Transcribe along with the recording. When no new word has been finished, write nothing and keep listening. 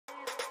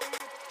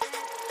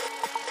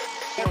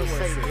gonna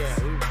say it.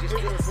 Yeah, we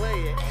just gonna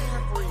say it.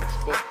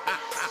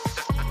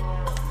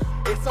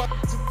 It's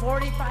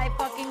 45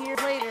 fucking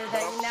years later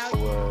that you now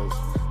Was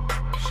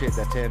shit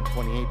that 10,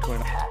 28,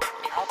 20.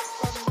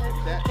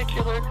 that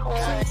particular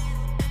course.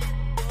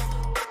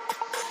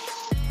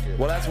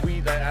 Well, that's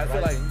what I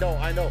feel like. No,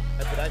 I know.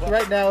 That's what I think.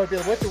 Right now, it'd be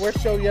like, what's the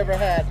worst show you ever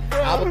had?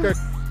 Albuquerque.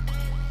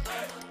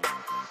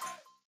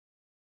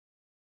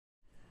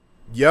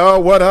 Yo,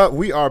 what up?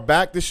 We are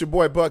back. This your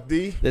boy Buck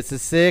D. This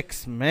is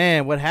 6.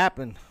 Man, what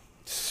happened?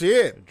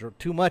 Shit.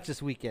 Too much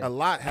this weekend. A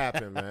lot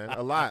happened, man.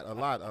 A lot.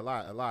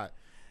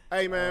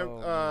 Hey, man,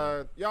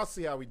 y'all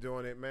see how we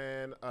doing it,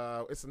 man.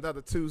 It's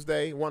another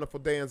Tuesday. Wonderful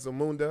day in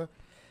Zamunda.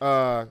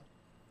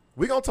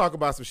 We gonna talk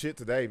about some shit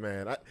today,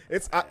 man.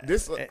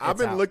 I've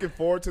been looking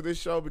forward to this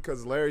show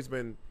because Larry's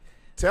been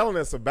telling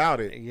us about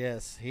it.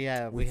 Yes,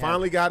 we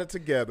finally got it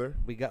together.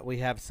 We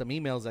have some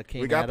emails that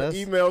came. We got at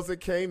the us. emails that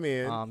came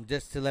in.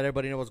 Just to let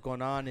everybody know what's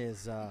going on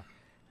is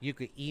you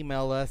could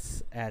email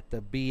us at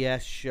the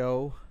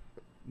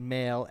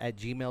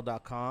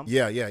bsshowmail@gmail.com.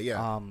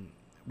 Yeah.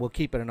 We'll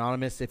keep it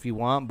anonymous if you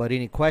want, but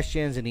any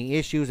questions, any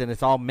issues, and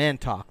it's all men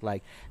talk.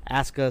 Like,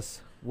 ask us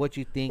what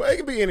you think. Well, it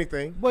can be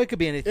anything. Well, it could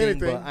be anything.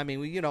 But I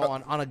mean,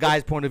 on a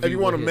guy's point of view. If you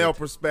want a male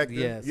perspective,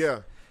 yes.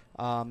 Yeah.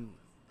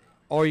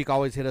 Or you can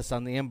always hit us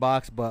on the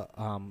inbox, but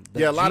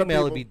the a lot of Gmail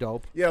people would be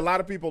dope. Yeah, a lot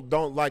of people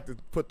don't like to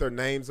put their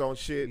names on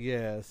shit.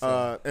 Yes.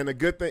 And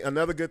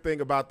another good thing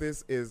about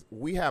this is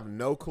we have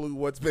no clue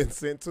what's been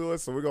sent to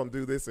us, so we're gonna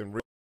do this in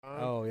real time.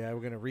 Oh yeah,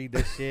 we're gonna read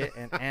this shit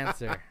and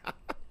answer.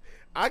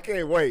 I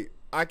can't wait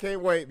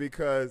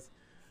because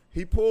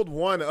he pulled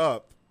one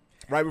up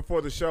right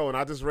before the show, and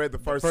I just read the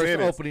first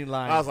sentence. Opening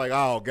line. I was like,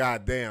 oh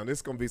god damn, this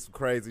is gonna be some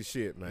crazy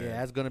shit, man.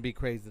 Yeah, it's gonna be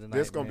crazy tonight.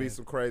 This gonna be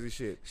some crazy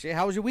shit. Shit,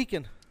 how was your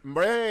weekend?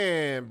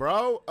 Man,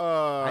 bro.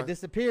 I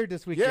disappeared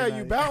this weekend. Yeah,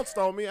 you bounced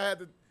on me. I had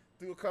to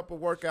do a couple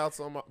workouts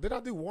on my. Did I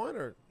do one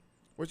or?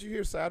 Was you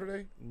here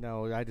Saturday?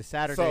 No, I did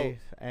Saturday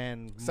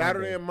and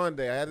Saturday and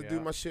Monday. I had to do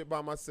my shit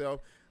by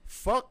myself.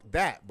 Fuck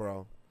that,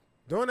 bro.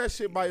 Doing that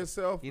shit by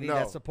yourself. You need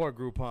that support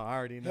group, huh? I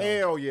already know.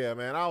 Hell yeah,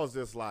 man. I was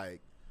just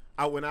like,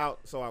 I went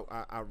out, so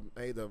I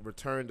made a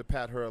return to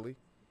Pat Hurley.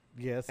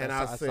 Yes, and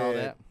I saw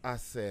that. I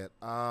said,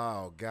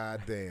 oh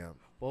goddamn.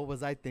 What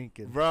was I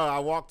thinking? Bro, I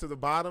walked to the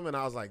bottom and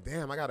I was like,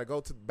 damn, I got to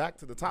go back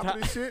to the top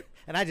of this shit.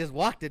 And I just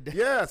walked it down.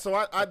 Yeah,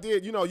 so I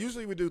did,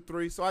 usually we do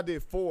 3, so I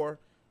did 4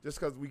 just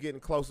because we're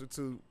getting closer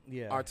to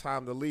our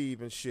time to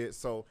leave and shit.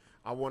 So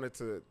I wanted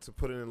to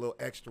put in a little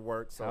extra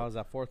work. So how was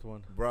that 4th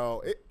one?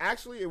 Bro,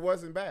 it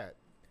wasn't bad.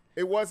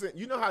 It wasn't,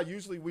 you know how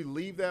usually we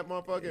leave that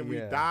motherfucker and we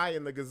die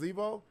in the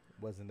gazebo?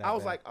 Wasn't that I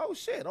was bad. like, oh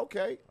shit,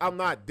 okay. I'm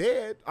not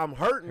dead. I'm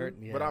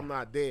hurting, but I'm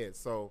not dead.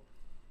 So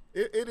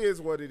it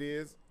is what it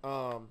is.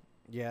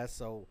 Yeah,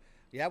 so,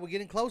 we're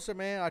getting closer,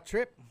 man. Our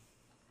trip,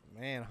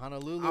 man,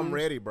 Honolulu. I'm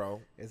ready, bro.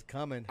 It's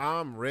coming.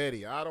 I'm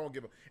ready. I don't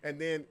give a. And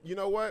then, you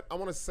know what? I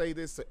want to say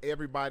this to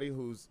everybody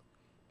who's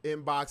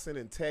inboxing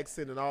and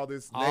texting and all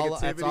this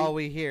negativity.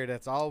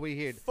 That's all we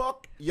hear.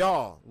 Fuck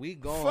y'all. We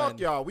going. Fuck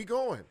y'all. We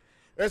going.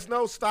 There's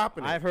no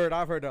stopping it. I've heard,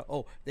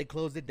 they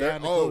closed it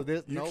down.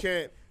 You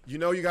can't.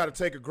 You got to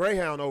take a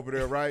Greyhound over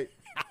there, right?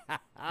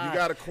 You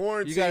got to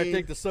quarantine. You got to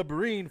take the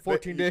submarine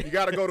 14 days. You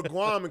got to go to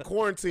Guam and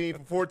quarantine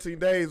for 14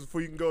 days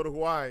before you can go to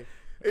Hawaii.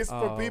 It's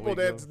for people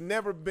that's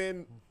never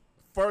been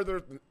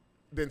further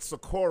than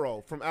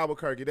Socorro from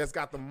Albuquerque. That's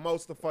got the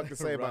most to fucking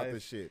say about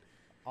this shit.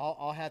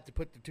 I'll have to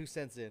put the 2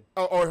 cents in.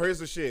 Oh, here's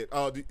the shit.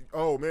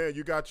 Oh man,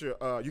 you got your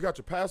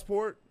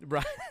passport,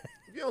 right?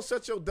 If you don't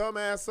shut your dumb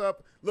ass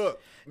up,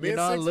 look. You're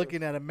not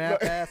looking at a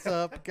map ass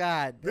up.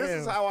 God damn. This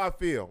is how I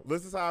feel.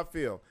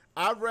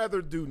 I'd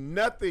rather do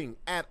nothing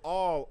at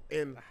all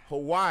in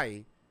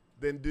Hawaii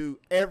than do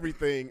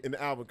everything in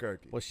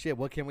Albuquerque. Well, shit,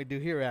 what can we do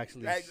here,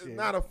 actually?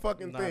 Not a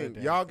fucking thing.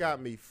 Y'all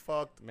got me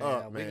fucked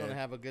up, man. We're going to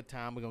have a good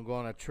time. We're going to go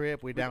on a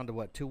trip. We're down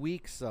to, 2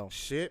 weeks? So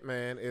shit,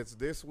 man. It's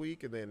this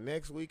week and then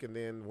next week and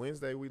then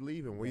Wednesday we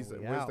leave and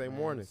Wednesday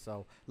morning.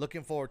 So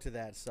looking forward to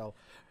that. So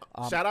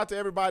shout out to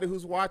everybody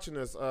who's watching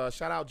us.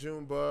 Shout out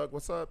Junebug.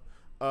 What's up?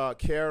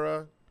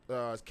 Kara,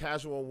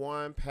 Casual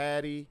One,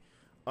 Patty.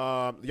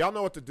 Y'all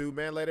know what to do,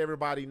 man. Let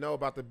everybody know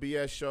about the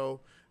BS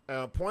show.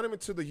 Point them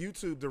into the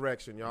YouTube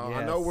direction, y'all. Yes.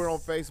 I know we're on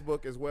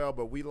Facebook as well,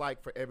 but we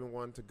like for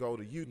everyone to go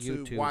to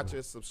YouTube, watch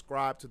us,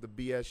 subscribe to the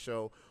BS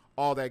show,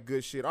 all that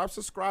good shit. Our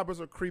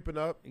subscribers are creeping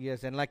up.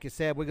 Yes, and like you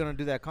said, we're going to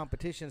do that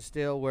competition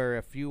still where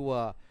if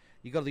you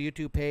you go to the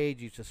YouTube page,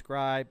 you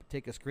subscribe,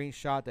 take a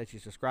screenshot that you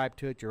subscribe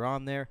to it, you're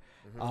on there.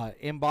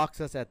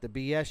 Inbox us at the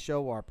BS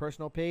show, our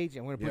personal page,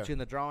 and we're going to put you in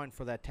the drawing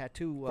for that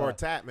tattoo. For a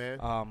tat, man.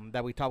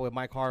 That we talked with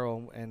Mike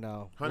Harrow. And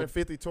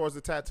 150 towards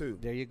the tattoo.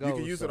 There you go. You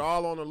can use it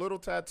all on a little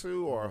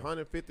tattoo or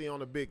 150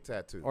 on a big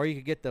tattoo. Or you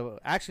could get the,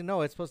 actually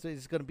no, it's going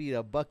to be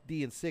a Buck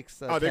D and 6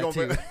 tattoo.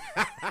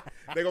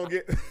 They're going to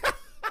get.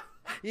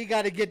 You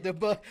got to get the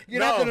book. You're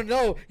not gonna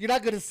know. You're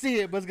not gonna see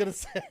it, but it's gonna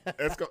say.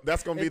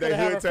 That's gonna be their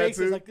hood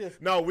tattoo. Like this.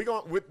 No,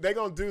 they're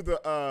gonna do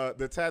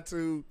the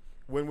tattoo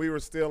when we were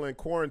still in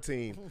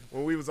quarantine,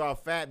 when we was all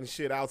fat and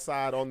shit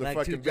outside on the Like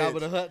fucking two Jabba bench.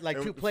 the Hutt, like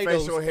and two Play-Dohs.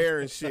 facial hair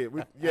and shit.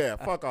 Yeah,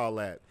 fuck all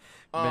that.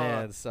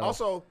 Man, so-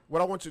 Also,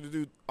 what I want you to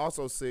do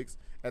also, Six,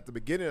 at the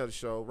beginning of the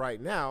show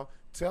right now,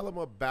 tell them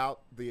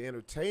about the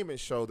entertainment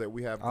show that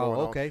we have going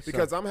okay, on. so-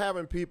 Because I'm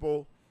having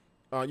people,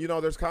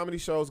 there's comedy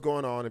shows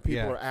going on, and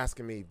people Yeah. are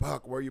asking me,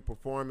 Buck, where you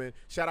performing?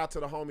 Shout out to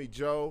the homie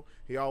Joe.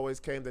 He always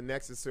came to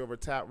Nexus Silver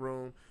Tap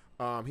Room.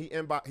 He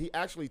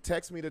actually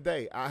texted me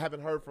today. I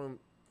haven't heard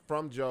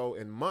from Joe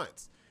in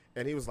months.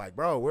 And he was like,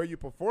 bro, where are you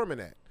performing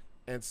at?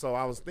 And so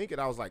I was thinking,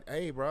 I was like,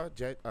 hey, bro,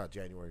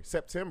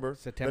 September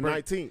the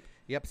 19th.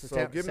 Yep.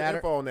 So give me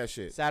info on that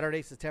shit.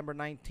 Saturday, September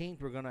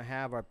 19th, we're going to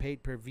have our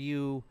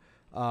pay-per-view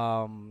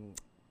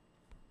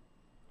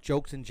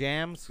Jokes and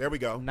Jams. There we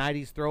go.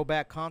 90s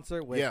throwback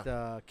concert with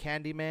Yeah.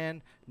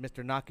 Candyman,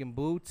 Mr. Knockin'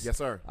 Boots. Yes,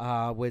 sir.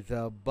 With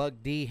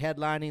Bug D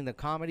headlining the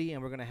comedy,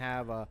 and we're going to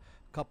have a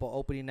couple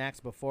opening acts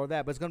before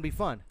that, but it's going to be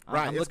fun.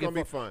 Right, I'm it's looking gonna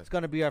be for- fun. It's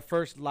going to be our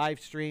first live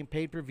stream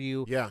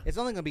pay-per-view. Yeah. It's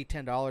only going to be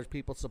 $10.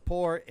 People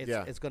support.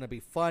 It's going to be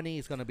funny.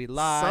 It's going to be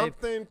live.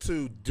 Something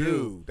to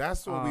do.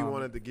 That's what we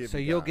wanted to give So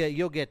you guys.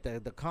 you'll get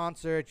the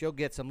concert. You'll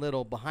get some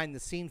little behind the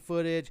scene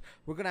footage.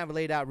 We're gonna have it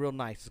laid out real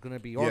nice. It's gonna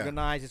be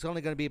organized. It's only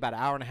gonna be about an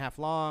hour and a half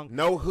long.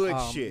 No hood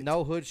shit.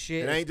 No hood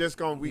shit. It ain't just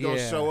gonna gonna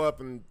Yeah. show up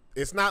and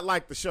it's not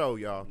like the show,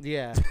 y'all.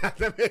 Yeah,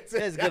 it's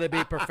it's gonna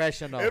be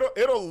professional.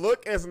 It'll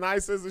look as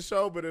nice as the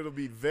show, but it'll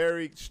be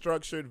very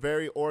structured,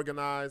 very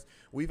organized.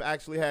 We've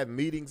actually had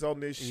meetings on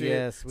this shit.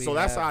 Yes, we so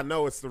that's have. how I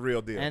know it's the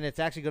real deal. And it's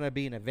actually gonna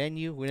be in a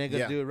venue. We're not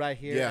gonna Yeah. do it right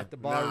here at the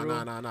bar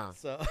room. Nah.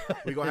 So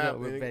We're gonna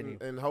have a venue.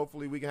 and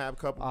hopefully we can have a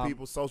couple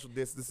people social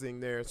distancing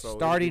there. So it'll be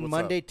Starting what's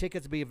Monday, up.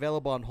 tickets will be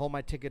available on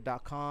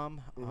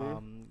HoldMyTicket.com.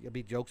 It'll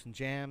be Jokes and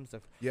Jams.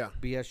 Yeah.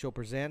 BS Show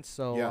presents.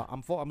 So Yeah.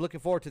 I'm looking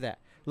forward to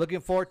that.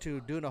 Looking forward to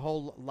doing a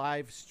whole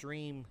live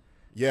stream.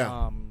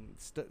 Yeah.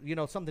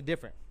 Something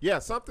different. Yeah,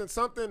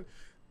 something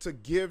to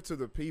give to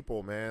the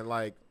people, man.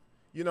 Like,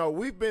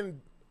 we've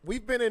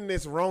been in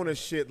this Rona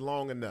shit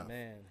long enough.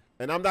 Man.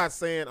 And I'm not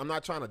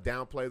trying to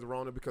downplay the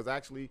Rona because I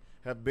actually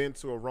have been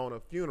to a Rona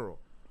funeral.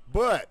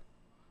 But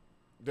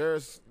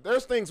there's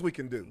things we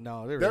can do.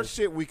 No, there there's is.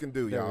 shit we can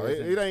do, There y'all.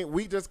 isn't. It ain't,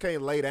 we just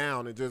can't lay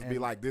down and just be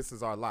And- like, this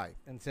is our life.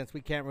 And since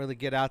we can't really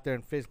get out there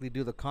and physically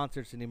do the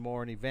concerts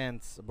anymore and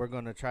events, we're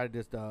going to try to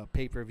just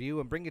pay-per-view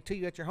and bring it to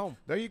you at your home.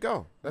 There you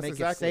go. That's Make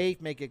exactly it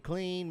safe, make it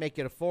clean, make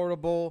it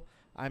affordable.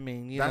 I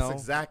mean, That's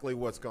exactly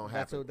what's going to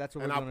happen. That's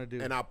what And we're gonna do.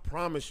 And I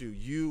promise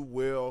you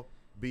will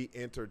be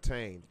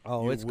entertained.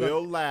 Oh, you it's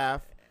will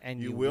laugh. and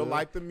you you will will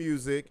like the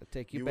music.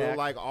 take you you back. will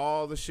like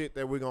all the shit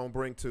that we're going to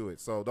bring to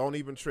it. So don't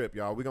even trip,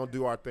 y'all. We're going to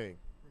do our thing.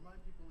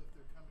 Remind people if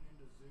they're coming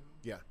into Zoom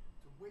Yeah. to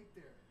wait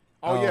there.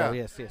 Oh, yeah.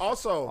 yes.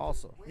 Also,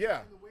 Wait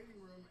yeah. in the waiting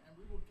room, and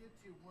we will get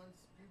to you once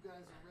you guys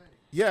are ready.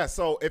 Yeah,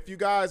 so if you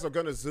guys are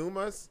going to Zoom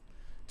us,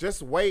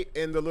 just wait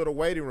in the little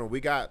waiting room. We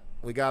got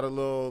a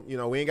little,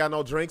 we ain't got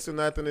no drinks or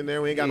nothing in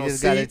there. We ain't got you no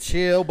just gotta seats.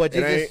 chill, but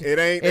you It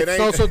ain't it's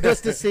social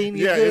distancing.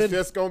 You Yeah, good? it's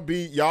just gonna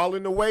be y'all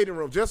in the waiting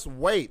room. Just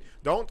wait.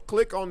 Don't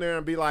click on there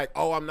and be like,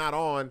 "Oh, I'm not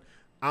on.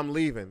 I'm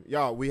leaving."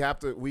 Y'all,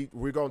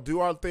 we're gonna do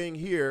our thing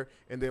here,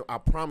 and then I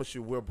promise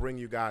you, we'll bring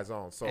you guys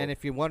on. So And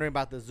if you're wondering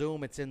about the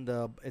Zoom, it's in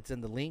the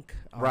link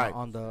Right.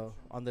 on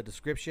the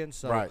description.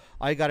 So Right.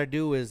 all you got to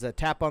do is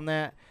tap on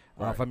that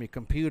Right. from your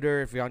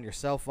computer. If you're on your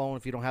cell phone,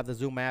 if you don't have the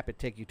Zoom app, it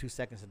take you 2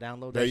 seconds to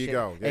download. There that you shit.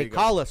 go. There Hey, you go.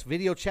 call us,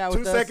 video chat with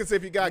 2 us. seconds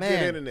if you got good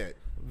Man, internet.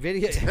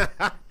 Video.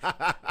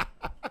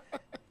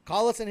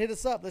 Call us and hit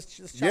us up. Let's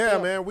chop it Yeah,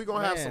 up. man, we're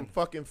gonna have some Man.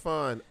 fucking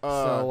fun.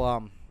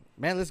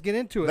 Man, let's get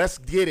into it. Let's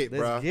get it,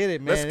 Let's bro. get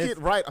it, Let's man. get It's-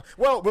 right.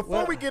 Well, before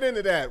Well- we get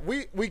into that,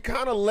 we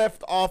kind of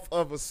left off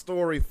of a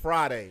story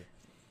Friday.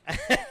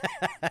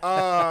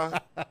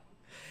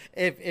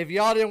 If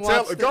y'all didn't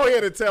watch, Go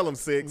ahead and tell them,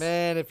 Six.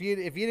 man, if you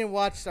didn't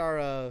watch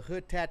our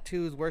Hood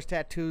Tattoos, Worst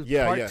Tattoos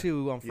Yeah, Part yeah.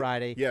 2 on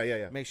Friday,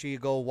 Yeah. make sure you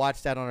go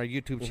watch that on our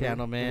YouTube Mm-hmm,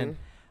 channel, man.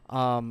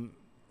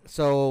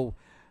 So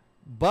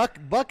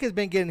Buck has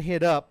been getting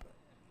hit up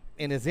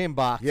in his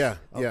inbox. Yeah.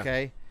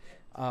 Okay.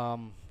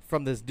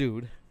 From this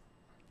dude,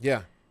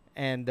 Yeah.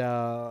 and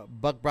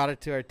Buck brought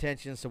it to our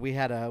attention. So we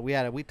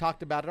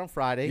talked about it on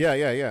Friday.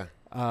 Yeah.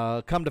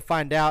 Come to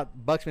find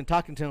out, Buck's been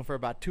talking to him for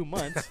about 2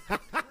 months.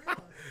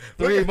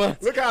 3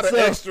 months. Look how the So-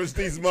 extras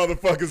these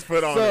motherfuckers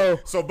put on So-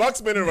 it. So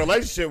Buck's been in a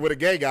relationship with a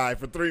gay guy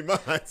for 3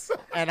 months.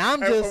 And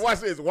I'm And just watch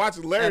this. Watch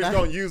Larry's and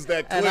gonna use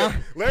that and clip.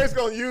 I- Larry's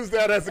gonna use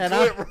that as a and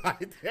clip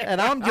right there.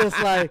 and I'm just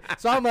like,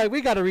 so I'm like,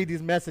 we got to read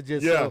these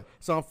messages. Yeah.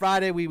 So on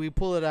Friday we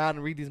pull it out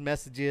and read these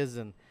messages,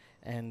 and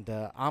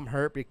I'm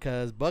hurt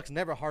because Buck's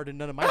never hearted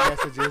none of my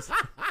messages.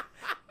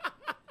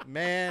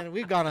 Man,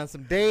 we've gone on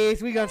some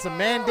dates. We've gone some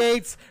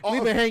mandates.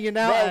 We've been hanging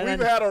out. Bro, and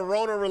we've had a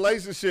Rona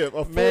relationship,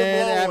 a full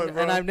man, blown one,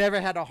 bro. and I've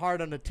never had a heart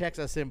on the text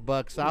I sent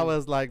Buck. So I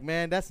was like,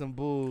 man, that's some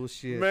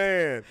bullshit.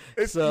 Man,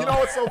 it's So- you know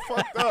what's so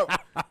fucked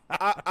up?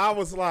 I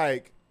was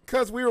like,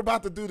 cause we were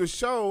about to do the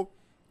show,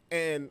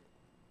 and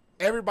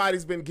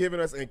everybody's been giving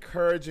us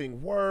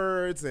encouraging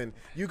words, and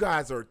you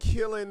guys are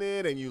killing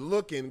it, and you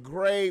looking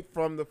great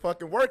from the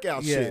fucking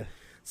workout Yeah. shit.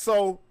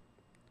 So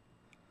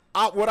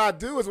what I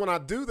do is when I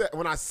do that,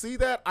 when I see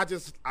that,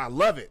 I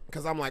love it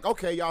because I'm like,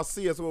 okay, y'all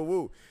see us, woo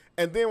woo.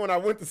 And then when I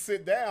went to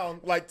sit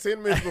down, like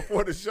 10 minutes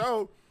before the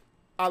show,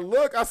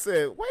 I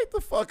said, wait the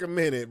fuck a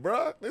minute,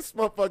 bro. This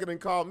motherfucker done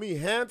called me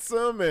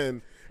handsome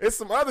and it's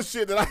some other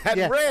shit that I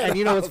hadn't read. And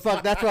you know what's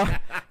fucked?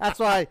 That's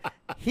why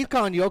he's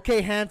calling you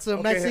handsome.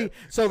 Okay,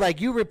 So like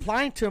you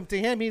replying to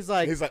him, he's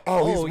like,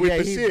 oh, he's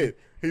with the shit.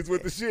 He's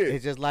with the shit.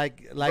 It's just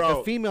like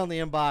Bro, a female in the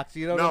inbox.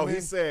 You know what I mean?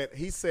 he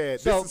said,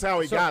 this is how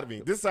he got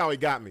me. This is how he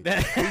got me. he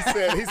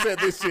said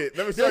this shit.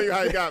 Let me tell you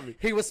how he got me.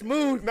 He was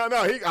smooth.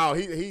 No,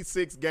 he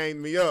six gained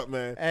me up,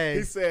 man.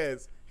 Hey.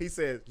 He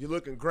says, you're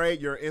looking great.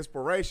 You're an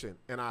inspiration.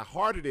 And I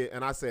hearted it,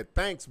 and I said,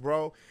 thanks,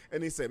 bro.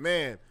 And he said,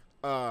 man,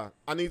 I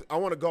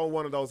want to go on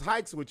one of those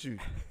hikes with you.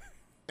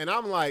 And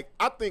I'm like,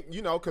 I think,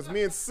 because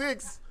me and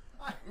Six,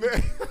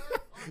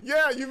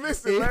 yeah, you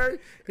missed it, Larry.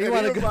 He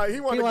wanted to go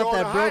on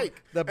a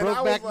hike. The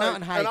Brokeback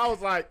Mountain hike. And I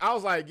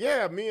was like,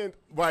 yeah,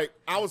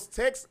 I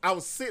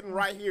was sitting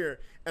right here,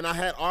 and I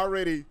had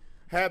already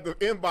had the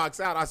inbox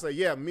out. I said,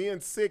 yeah, me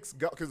and Six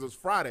go, because it was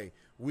Friday.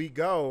 We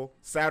go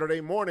Saturday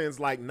mornings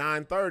like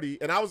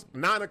 9:30, and I was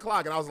 9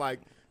 o'clock, and I was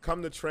like,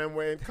 come to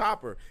Tramway and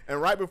Copper.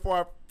 And right before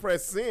I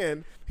pressed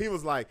send, he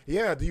was like,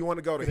 yeah, do you want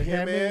to go to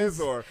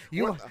Jimenez or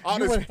all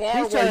this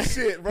faraway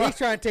shit, bro? He's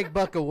trying to take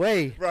Buck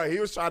away. Right,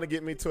 he was trying to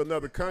get me to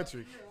another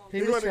country.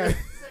 He wanted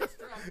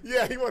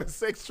to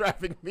sex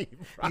traffic me,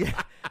 bro.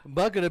 Yeah,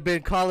 Buck could have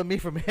been calling me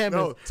from Jimenez.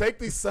 No, take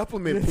these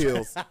supplement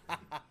pills,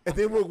 and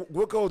then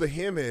we'll go to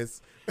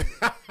Jimenez.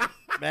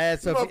 Man,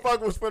 so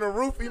motherfucker was finna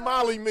roofie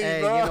Molly me,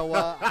 hey, bro. You know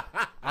what?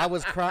 I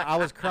was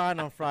crying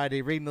on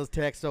Friday reading those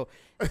texts. So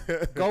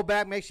go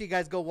back. Make sure you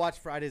guys go watch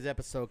Friday's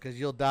episode because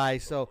you'll die.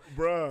 So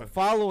bruh,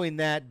 following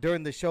that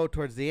during the show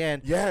towards the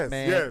end.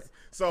 Yes.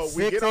 So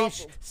we get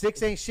off.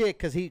 Six ain't shit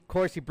because he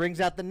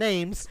brings out the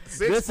names.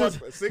 Six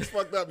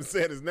fucked up and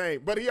said his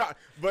name, but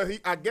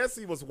I guess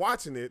he was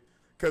watching it.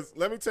 Cause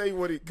let me tell you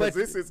what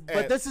this is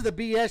the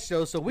BS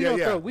show, so we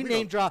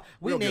name drop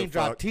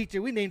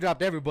teacher, we name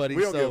dropped everybody,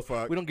 we don't give a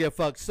fuck. We don't give a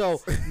fuck. So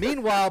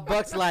meanwhile,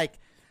 Buck's like,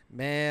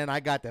 man,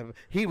 I got them.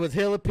 He was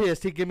hella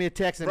pissed. He give me a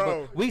text,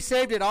 and we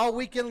saved it all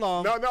weekend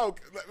long. No,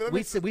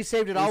 we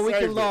saved it all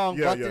weekend long.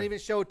 Buck didn't even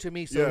show it to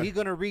me, so he's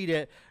gonna read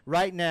it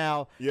right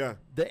now. Yeah,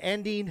 the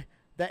end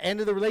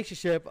of the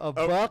relationship of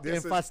Buck and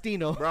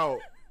Faustino, bro.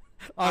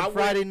 on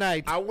Friday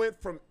night. I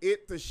went from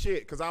it to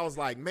shit because I was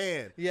like,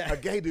 man, a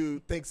gay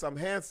dude thinks I'm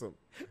handsome.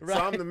 Right.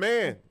 So I'm the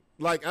man.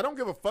 Like, I don't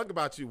give a fuck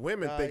about you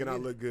women thinking I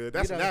look good.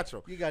 That's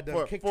natural. You got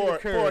to kick to the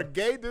curb. For a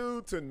gay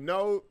dude to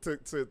know,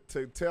 to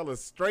tell a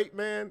straight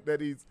man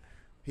that he's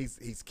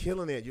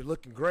killing it. You're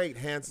looking great,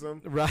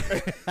 handsome.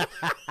 Right.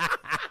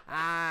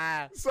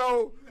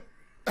 So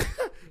I'm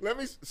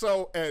going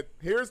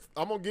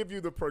to give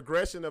you the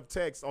progression of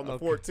text on the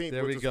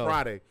 14th, which is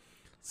Friday.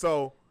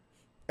 So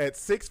at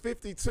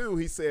 6:52,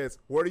 he says,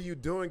 what are you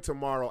doing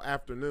tomorrow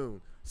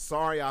afternoon?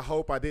 Sorry, I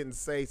hope I didn't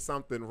say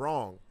something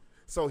wrong.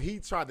 So he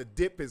tried to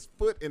dip his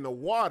foot in the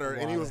water,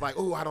 and he was like,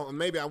 oh,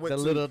 maybe I went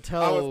little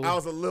toe. I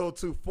was a little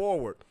too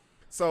forward.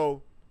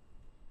 So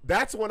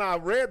that's when I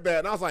read that,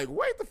 and I was like,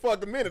 wait the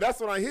fuck a minute.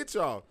 That's when I hit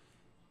y'all.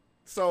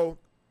 So,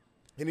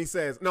 and he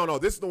says, no,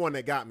 this is the one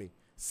that got me.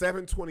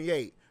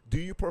 7:28, do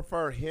you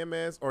prefer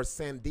Jimenez or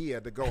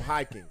Sandia to go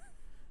hiking?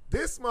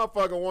 This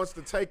motherfucker wants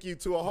to take you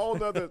to a whole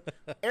nother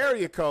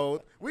area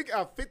code. We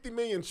got 50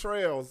 million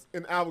trails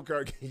in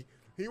Albuquerque.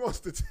 He wants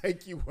to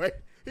take you way.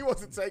 He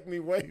wants to take me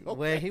way.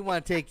 Well, he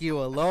want to take you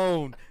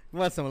alone. He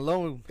wants some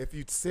alone. If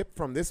you sip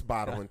from this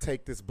bottle and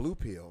take this blue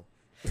pill,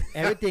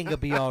 everything will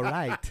be all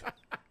right.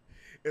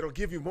 It'll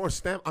give you more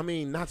stamina. I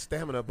mean, not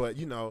stamina, but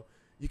you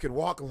can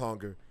walk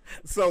longer.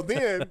 So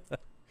then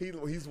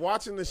he's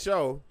watching the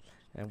show.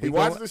 He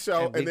watched the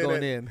show, and then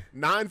at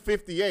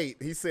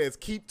 9:58, he says,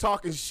 keep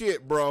talking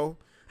shit, bro.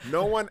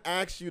 No one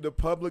asked you to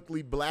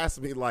publicly blast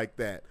me like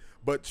that.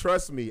 But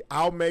trust me,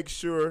 I'll make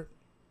sure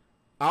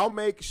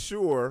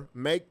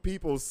make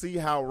people see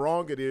how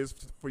wrong it is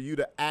for you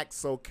to act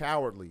so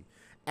cowardly.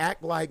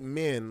 Act like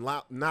men,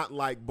 not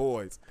like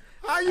boys.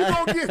 How you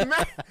gonna get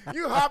mad?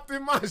 You hopped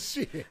in my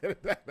shit.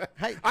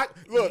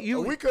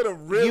 We could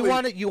have really.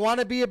 You want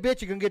to be a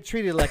bitch, you're going to get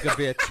treated like a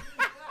bitch.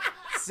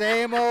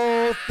 Same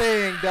old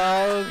thing,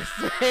 dog.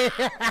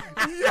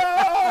 Yo!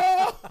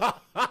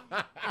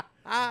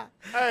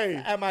 Hey,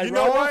 am I wrong?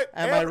 Know what?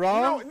 Am I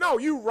wrong? No,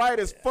 you right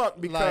as fuck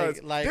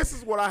because this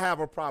is what I have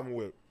a problem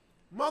with.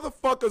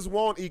 Motherfuckers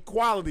want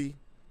equality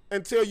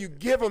until you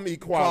give them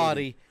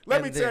equality.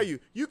 Let me tell you,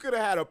 you could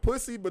have had a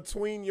pussy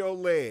between your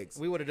legs.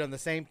 We would have done the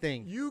same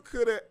thing. You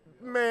could have,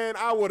 man,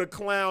 I would have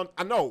clowned.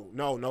 No,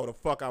 the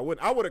fuck I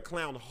wouldn't. I would have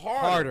clowned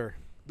harder.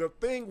 The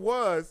thing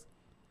was,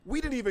 we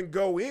didn't even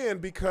go in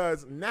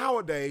because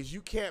nowadays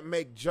you can't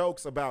make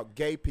jokes about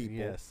gay people.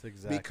 Yes,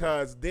 exactly.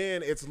 Because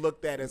then it's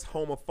looked at as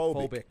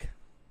homophobic.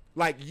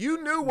 Like,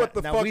 you knew what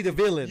the fuck. Now we the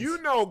villains.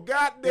 You know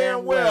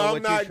goddamn well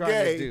I'm not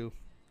gay. To do.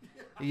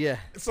 Yeah.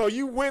 So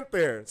you went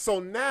there. So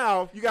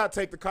now you got to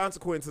take the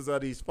consequences of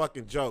these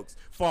fucking jokes.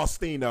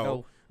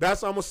 Faustino.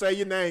 That's why I'm gonna say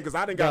your name because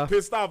I didn't got No,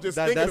 pissed off just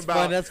thinking that's about.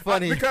 fun, that's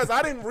funny. Because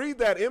I didn't read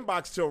that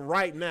inbox till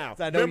right now.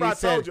 I know Remember you I told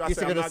said- you I you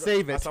said said I'm gonna not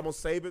save it. I said I'm gonna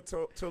save it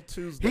till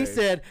Tuesday. He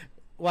said,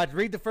 "What?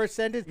 Read the first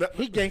sentence.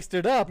 He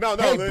gangstered up. No,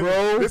 hey,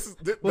 bro.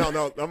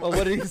 no. Oh,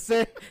 what did he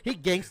say? He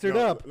gangstered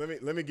No, up.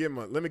 Let me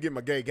get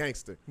my gay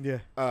gangster. Yeah.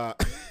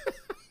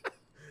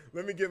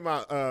 Let me get my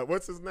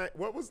what's his name?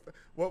 What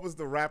was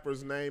the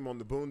rapper's name on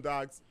the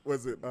Boondocks?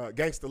 Was it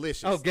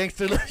Gangstalicious? Oh,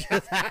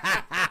 gangsterlicious.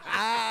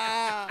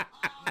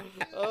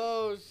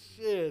 Oh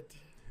shit.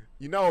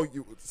 You know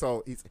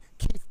so he's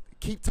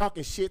keep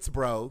talking shits,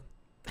 bro.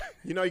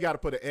 You know you got to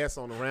put an S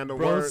on the random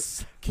word.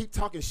 Bros. Keep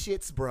talking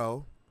shits,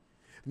 bro.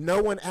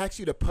 No one asked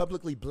you to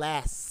publicly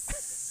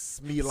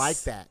blast me like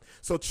that.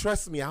 So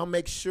trust me, I'll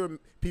make sure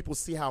people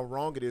see how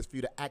wrong it is for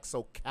you to act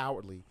so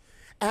cowardly.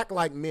 Act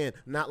like men,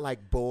 not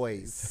like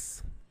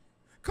boys.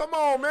 Come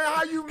on, man.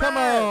 How you mad? Come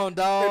on,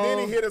 dog. And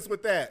then he hit us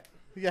with that.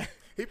 Yeah.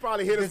 He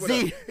probably hit us The with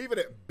Z. a, he with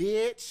a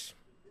bitch.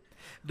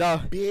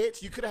 Dog.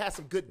 Bitch. You could have had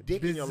some good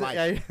dick in your The Z-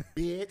 life.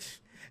 Bitch.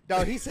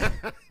 Dog. He said,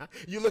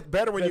 You look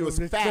better when you was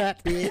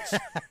fat, bitch.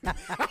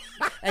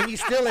 and you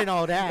still ain't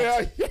all that.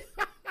 Hell yeah.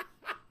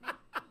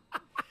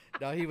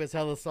 Dog. He was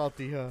hella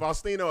salty, huh?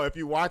 Faustino, if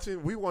you're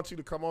watching, we want you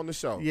to come on the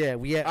show. Yeah.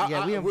 We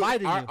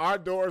invited you. Our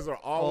doors are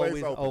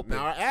always Always open.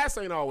 Now our ass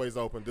ain't always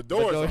open. The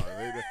doors door-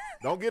 are.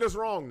 Don't get us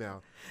wrong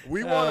now.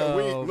 We want to.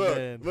 Oh,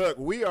 man. Look.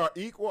 We are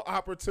equal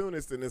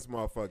opportunists in this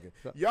motherfucker.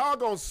 Y'all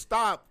gonna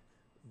stop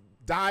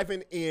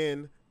diving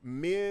in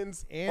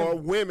men's or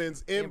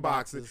women's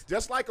inboxes,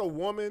 just like a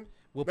woman.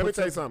 We'll let me put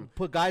tell you some- something.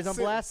 put guys on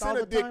blast send all a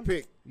the dick time?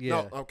 pic.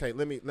 Yeah. No, okay.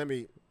 Let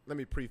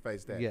me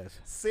preface that. Yes.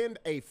 Send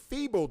a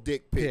feeble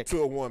dick pic Pic.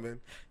 to a woman,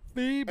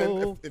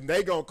 Feeble. and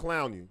they gonna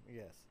clown you.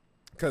 Yes.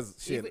 Cause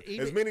shit,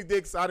 Even- as many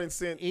dicks I didn't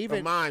send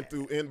of mine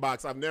through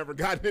inbox, I've never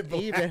gotten it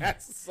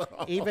blast. So.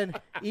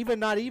 Even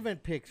not even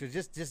pictures,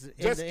 just in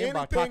the Just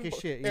inbox talking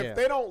shit. If Yeah.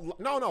 they don't,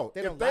 no,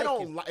 They if don't they like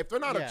don't, it. if they're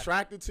not Yeah.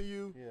 attracted to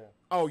you, Yeah.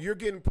 oh, you're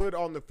getting put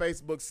on the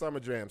Facebook Summer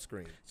Jam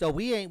screen. So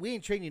we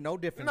ain't treating you no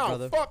different, No,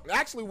 brother. fuck.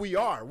 Actually, we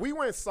are. We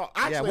went soft.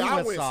 Actually, we I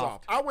went went soft.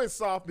 soft. I went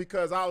soft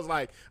because I was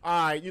like,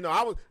 all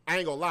right, I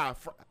ain't gonna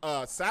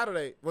lie.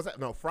 Saturday was that?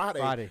 No, Friday.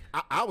 Friday.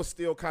 I was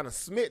still kind of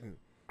smitten.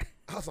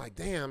 I was like,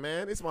 damn,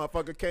 man, this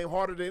motherfucker came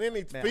harder than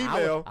any Man,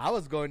 female. I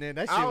was going in.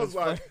 That shit I was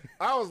funny. like,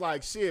 I was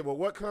like, shit. Well,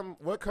 what come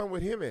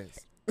with him is?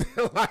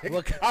 Like,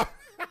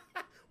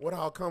 what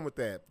all come with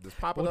that? Does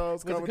Papa Do's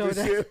what's come it with this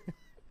come shit?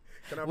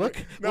 Can I What,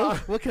 bring,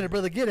 what can a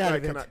brother get out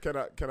like, of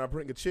it? can I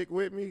bring a chick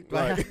with me? Do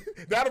I Like,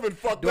 that'd have been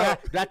fucked Do I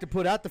up. have to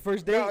put out the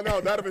first date?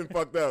 No, that'd have been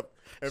fucked up.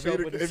 If Show up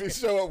he with a chick.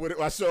 showed up with it,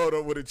 I showed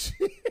up with a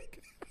chick.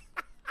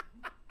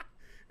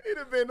 He'd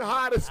have been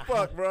hot as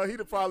fuck, bro. He'd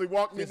have probably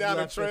walked me Just down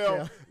the left the trail,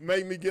 trail.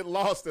 made me get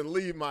lost, and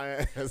leave my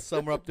ass.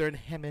 Somewhere up there in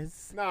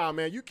Hemis. Nah,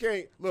 man, you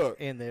can't look.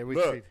 In there, we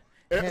look. treat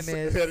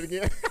Say it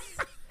again.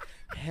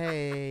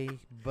 Hey,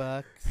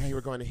 Bucks. Hey,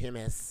 we're going to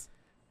Hemis.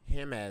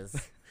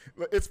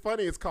 Look, it's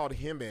funny. It's called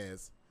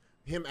Hemis.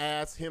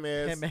 Hemas.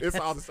 Hemas. It's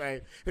all the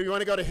same. If you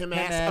want to go to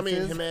Hemas, I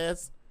mean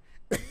Hemis.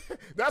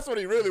 That's what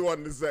he really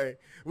wanted to say.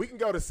 We can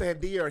go to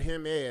Sandia or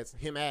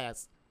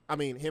Hemas. I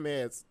mean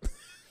Hemis.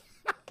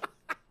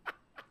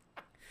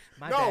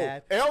 My No,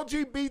 bad.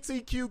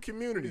 LGBTQ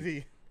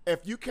community.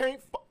 If you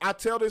can't, I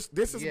tell this.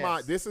 This is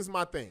Yes.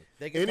 my thing.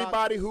 They can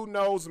Anybody who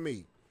knows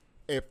me,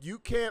 if you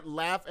can't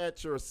laugh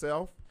at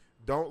yourself,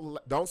 don't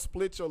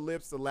split your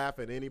lips to laugh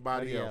at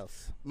anybody Nobody else.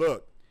 else.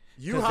 Look,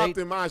 you 'Cause hopped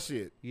they- in my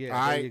shit. Yeah,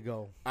 all there right? you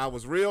go. I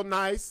was real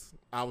nice.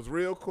 I was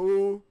real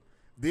cool.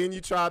 Then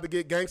you tried to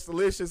get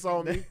gangstalicious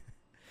on me.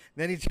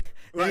 Then he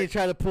Like-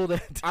 tried to pull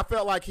that. I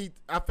felt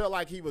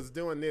like he was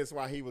doing this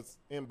while he was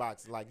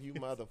inboxing, like, you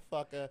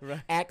motherfucker,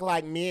 Right. act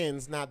like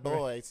men's, not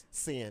boys.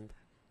 Send.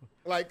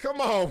 Like, come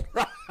on,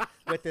 bro.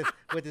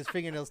 with his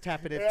fingernails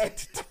tapping it.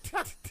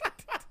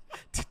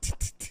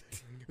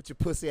 With your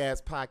pussy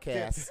ass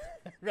podcast.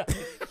 Right.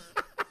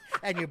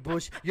 And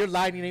your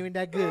line ain't even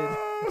that good.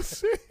 Oh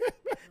shit.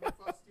 Faustino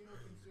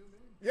can zoom in.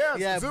 Yes,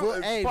 Yeah,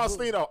 hey,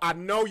 Faustino, I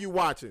know you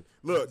watching.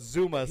 Look,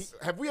 Zoom us.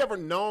 have we ever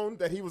known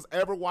that he was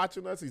ever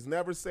watching us? He's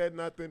never said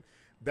nothing.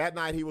 That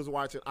night he was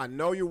watching. I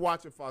know you're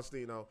watching,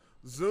 Faustino.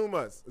 Zoom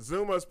us,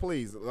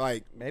 please.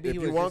 Like, Maybe if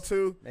he you was want just-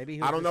 to. maybe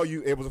he I was don't know.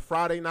 just- It was a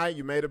Friday night.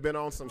 You may have been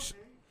on some.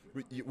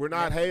 We're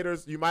not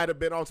haters. You might have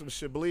been on some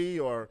Chablis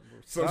or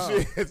some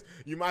Some. shit.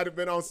 You might have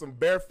been on some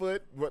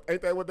barefoot.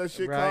 Ain't that what that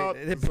shit called?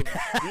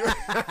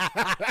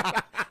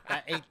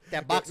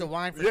 that box of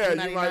wine for Yeah,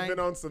 $2.99. you might have been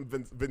on some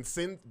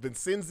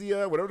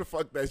Vincenzia, whatever the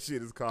fuck that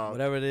shit is called.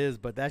 Whatever it is,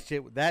 but that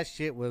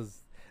shit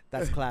was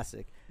that's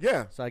classic.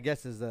 Yeah, So I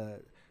guess it's a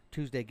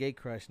Tuesday Gay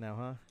Crush now,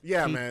 huh?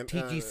 yeah, man.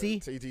 TGC,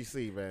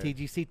 TGC, man.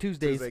 TGC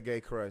Tuesdays. Tuesday Gay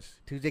Crush.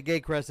 Tuesday Gay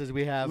Crushes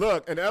we have.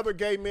 Look, and other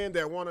gay men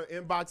that want to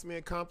inbox me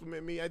and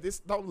compliment me,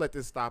 don't let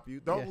this stop you.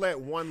 Don't Yeah. let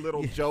one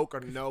little joke or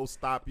no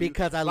stop you.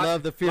 Because I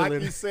love the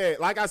feeling.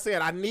 Like I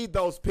said, I need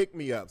those pick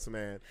me ups,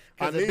 man.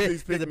 I Because need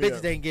these the pick me bitches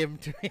ups. didn't give them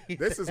to me.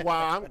 This is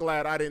why I'm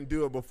glad I didn't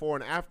do a before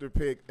and after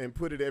pic and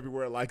put it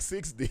everywhere like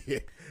Six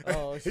did.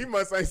 Oh, He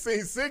must have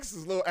seen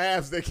Six's little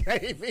abs that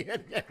came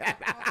in.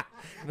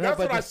 That's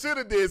but what I should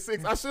have did,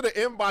 Six. I should have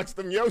inboxed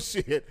them your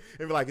shit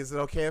and be like, is it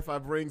okay if I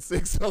bring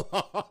Six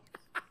along?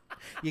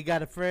 You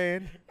got a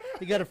friend?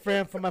 You got a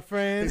friend for my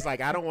friend? He's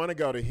like, I don't want to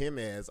go to him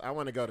as. I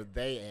want to go to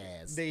they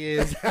as. They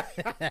is.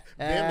 Them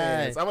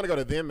as. I want to go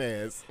to them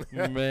as.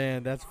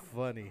 Man, that's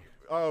funny.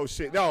 Oh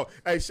shit! No,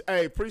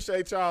 hey,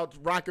 appreciate y'all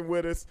rocking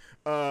with us.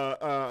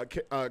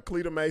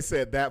 Cleta May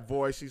said that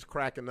voice. She's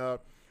cracking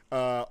up.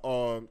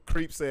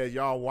 Creep said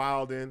y'all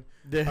wildin'.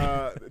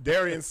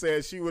 Darian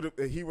said he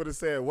would have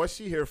said, "What's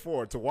she here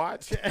for? To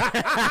watch?"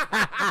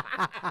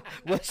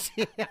 What's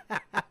she?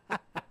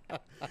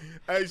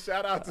 Hey,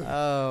 shout out to.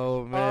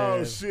 Oh man.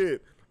 Oh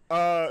shit.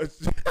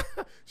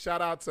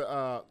 Shout out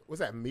to was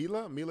that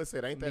Mila? Mila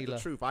said, "Ain't that the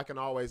truth? I can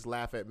always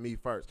laugh at me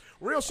first."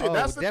 Real shit. Oh,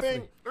 That's the definitely.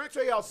 thing. Let me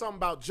tell y'all something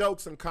about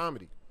jokes and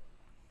comedy.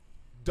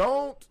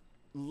 Don't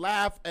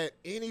laugh at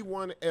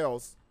anyone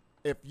else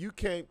if you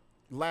can't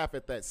laugh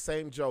at that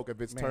same joke if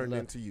it's Man, turned look,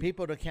 into you.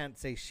 People that can't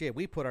say shit.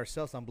 We put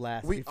ourselves on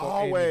blast We before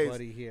always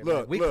anybody here.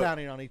 look. Like, we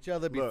clowning on each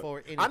other before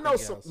anything I know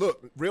else. some.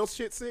 Look, real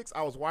shit. Six.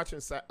 I was watching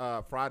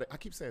Friday. I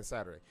keep saying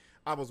Saturday.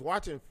 I was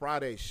watching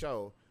Friday's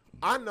show.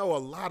 I know a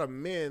lot of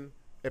men,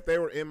 if they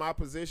were in my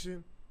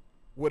position,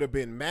 would have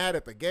been mad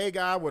at the gay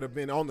guy, would have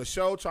been on the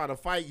show trying to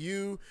fight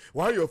you.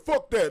 Why you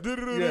fuck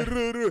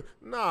that?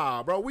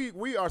 Nah, bro.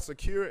 We are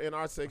secure in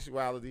our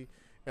sexuality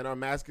and our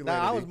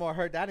masculinity. Nah, I was more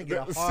hurt that I didn't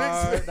get a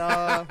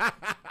hard.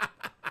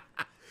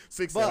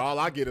 Six said, all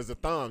I get is the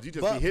thumbs. You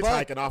just be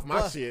hitchhiking off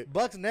my shit.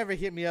 Buck's never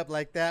hit me up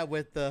like that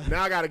with the.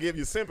 Now I got to give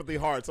you sympathy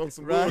hearts on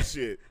some Right.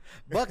 bullshit.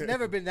 Buck's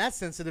never been that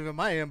sensitive in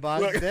my inbox.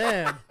 Look.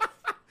 Damn.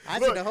 I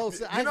Look, see the whole.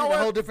 you I see know the what?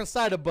 whole different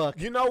side of Buck.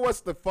 You know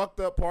what's the fucked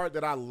up part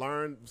that I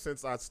learned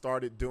since I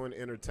started doing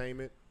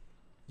entertainment?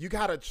 You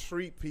got to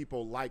treat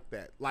people like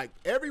that. Like,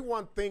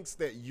 everyone thinks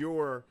that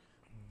you're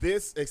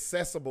this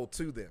accessible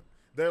to them.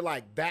 They're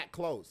like that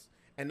close.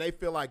 And they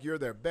feel like you're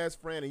their best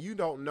friend, and you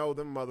don't know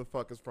them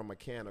motherfuckers from a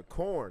can of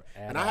corn.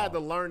 And I had to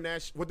learn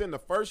that within the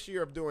first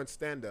year of doing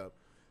stand-up.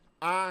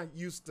 I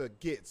used to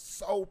get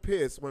so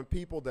pissed when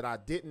people that I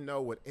didn't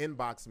know would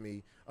inbox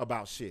me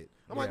about shit.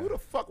 I'm like, who the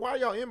fuck? Why are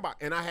y'all inbox?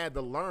 And I had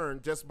to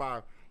learn just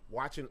by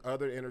watching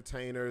other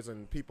entertainers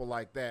and people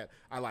like that.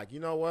 I like, you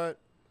know what?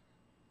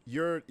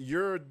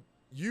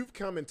 You've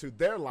come into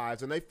their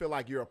lives, and they feel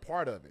like you're a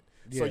part of it.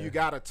 So you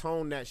got to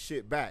tone that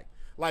shit back.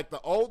 Like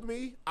the old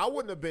me, I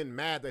wouldn't have been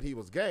mad that he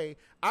was gay.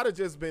 I'd have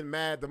just been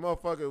mad the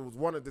motherfucker was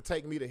wanted to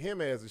take me to him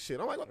as a shit.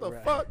 I'm like, what the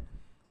fuck?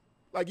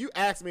 Like, you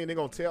ask me and they're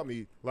going to tell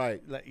me,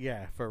 like,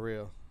 Yeah, for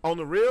real. on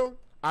the real,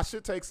 I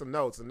should take some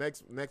notes. The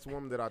next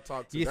woman that I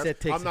talk to, You said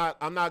take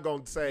I'm not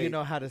going to say, You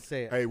know how to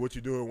say it. hey, what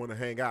you doing? Want to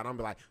hang out? I'm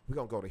be like, we're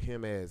going to go to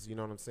him as, you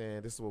know what I'm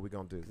saying? This is what we're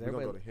going to do. We're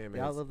going to go to him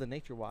Y'all as. love the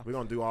nature walk. We're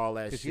going to do all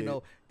that shit. Because, you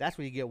know, that's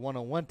where you get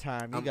one-on-one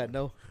time. You got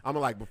no I'm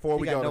like, before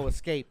we got go no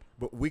escape.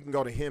 but we can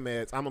go to him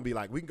as, I'm going to be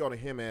like, we can go to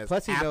him as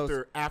Plus he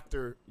knows-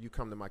 after you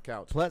come to my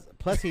couch.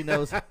 Plus he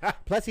knows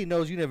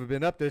you never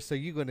been up there, so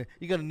you're gonna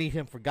need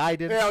him for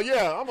guidance. Hell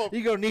yeah.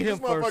 You gonna need this him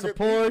for motherfucker-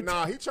 support.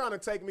 Nah, he trying to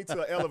take me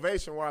to an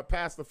elevation where I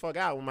pass the fuck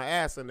out with my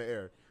ass in the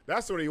air.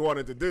 That's what he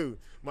wanted to do.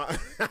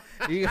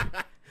 You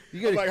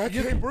I'm gotta, like, I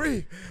can't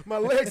breathe. My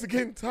legs are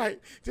getting tight.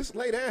 Just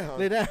lay down.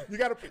 Lay down. You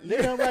gotta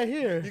Lay down right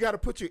here. You gotta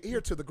put your ear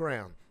to the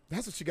ground.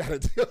 That's what you gotta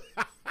do.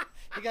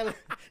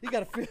 you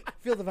gotta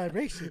feel the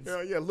vibrations.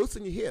 Yeah,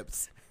 loosen your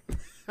hips.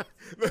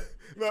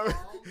 No,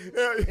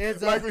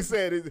 It's like we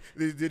said,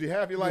 did he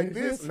have you like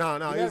this? No,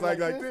 You he was have like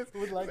this.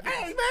 With like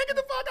Hey man, get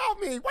the fuck off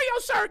me. Where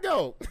your shirt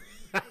go?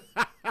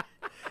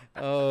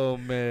 Oh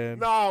man.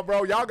 No,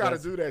 bro, y'all gotta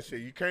do that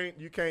shit. You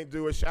can't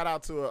do it. Shout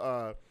out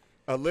to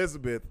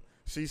Elizabeth.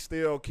 She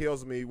still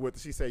kills me with.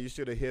 She said you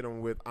should have hit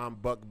him with "I'm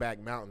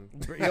Buckback Mountain."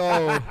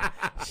 Yo,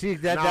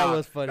 that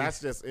was funny. That's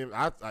just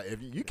if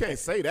you can't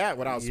say that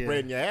without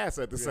spreading your ass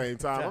at the same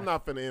time. I'm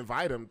not finna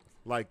invite him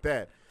like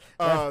that.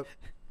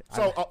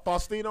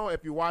 Faustino,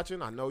 if you're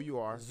watching, I know you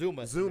are.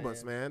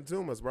 Zumas, man.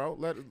 Zumas, bro.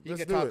 You Let's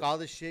can do talk it. all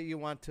the shit you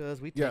want to us.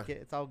 We take it.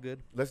 It's all good.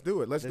 Let's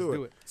do it. Let's do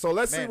do it. it. So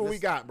let's see Man, what we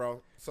got,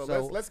 bro. So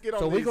let's get on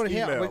So these we're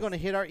emails. gonna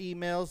hit our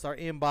emails, our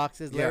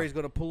inboxes. Yeah. Larry's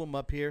gonna pull them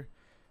up here.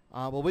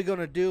 What we're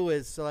gonna do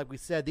is, so like we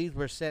said, these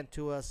were sent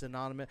to us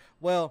anonymous.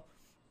 Well,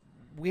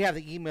 we have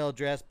the email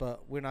address,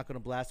 but we're not gonna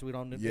blast it. We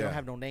don't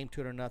have no name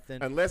to it or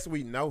nothing. Unless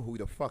we know who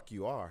the fuck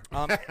you are.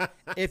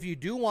 If you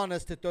do want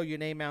us to throw your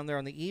name out there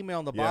on the email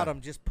on the bottom,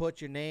 just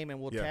put your name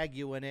and we'll tag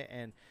you in it.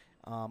 And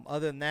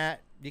other than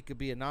that, you could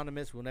be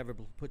anonymous. We'll never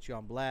put you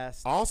on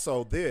blast.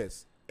 Also,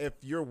 if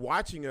you're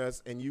watching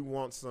us and you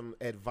want some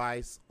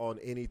advice on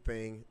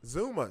anything,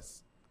 Zoom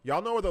us.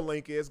 Y'all know where the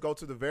link is. Go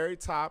to the very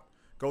top.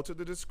 Go to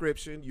the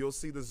description. You'll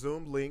see the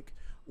Zoom link.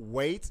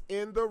 Wait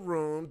in the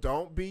room.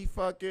 Don't be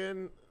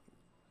fucking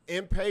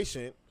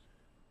impatient.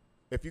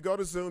 If you go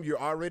to Zoom, you're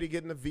already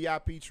getting the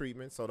VIP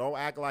treatment, so don't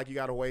act like you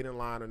got to wait in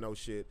line or no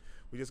shit.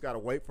 We just got to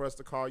wait for us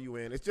to call you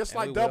in. It's just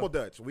like Double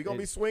Dutch. We're going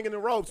to be swinging the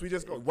ropes. We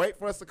just go wait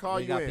for us to call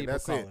you in.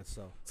 That's it.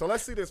 So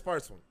let's see this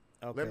first one.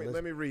 Okay,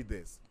 let me read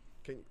this.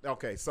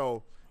 Okay,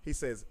 so he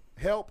says,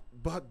 help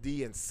Buck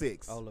D and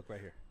 6. Oh, look right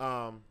here.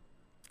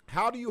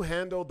 How do you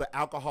handle the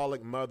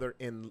alcoholic mother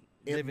in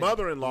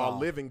mother-in-law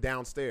living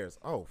downstairs.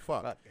 Oh,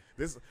 fuck.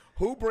 This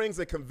who brings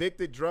a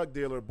convicted drug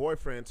dealer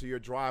boyfriend to your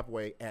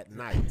driveway at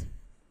night?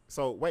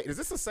 So wait, is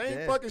this the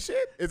same fucking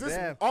shit? Is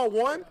this all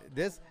one?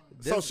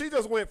 So she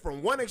just went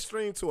from one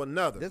extreme to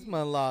another. This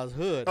mother-in-law's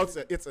hood. Oh,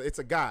 it's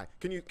a guy.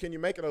 Can you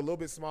make it a little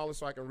bit smaller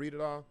so I can read it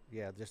all?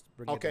 Yeah, just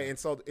bring it okay. down. And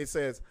so it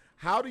says,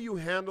 how do you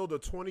handle the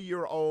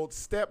 20-year-old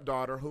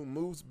stepdaughter who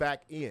moves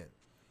back in,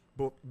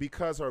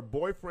 because her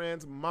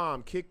boyfriend's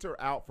mom kicked her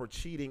out for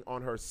cheating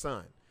on her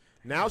son?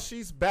 Now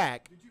she's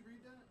back. Did you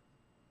read that?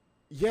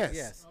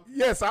 Yes.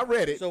 Yes, I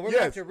read it. So we're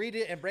going to read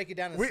it and break it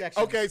down in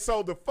sections. Okay,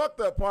 so the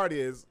fucked up part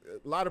is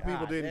a lot of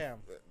people didn't. damn.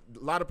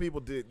 A lot of people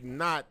did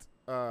not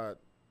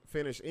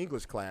finish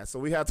English class, so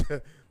we had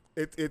to.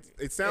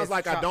 It sounds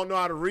like I don't know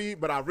how to read,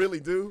 but I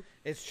really do.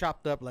 It's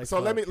chopped up like. So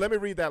let me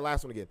read that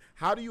last one again.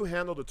 How do you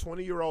handle the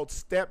 20-year-old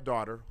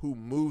stepdaughter who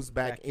moves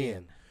back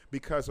in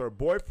because her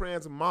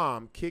boyfriend's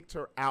mom kicked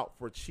her out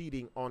for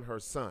cheating on her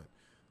son?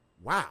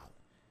 Wow.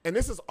 And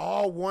this is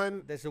all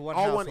one. This is one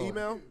all household. one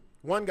email.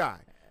 One guy.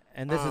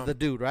 And this is the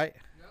dude, right?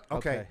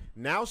 Okay.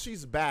 Now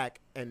she's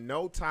back and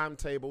no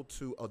timetable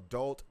to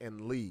adult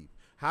and leave.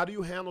 How do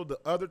you handle the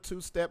other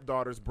two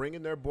stepdaughters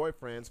bringing their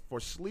boyfriends for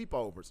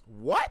sleepovers?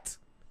 What?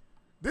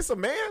 This a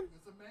man?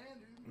 It's a man,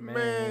 dude.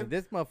 Man,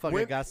 this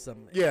motherfucker got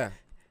some. Yeah.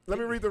 Let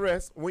me read the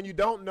rest. When you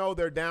don't know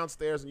they're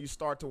downstairs and you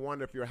start to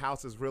wonder if your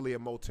house is really a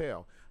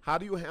motel, how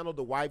do you handle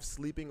the wife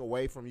sleeping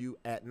away from you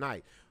at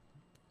night?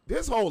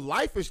 His whole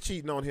life is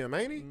cheating on him,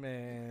 ain't he?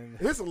 Man.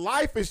 His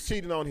life is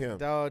cheating on him.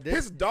 Dog,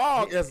 his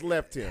dog has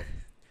left him.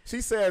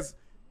 She says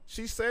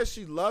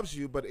she loves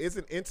you but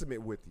isn't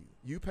intimate with you.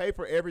 You pay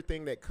for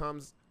everything that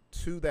comes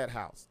to that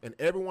house, and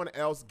everyone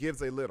else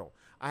gives a little.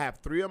 I have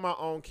 3 of my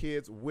own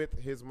kids with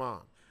his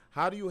mom.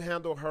 How do you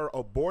handle her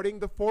aborting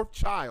the 4th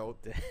child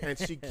and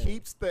she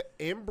keeps the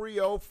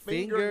embryo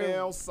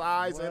fingernail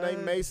size in a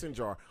mason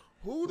jar?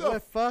 Who the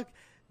fuck?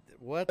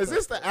 What is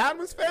this? The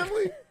Adams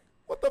family?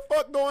 What the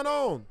fuck going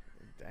on?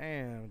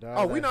 Damn, dog.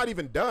 Oh, we're not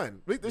even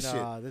done. Read this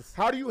Nah, shit. this-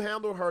 How do you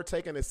handle her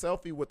taking a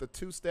selfie with the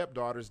 2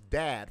 stepdaughters'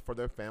 dad for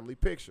their family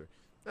picture?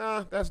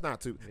 That's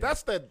not too.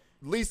 That's the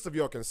least of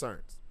your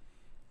concerns.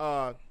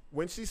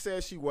 When she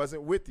says she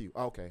wasn't with you.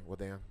 Okay, well,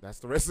 damn. That's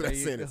the rest of that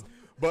sentence.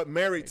 But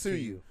married to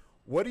you.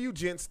 What do you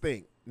gents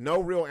think?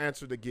 No real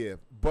answer to give.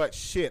 But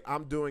shit,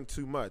 I'm doing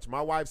too much.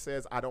 My wife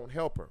says I don't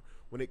help her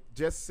when it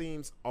just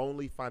seems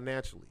only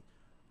financially.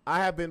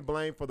 I have been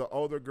blamed for the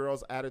older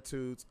girls'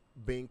 attitudes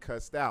being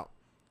cussed out.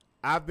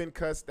 I've been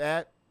cussed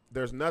at.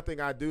 There's nothing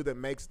I do that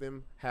makes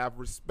them have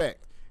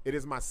respect. It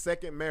is my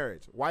second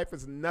marriage. Wife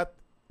is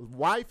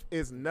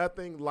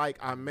nothing like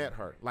I met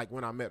her, like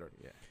when I met her.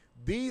 Yeah.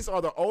 These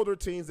are the older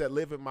teens that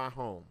live in my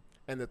home,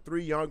 and the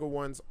 3 younger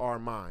ones are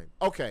mine.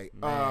 Okay.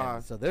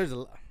 Man, so there's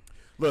a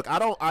look.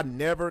 I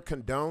never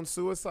condone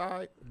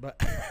suicide,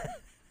 but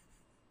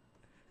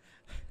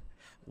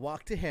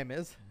walk to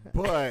Hemis.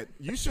 But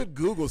you should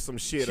Google some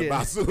shit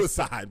about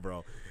suicide,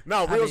 bro.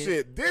 No, real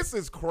shit. This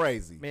is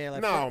crazy. Man,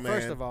 like, man.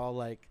 First of all,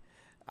 like,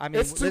 I mean,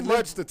 it's too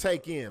much to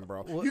take in,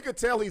 bro. You can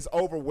tell he's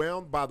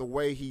overwhelmed by the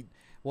way he.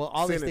 Well,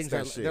 all these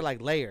things they're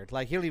like layered.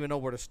 Like, he don't even know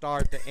where to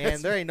start, the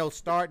end. There ain't no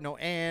start, no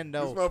end,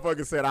 no. This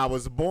motherfucker said, I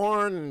was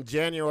born in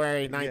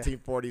January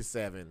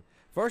 1947.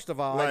 First of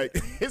all, like,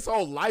 his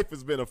whole life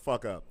has been a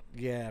fuck up.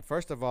 Yeah,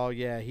 first of all,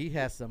 yeah, he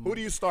has some. Who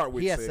do you start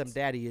with? He has some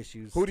daddy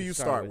issues. Who do you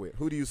start with?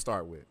 Who do you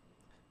start with?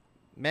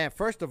 Man,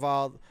 first of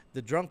all,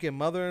 the drunken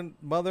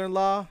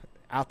mother-in-law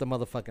out the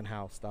motherfucking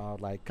house,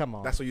 dog. Like, come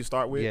on. That's what you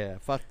start with? Yeah,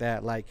 fuck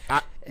that. Like,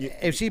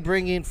 if she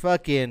bring in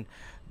fucking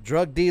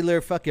drug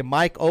dealer fucking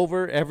Mike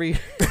over every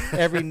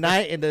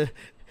night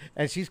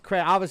and she's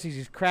obviously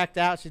she's cracked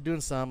out, she's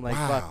doing something, like,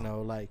 fuck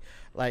no.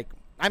 Like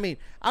I mean,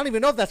 I don't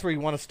even know if that's where you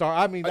want to start.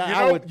 I mean,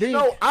 I would think.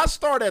 I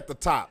start at the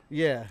top.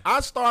 Yeah. I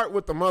start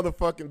with the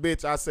motherfucking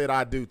bitch I said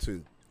I do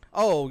to.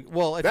 Oh,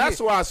 well.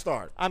 That's where I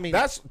start. I mean.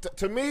 That's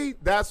to me,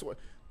 that's what.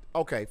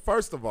 Okay,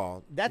 first of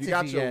all, that's you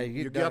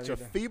got your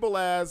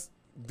feeble-ass,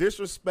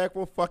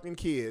 disrespectful fucking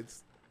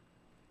kids.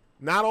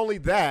 Not only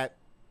that,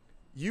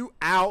 you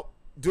out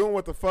doing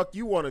what the fuck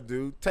you want to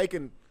do,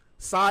 taking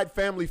side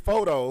family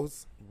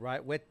photos.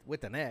 Right,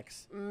 with an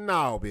ex.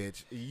 No,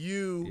 bitch.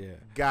 You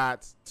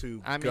got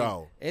to go.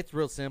 Mean, it's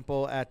real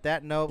simple. At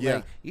that note,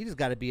 like, you just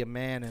got to be a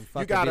man and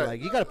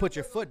fucking you got to put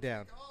your foot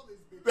down.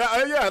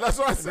 Yeah, that's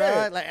what I said.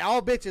 Right? Like,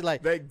 all bitches,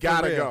 like, they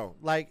got to go.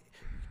 Like,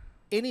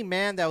 any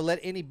man that will let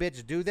any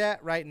bitch do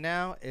that right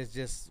now is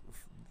just,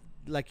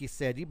 like you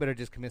said, you better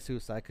just commit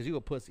suicide because you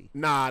a pussy.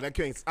 Nah,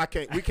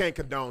 we can't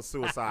condone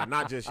suicide.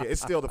 Not just yet.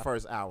 It's still the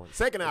first hour.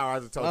 Second hour,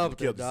 as I told you, to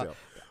kill yourself.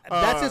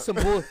 That's just some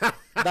bull.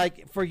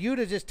 Like, for you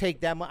to just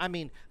take that much. I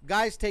mean,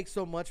 guys take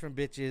so much from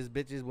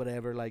bitches,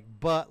 whatever. Like,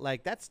 but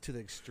like, that's to the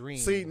extreme.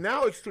 See,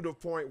 now it's to the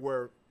point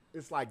where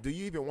it's like, do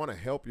you even want to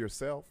help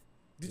yourself?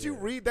 Did you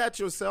read that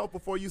yourself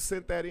before you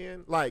sent that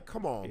in? Like,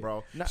 come on,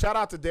 bro. Shout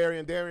out to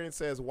Darian. Darian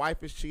says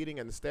wife is cheating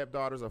and the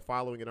stepdaughters are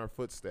following in her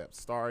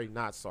footsteps. Sorry,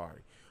 not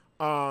sorry.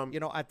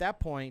 At that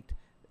point,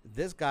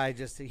 this guy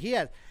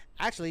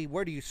Actually,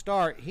 where do you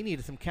start? He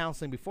needed some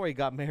counseling before he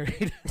got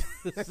married.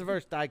 This is the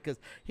first time because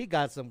he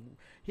got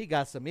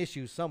some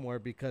issues somewhere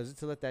because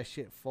to let that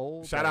shit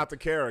fold. Shout out to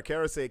Kara.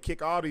 Kara said,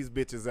 "Kick all these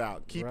bitches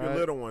out. Keep your Right.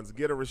 little ones.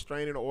 Get a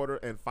restraining order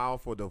and file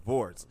for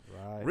divorce."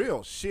 Right.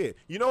 Real shit.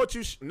 You know what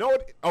you know?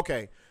 What?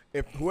 Okay,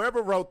 if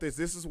whoever wrote this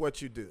is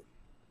what you do.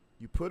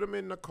 You put them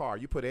in the car.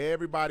 You put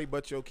everybody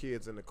but your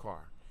kids in the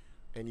car,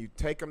 and you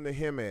take them to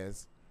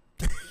Jimenez.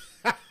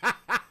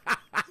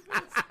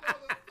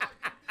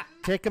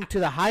 Take him to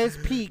the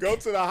highest peak. Go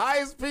to the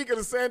highest peak of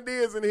the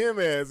Sandias and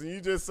Jimenez, and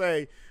you just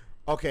say,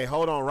 "Okay,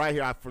 hold on right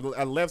here.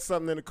 I left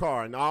something in the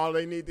car, and all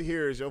they need to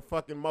hear is your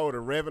fucking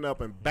motor revving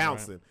up and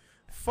bouncing."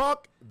 Right.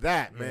 Fuck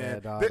that, man.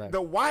 Yeah,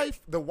 the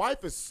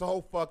wife is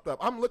so fucked up.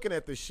 I'm looking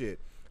at this shit.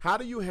 How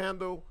do you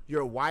handle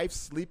your wife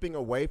sleeping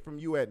away from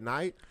you at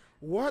night?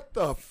 What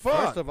the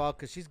fuck? First of all,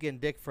 because she's getting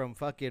dick from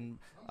fucking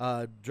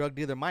drug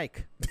dealer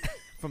Mike.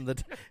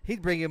 He's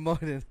bringing more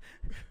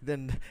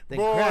than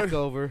Boy, crack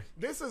over.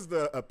 This is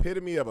the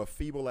epitome of a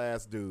feeble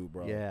ass dude,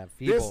 bro. Yeah,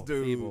 feeble. This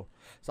dude. Feeble.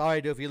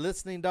 Sorry, dude. If you're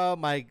listening, dog,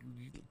 Mike,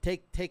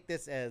 take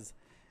this as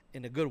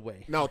in a good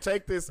way. No,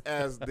 take this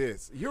as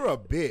this. You're a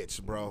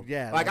bitch, bro.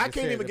 Yeah, like I just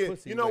can't saying, even the get.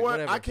 pussy, You know like, what?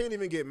 whatever. I can't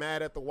even get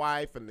mad at the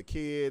wife and the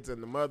kids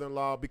and the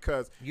mother-in-law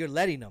because You're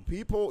letting them.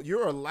 people.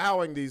 You're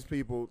allowing these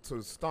people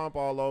to stomp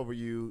all over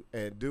you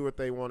and do what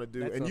they want to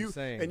do, That's and what you I'm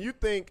saying. and you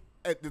think.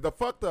 The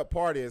fucked up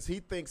part is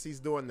he thinks he's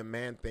doing the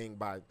man thing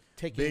by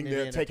Taking being it there,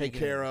 in and taking taking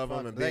care it. of them,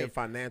 Fuck, and being they-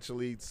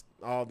 financially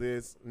all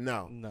this.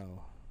 No,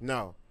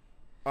 No.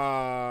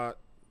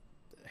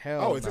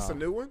 Hell oh, is this no. a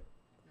new one?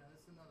 Yeah,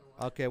 that's another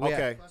one. Okay.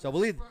 Okay. But So this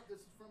we'll is leave. from- This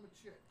is from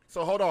a chick.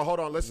 So hold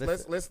on. Let's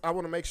Listen. I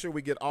want to make sure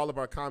we get all of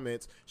our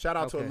comments. Shout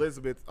out to Okay.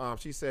 Elizabeth.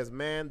 She says,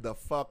 "Man, the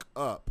fuck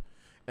up,"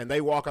 and they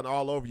walking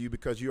all over you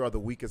because you are the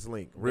weakest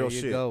link. Real there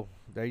you shit. Go.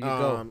 There you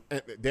go.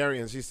 And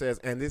Darian, she says,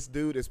 and this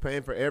dude is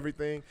paying for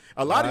everything.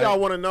 A lot of Right. y'all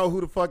want to know who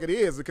the fuck it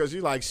is because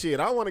you like shit.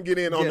 I want to get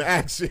in on Yeah. the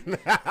action.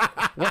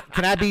 What,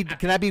 can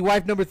I be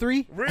wife number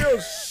 3? Real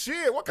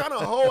shit. What kind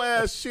of whole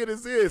ass shit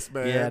is this,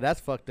 man? Yeah,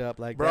 that's fucked up.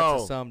 Like Bro.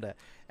 that's some that.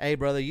 Hey,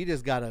 brother, you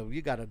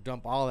gotta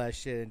dump all that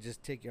shit and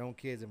just take your own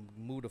kids and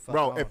move the fuck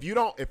Bro, on. if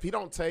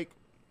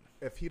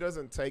he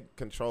doesn't take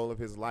control of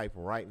his life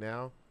right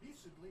now, He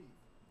should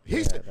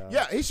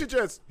leave. he should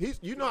just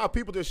you know how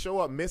people just show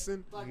up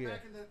missing. Like Yeah.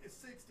 back in the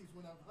 60s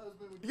when a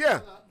husband would Yeah.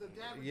 the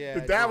dad would Yeah,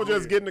 The dad would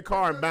just get in the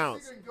car and Another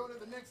bounce. figure and go to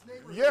the next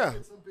neighborhood Yeah, and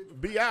get some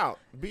bitch. be out.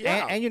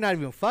 and you're not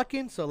even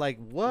fucking, so like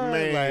what?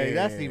 Man. Like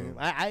that's even.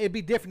 It'd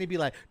be different. It'd be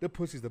like the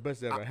pussy's the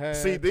best I ever had.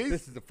 see,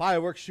 this is the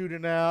fireworks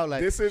shooting out.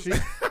 Like This is-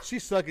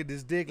 she's sucking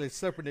this dick, like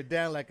slurping it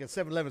down like a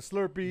 7-Eleven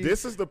Slurpee.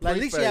 This is the like,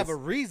 at least you have a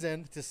preface.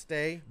 reason to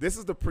stay. This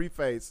is the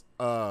preface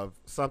of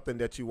something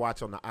that you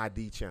watch on the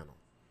ID channel.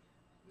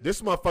 This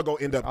motherfucker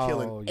gonna end up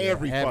killing Oh, yeah,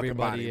 every fucking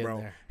everybody body, in bro.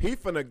 there. He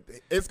finna.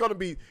 It's gonna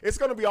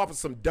be off of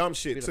some dumb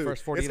shit Be the too.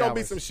 first 48 It's gonna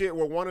be hours. some shit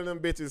where one of them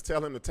bitches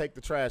tell him to take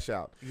the trash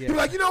out. Yeah. He be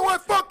like, you know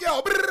what? Fuck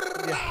y'all.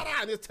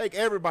 And just take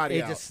everybody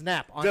It out. just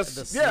snap on Just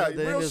the yeah,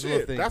 the real invisible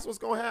shit. thing. That's what's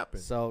gonna happen.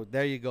 So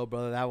there you go,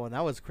 brother. That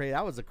was crazy.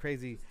 That was a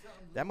crazy.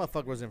 That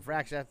motherfucker was in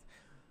fraction.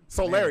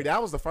 So Man. Larry, that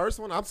was the first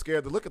one. I'm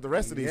scared to look at the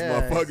rest of these Yeah,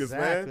 motherfuckers,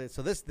 exactly. man.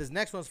 So this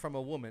next one's from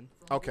a woman.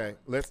 Okay,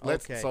 let's.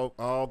 Okay. So,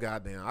 oh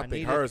goddamn, I think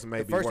need hers it. may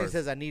The be first worse. one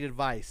says, "I need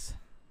advice."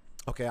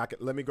 Okay,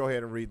 let me go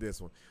ahead and read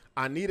this one.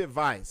 I need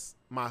advice.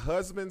 My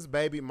husband's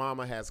baby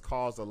mama has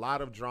caused a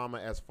lot of drama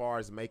as far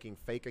as making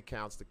fake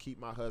accounts to keep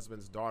my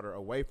husband's daughter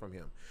away from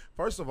him.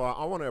 First of all,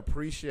 I want to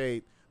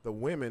appreciate the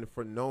women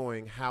for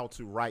knowing how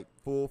to write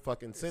full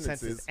fucking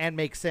sentences and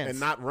make sense. and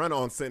not run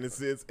on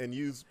sentences and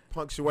use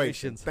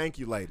punctuation. Punctuations. Thank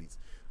you, ladies.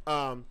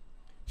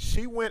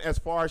 She went as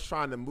far as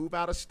trying to move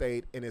out of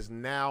state and is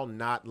now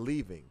not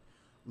leaving.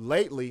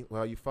 Lately,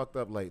 well, you fucked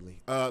up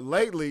lately.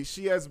 Lately,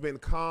 she has been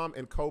calm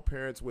and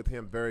co-parents with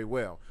him very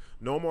well.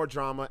 No more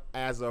drama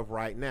as of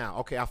right now.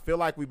 Okay, I feel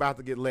like we about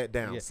to get let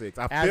down, Yeah. Six.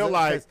 I As feel of-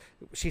 like, 'cause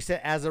she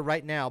said as of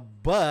right now,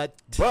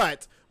 but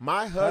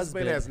my husband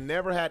Husband. has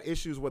never had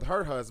issues with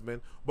her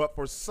husband, but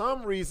for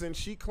some reason,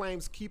 she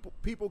claims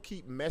people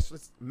keep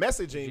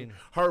messaging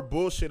her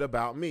bullshit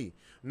about me.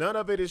 None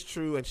of it is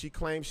true, and she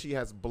claims she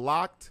has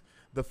blocked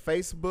the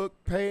Facebook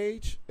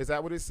page. Is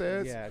that what it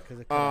says? yeah,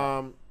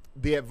 because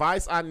The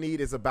advice I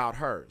need is about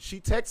her. She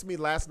texted me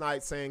last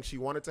night saying she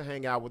wanted to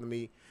hang out with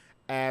me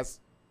as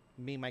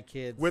me, my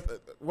kids.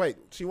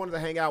 she wanted to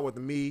hang out with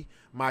me,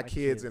 my kids,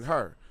 kids. and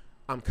her.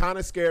 I'm kind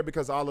of scared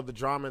because all of the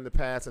drama in the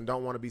past and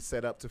don't want to be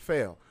set up to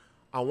fail.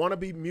 I want to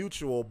be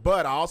mutual,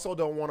 but I also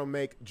don't want to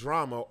make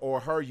drama or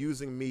her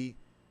using me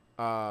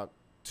to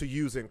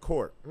use in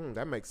court.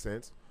 That makes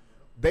sense.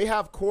 They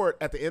have court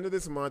at the end of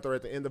this month or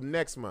at the end of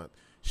next month.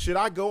 Should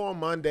I go on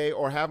Monday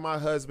or have my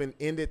husband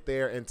end it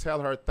there and tell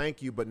her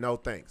thank you, but no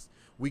thanks?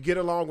 We get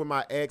along with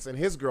my ex and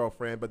his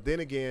girlfriend, but then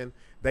again,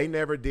 they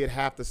never did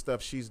half the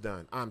stuff she's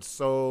done. I'm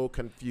so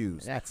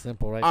confused. That's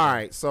simple, right? All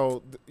right,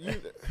 so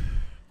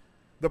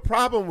the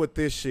problem with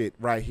this shit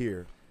right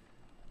here,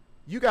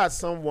 you got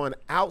someone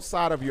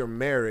outside of your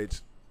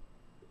marriage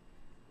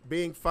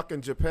being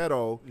fucking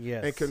Geppetto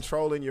Yes. and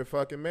controlling your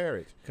fucking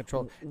marriage.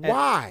 Control.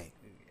 Why?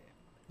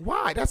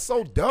 Why? That's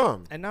so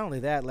dumb. And not only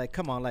that, like,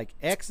 come on, like,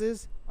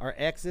 exes are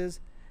exes.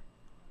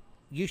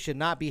 You should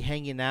not be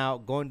hanging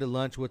out, going to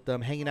lunch with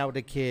them, hanging out with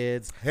the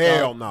kids.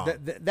 Hell no.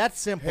 That's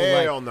simple.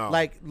 Hell like,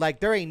 no. Like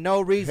there ain't no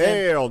reason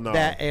Hell no.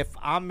 that if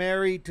I'm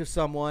married to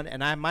someone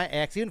and I'm my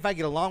ex, even if I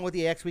get along with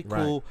the ex, we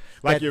Right. cool.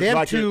 Like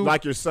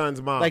that your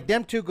son's mom. like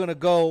them two gonna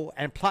go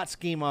and plot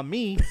scheme on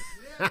me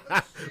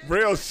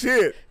Real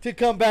shit. to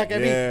come back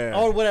at Yeah. me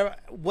or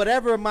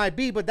whatever it might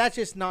be. But that's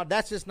just not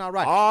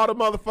right. All the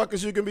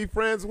motherfuckers you can be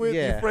friends with,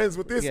 Yeah. you friends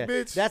with this Yeah.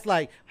 bitch. That's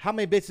like how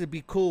many bitches would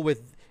be cool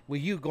with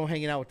you going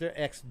hanging out with their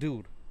ex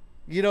dude.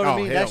 You know what I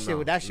mean? hell That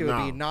shit, no.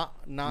 would be No.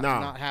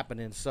 not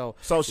happening. So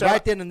shout right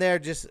out- then and there,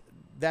 just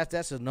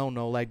that's a no.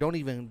 Like don't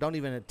even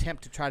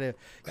attempt to try to.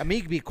 I mean,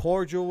 you can be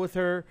cordial with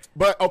her.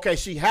 But okay,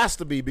 she has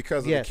to be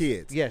because of Yes, the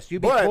kids. yes, you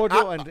be But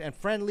cordial I- and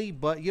friendly,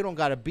 but you don't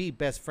gotta be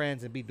best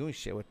friends and be doing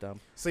shit with them.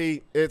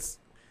 See,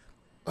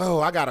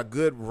 I got a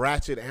good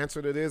ratchet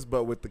answer to this,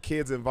 but with the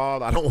kids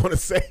involved, I don't want to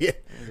say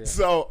it. Yeah.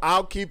 So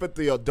I'll keep it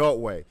the adult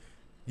way.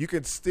 You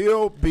can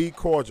still be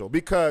cordial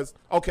because,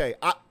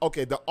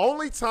 the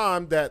only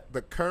time that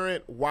the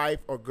current wife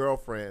or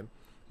girlfriend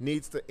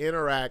needs to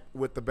interact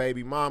with the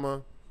baby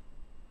mama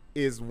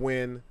is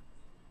when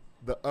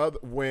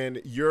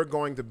you're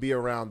going to be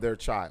around their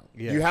child.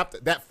 Yeah. You have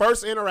to, that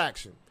first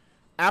interaction.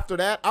 After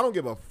that, I don't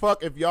give a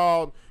fuck if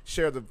y'all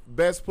share the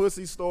best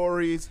pussy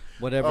stories.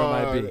 Whatever it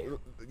might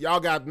be. Y'all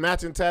got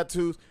matching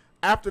tattoos.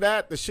 After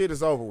that, the shit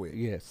is over with.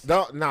 Yes.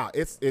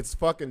 It's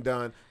fucking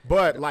done.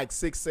 But like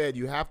Six said,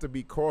 you have to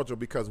be cordial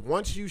because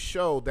once you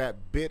show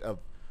that bit of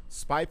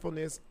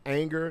spitefulness,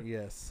 anger,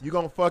 Yes. you're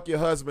going to fuck your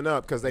husband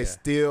up because they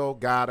still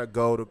got to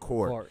go to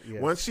court.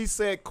 Yes. Once she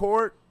said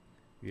court,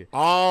 Yeah.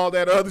 all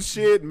that other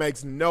shit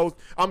makes no...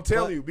 I'm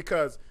telling But- you,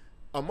 because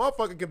a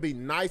motherfucker can be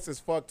nice as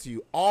fuck to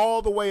you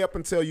all the way up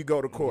until you go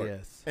to court.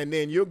 Yes. And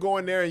then you're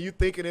going there and you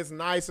thinking it's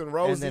nice and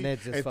rosy. then it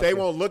just And they fucking-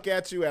 won't look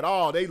at you at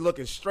all. They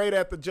looking straight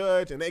at the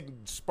judge and they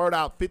can spurt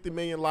out 50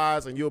 million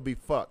lies and you'll be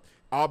fucked.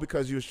 All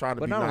because you was trying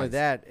to But be not nice. only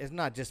that, it's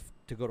not just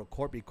to go to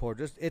court, be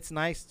cordial. It's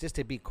nice just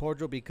to be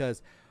cordial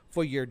because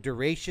for your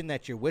duration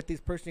that you're with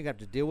this person, you have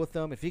to deal with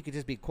them. If you could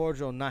just be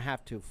cordial and not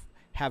have to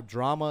have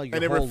drama your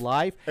And it whole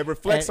life. it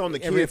reflects and on the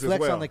it kids as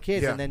reflects well. on the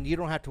kids, Yeah. and then you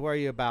don't have to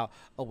worry about,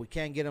 we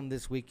can't get them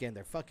this weekend.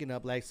 They're fucking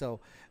up. Like, so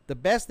the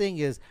best thing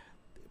is,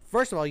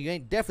 first of all, you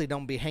ain't definitely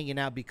don't be hanging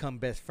out, become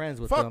best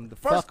friends with them.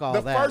 Fuck all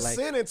the that. first Like,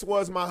 sentence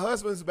was, my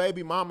husband's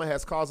baby mama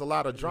has caused a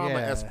lot of drama Yeah.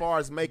 as far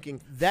as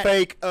making That-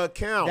 fake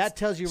accounts. that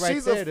tells you right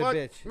she's there a the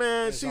bitch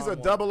Man, is she's on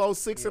a one.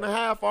 006 and a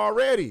half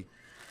already.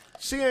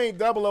 She ain't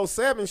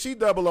 007. She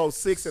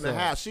 006 and a So,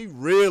 half. She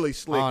really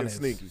slick honest.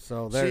 and sneaky.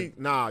 So there-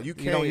 you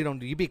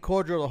can't. You be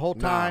cordial the whole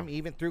Nah. time,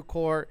 even through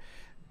court.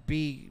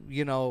 Be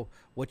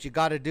what you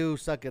got to do,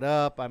 suck it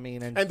up. I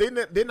mean, And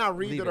didn't I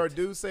read Leave that our it.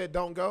 dude said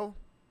don't go?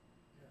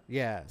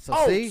 yeah. So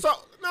Oh, see,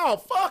 no,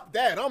 fuck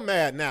that. I'm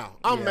mad now.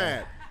 I'm Yeah.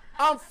 mad.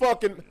 I'm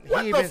fucking.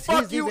 What even- the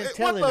fuck he's you? even What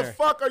telling the her.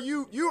 fuck are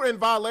you? You're in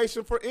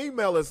violation for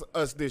emailing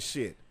us this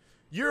shit.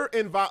 You're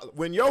in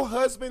when your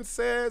husband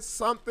says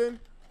something,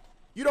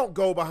 you don't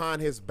go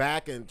behind his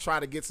back and try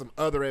to get some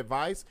other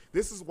advice.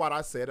 This is what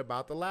I said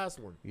about the last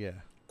one. yeah.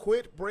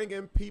 Quit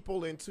bringing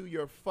people into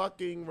your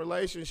fucking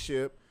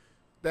relationship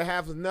that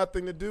has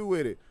nothing to do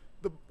with it.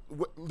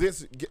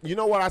 You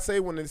know what I say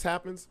when this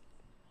happens?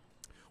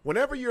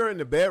 Whenever you're in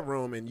the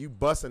bedroom and you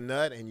bust a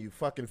nut and you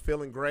fucking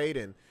feeling great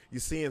and you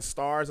seeing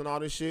stars and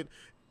all this shit,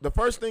 the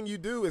first thing you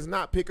do is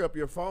not pick up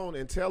your phone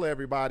and tell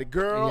everybody,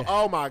 girl, Yeah.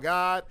 oh my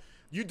God.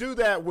 You do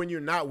that when you're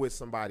not with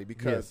somebody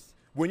because Yes.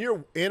 when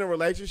you're in a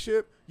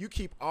relationship, you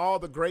keep all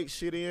the great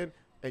shit in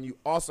and you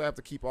also have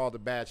to keep all the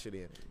bad shit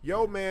in.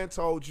 Your man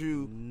told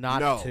you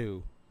Not no.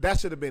 to. That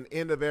should have been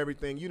end of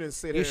everything. You didn't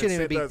sit You here shouldn't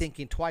and even be send us,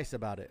 thinking twice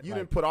about it. you Like,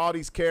 didn't put all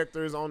these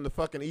characters on the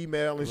fucking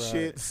email and Right.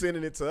 shit,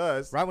 sending it to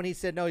us. right when he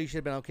said no, you should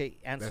have been okay.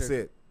 Answered. That's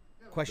it.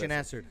 Question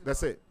answered.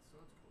 That's it.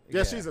 Yeah,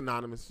 Yeah. she's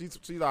anonymous.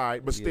 She's all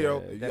right, but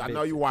still, Yeah, that I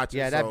know bitch- you watch it.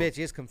 Yeah, that so- bitch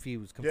is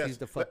confused. Yes. Confused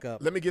the fuck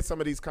up. Let me get some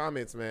of these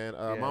comments, man.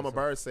 Mama so-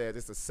 Bird said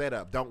it's a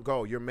setup. Don't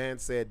go. Your man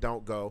said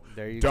don't go.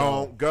 There you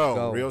don't go.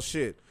 go. Go. Real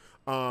shit.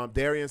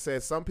 Darian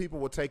says some people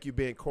will take you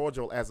being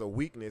cordial as a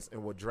weakness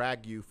and will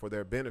drag you for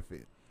their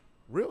benefit.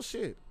 Real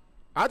shit.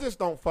 I just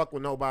don't fuck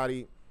with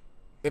nobody.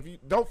 If you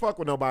don't fuck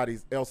with nobody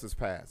else's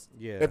past.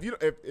 Yeah. If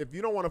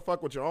you don't want to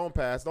fuck with your own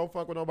past, don't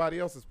fuck with nobody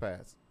else's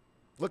past.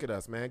 Look at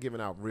us, man,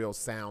 giving out real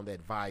sound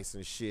advice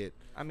and shit.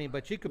 I mean,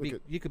 but you could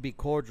Look be at-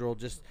 cordial.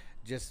 Just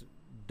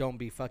don't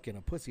be fucking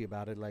a pussy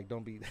about it. Like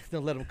don't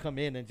let them come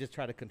in and just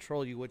try to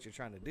control you what you're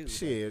trying to do.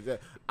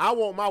 Shit, I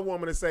want my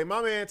woman to say,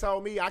 my man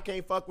told me I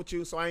can't fuck with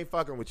you, so I ain't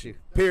fucking with you.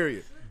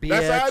 Period.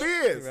 That's how it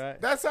is. Right.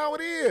 That's how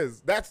it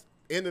is. That's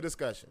in the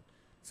discussion.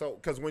 So,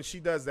 because when she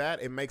does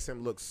that, it makes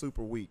him look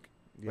super weak.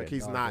 Yeah, Like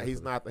he's no, not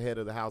definitely. the head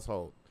of the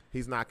household.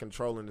 He's not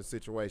controlling the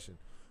situation.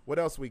 What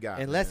else we got?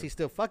 Unless man? he's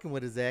still fucking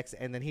with his ex,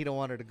 and then he don't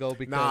want her to go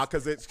because Nah,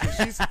 because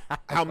she's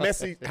how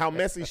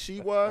messy she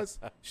was.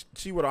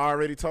 She would have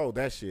already told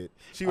that shit.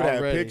 She would have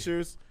Already.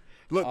 pictures.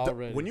 Look,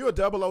 Already. when you're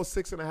a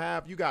 006 and a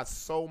half, you got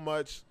so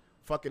much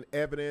fucking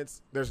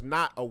evidence. There's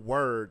not a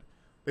word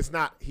It's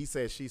not he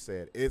said, she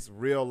said. It's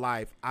real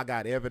life. I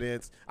got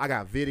evidence. I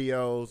got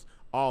videos,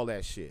 all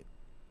that shit.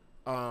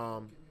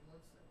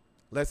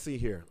 Let's see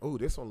here. Oh,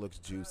 this one looks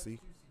juicy.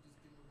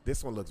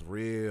 This one looks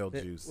real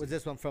juicy. Was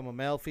this one from a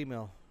male,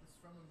 female?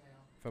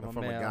 It's from a male. From a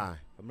a male. guy.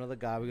 From another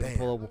guy. We're gonna Damn.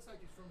 pull It a looks like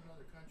he's from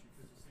another country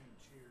because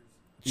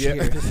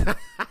he's saying cheers. cheers.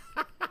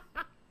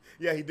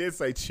 Yeah, he did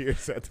say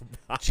cheers at the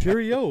bottom.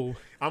 Cheerio.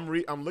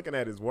 I'm looking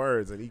at his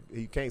words and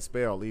he can't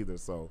spell either,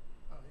 so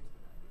Oh, he's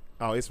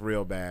oh, it's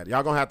real bad.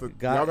 Y'all gonna have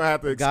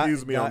to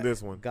excuse me on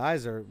this one.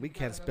 Guys we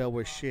can't spell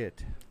with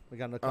shit. We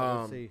got no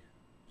time to see.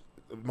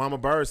 Mama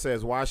Bird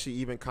says, why is she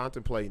even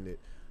contemplating it?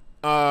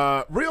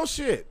 Real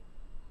shit.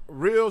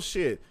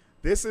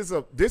 This is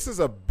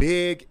a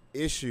big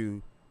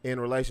issue in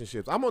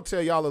relationships. I'm gonna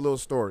tell y'all a little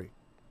story.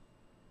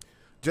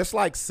 Just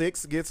like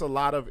Six gets a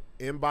lot of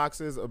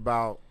inboxes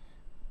about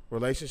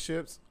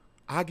relationships,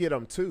 I get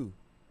them too,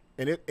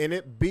 and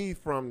it be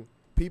from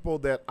people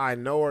that I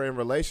know are in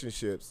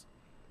relationships,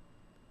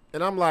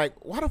 and I'm like,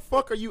 why the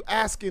fuck are you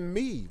asking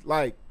me?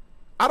 Like,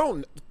 I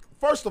don't.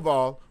 First of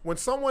all, when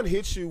someone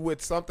hits you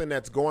with something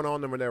that's going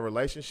on in their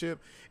relationship,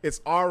 it's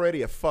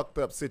already a fucked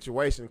up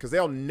situation because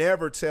they'll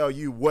never tell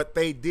you what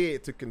they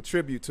did to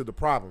contribute to the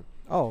problem.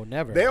 Oh,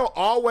 never. They'll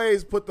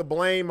always put the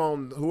blame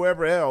on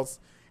whoever else,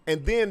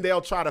 and then they'll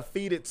try to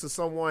feed it to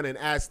someone and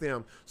ask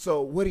them,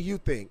 so what do you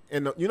think?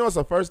 And you know what's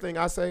the first thing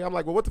I say? I'm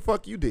like, well, what the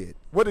fuck you did?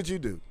 What did you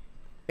do?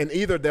 And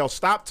either they'll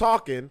stop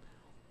talking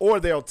or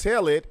they'll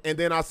tell it, and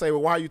then I say,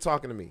 well, why are you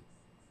talking to me?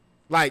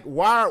 Like,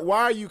 why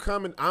are you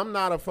coming? I'm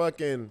not a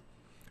fucking...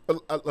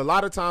 A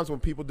lot of times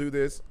when people do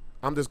this,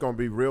 I'm just going to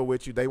be real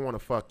with you. They want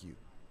to fuck you.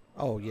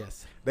 Oh,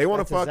 yes. They want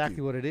to That's fuck exactly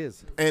you. what it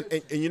is. And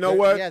you know They're-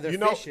 what? yeah, they're you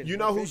know fishing. you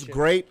know They're who's fishing.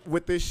 great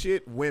with this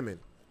shit? Women.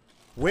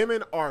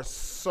 Women are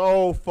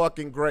so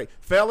fucking great.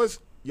 Fellas,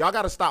 y'all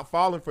got to stop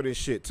falling for this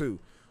shit too.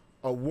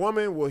 A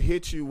woman will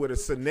hit you with a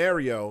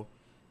scenario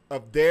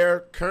of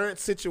their current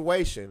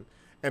situation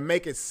and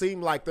make it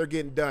seem like they're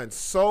getting done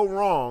so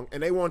wrong,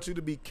 and they want you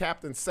to be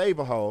Captain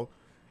Save-A-Hole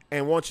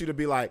and want you to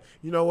be like,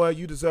 you know what,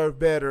 you deserve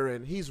better,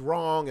 and he's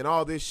wrong, and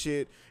all this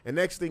shit. And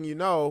next thing you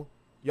know,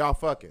 y'all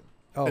fucking.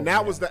 Oh, and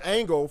that yeah. was the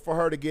angle for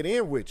her to get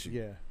in with you.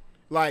 Yeah.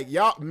 Like,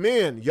 y'all,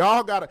 men,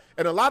 y'all gotta,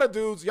 and a lot of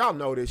dudes, y'all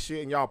know this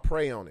shit, and y'all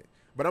prey on it.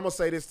 But I'm gonna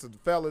say this to the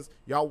fellas,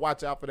 y'all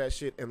watch out for that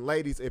shit. And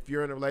ladies, if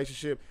you're in a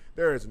relationship,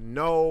 there is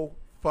no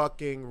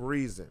fucking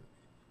reason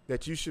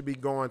that you should be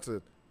going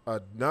to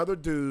another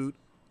dude,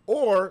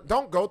 or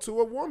don't go to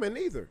a woman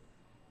either.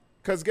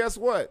 Because guess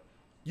what?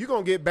 You're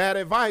going to get bad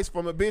advice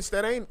from a bitch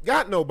that ain't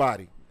got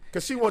nobody.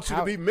 Because she wants you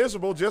to be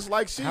miserable just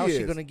like she How's is.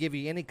 she gonna give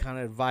you any kind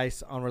of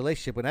advice on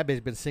relationship when that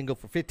bitch been single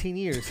for 15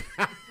 years?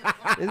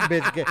 this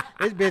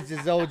bitch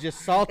is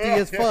just salty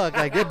as fuck.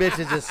 Like, this bitch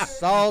is just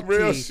salty.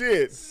 Real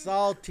shit.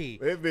 Salty.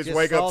 This bitch Just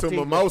wake up to salty.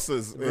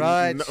 mimosas.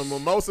 Right.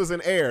 Mimosas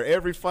and air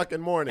every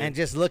fucking morning. And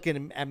just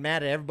looking and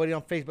mad at everybody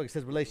on Facebook that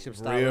says relationship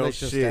style, Real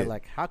relationship shit. style.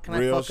 Like, how can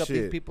Real I fuck up these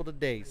shit. people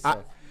today?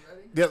 So,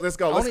 Yeah, let's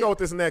go. Let's Only- go with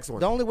this next one.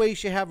 the only way you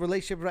should have a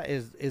relationship right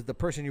is the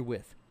person you're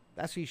with.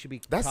 That's who you should be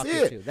That's talking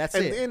it. to. That's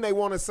and it. then they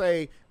want to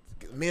say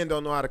men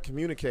don't know how to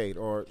communicate,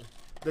 or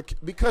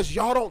because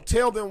y'all don't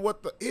tell them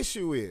what the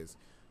issue is.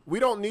 We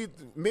don't need,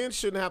 men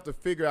shouldn't have to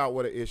figure out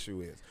what an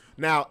issue is.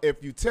 Now,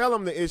 if you tell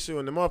them the issue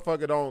and the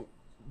motherfucker don't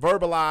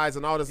verbalize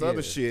and all this other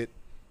Yeah. shit,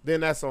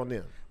 then that's on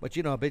them. But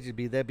you know,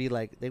 bitches they'd be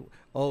like,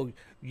 oh,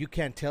 you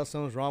can't tell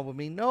something's wrong with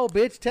me. No,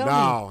 bitch, tell me.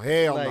 No,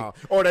 hell Like, no.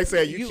 Or they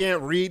say you you-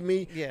 can't read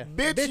me. Yeah.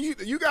 Bitch,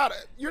 you got,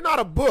 you're not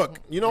a book.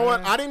 You know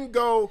what? I didn't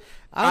go.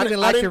 I don't even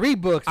like to read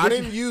books. I bitch.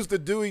 didn't use the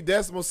Dewey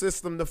Decimal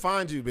System to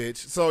find you, bitch.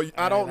 So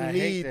I don't I hate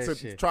need that to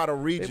shit. try to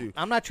read you.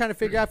 I'm not trying to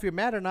figure out if you're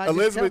mad or not.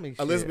 Just tell me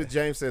Elizabeth shit.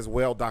 James says,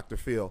 well, Dr.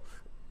 Phil,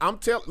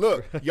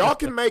 look, y'all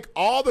can make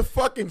all the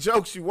fucking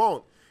jokes you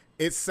want.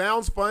 It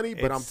sounds funny,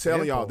 but It's I'm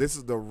telling y'all, simple. this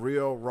is the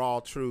real,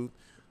 raw truth.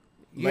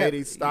 Yeah,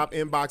 Ladies, stop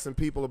inboxing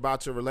people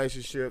about your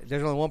relationship.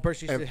 There's only one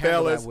person you And should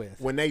handle fellas, that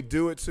with. when they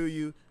do it to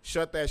you,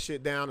 shut that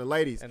shit down. And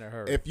ladies, In a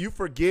hurry. if you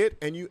forget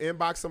and you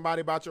inbox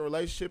somebody about your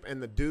relationship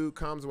and the dude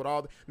comes with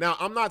all now,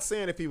 I'm not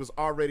saying if he was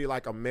already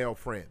like a male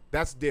friend.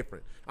 That's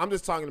different. I'm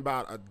just talking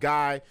about a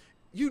guy.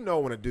 You know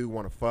when a dude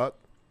want to fuck.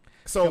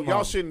 So Come y'all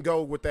on. shouldn't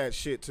go with that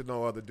shit to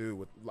no other dude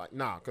with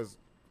because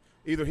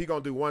either he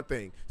gonna do one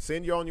thing,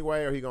 send you on your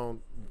way, or he gonna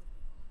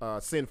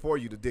send for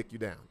you to dick you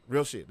down.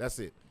 Real shit. That's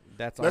it.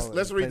 That's let's all.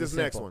 read plain and this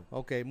next simple. one.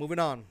 Okay, moving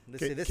on.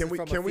 Let's see, this Can is we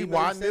from a can we female,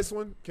 you widen said? this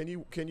one?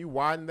 Can you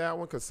widen that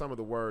one? Because some of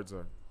the words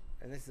are.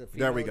 And this is a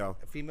female. There we go.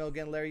 A female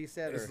again, Larry. You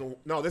said, This or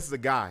is this is a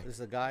guy. this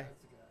is a guy.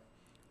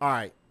 All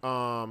right.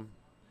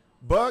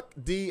 Buck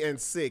D and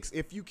 6.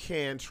 If you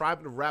can, try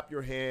to wrap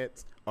your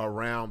heads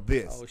around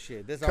this. Oh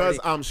shit! This Because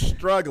already. I'm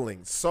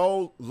struggling.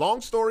 So,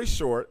 long story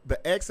short,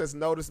 the ex has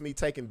noticed me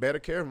taking better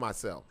care of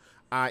myself,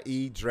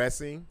 i.e.,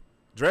 dressing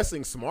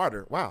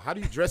smarter. Wow, how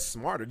do you dress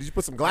smarter? Did you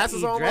put some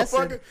glasses I.e. on, dressing.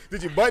 motherfucker?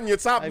 Did you button your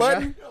top I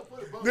button?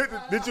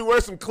 Did you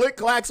wear some click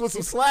clacks with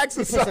some slacks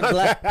or Put some,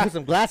 something? put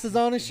some glasses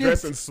on and shit.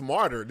 Dressing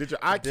smarter. Did your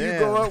IQ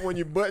go Damn. up when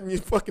you button your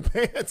fucking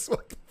pants?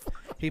 What the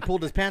fuck? He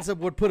pulled his pants up,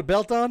 would put a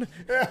belt on.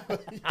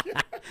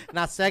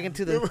 Not sagging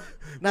to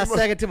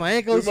my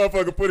ankles. This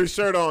motherfucker put his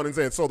shirt on and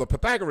said, "So the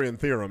Pythagorean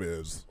theorem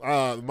is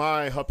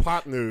my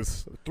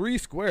hypotenuse 3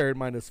 squared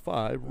minus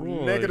 5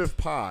 negative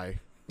pi."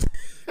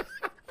 How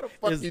the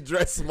fuck you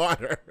dress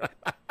smarter?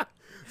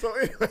 So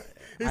anyway,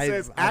 he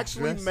says,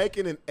 actually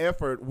making an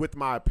effort with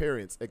my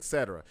appearance,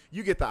 etc.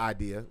 You get the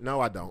idea. No,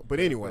 I don't. But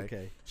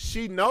anyway,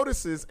 she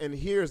notices and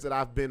hears that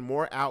I've been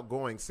more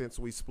outgoing since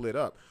we split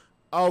up.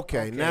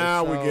 Okay,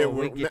 now so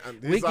we get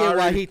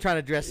why he trying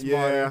to dress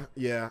smarter.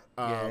 Yeah.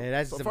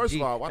 That's so first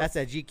of all, that's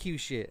that GQ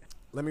shit.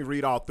 Let me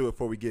read all through it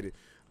before we get it.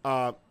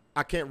 I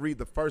can't read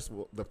the first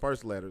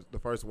letters, the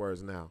first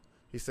words now.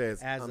 He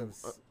says,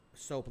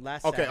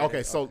 last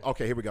okay, Saturday.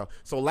 Okay, here we go.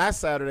 So last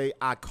Saturday,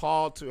 I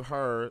called to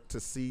her to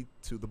see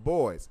to the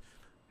boys,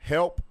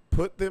 help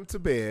put them to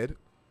bed,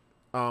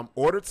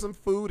 ordered some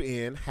food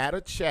in, had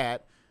a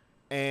chat,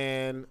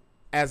 and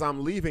as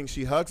I'm leaving,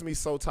 she hugs me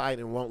so tight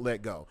and won't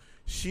let go.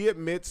 She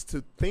admits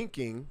to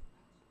thinking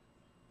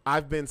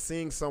I've been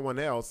seeing someone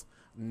else,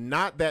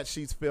 not that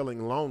she's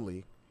feeling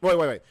lonely.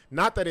 Wait.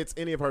 Not that it's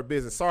any of her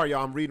business. Sorry,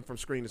 y'all, I'm reading from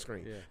screen to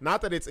screen. Yeah.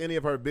 Not that it's any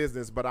of her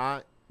business, but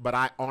I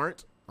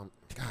aren't.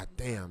 God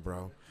damn,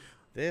 bro.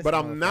 But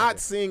I'm not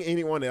seeing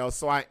anyone else,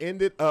 so I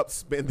ended up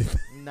spending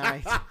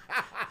nice.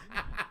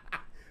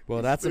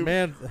 Well, that's a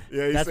man.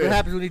 Yeah, that's what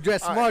happens when you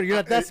dress smart. You're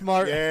not that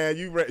smart. Yeah,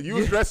 you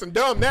was dressing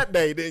dumb that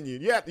day, didn't you?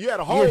 You had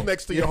a hole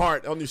next to your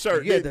heart on your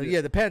shirt.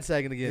 The pants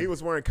sagging again. He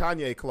was wearing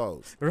Kanye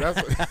clothes. That's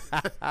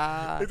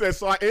what, he said,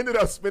 so I ended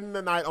up spending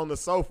the night on the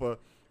sofa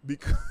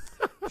because.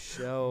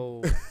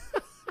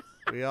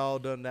 We all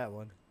done that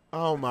one.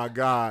 Oh my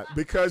God!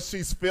 Because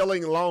she's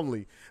feeling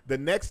lonely. The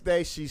next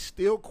day, she's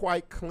still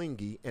quite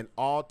clingy and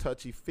all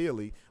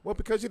touchy-feely. Well,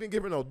 because you didn't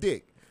give her no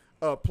dick.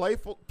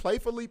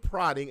 Playfully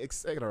prodding,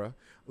 etc.,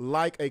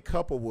 like a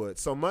couple would.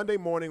 So Monday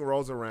morning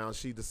rolls around.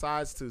 She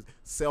decides to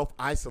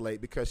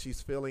self-isolate because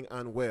she's feeling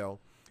unwell,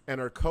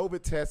 and her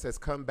COVID test has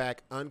come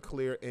back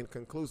unclear and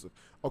inconclusive.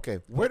 Okay,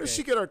 where does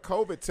she get her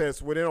COVID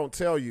test when they don't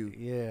tell you?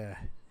 Yeah.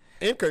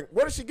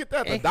 Where does she get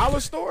that? The dollar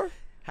store?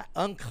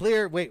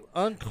 Unclear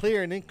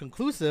and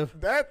inconclusive.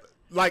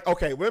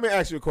 Okay, let me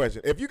ask you a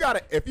question. If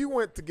you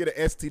went to get an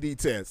STD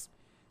test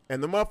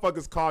and the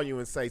motherfuckers call you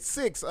and say,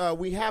 "Six,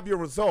 we have your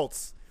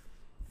results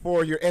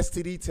for your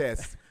STD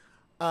test.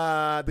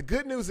 The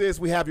good news is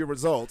we have your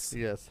results."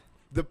 Yes.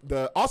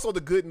 Also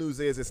the good news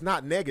is it's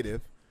not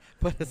negative,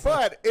 but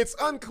it's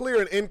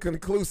unclear and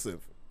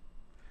inconclusive.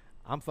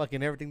 I'm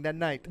fucking everything that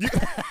night.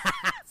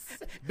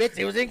 Bitch,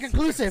 it was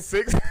inconclusive.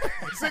 Six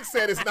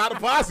said it's not a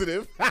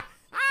positive.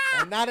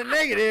 And not a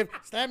negative.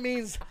 So that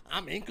means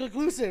I'm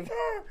inconclusive.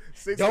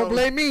 Six Don't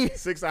blame me.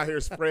 Six out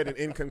here spreading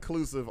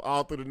inconclusive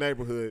all through the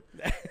neighborhood.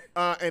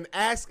 And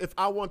ask if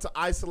I want to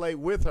isolate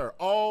with her.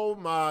 Oh,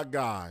 my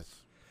gosh.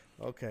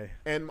 Okay.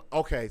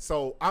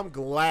 So I'm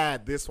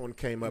glad this one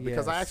came up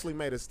because I actually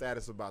made a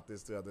status about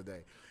this the other day.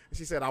 And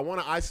she said, I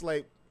want to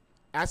isolate.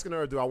 Asking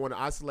her, do I want to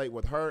isolate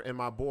with her and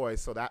my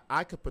boys so that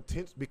I could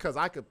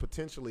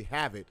potentially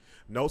have it.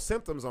 No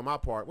symptoms on my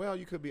part. Well,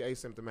 you could be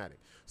asymptomatic.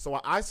 So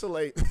I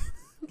isolate.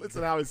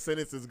 Listen how his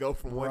sentences go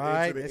from one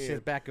end to the end.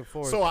 Shit back and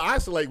forth. So I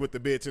isolate with the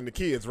bitch and the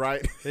kids,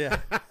 right? Yeah.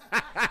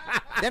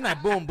 Then I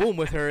boom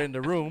with her in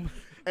the room.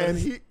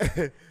 And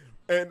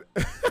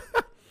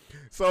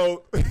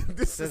so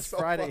this is so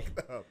Friday.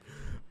 fucked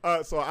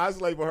up. So I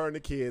isolate with her and the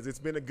kids. It's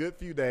been a good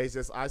few days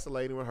just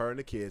isolating with her and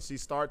the kids. She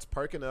starts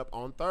perking up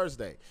on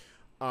Thursday.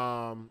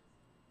 And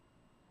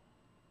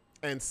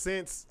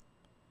since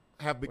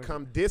have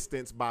become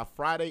distanced by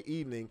Friday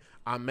evening,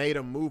 I made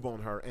a move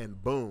on her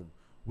and boom,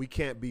 we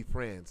can't be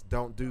friends.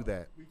 Don't do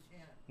that.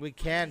 We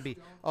can be.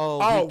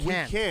 We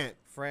can't.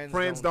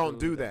 Friends don't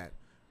do that.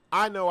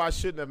 I know I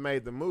shouldn't have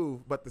made the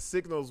move, but the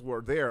signals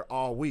were there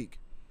all week.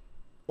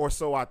 Or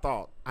so I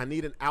thought. I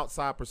need an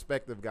outside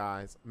perspective,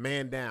 guys.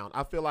 Man down.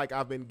 I feel like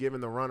I've been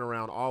given the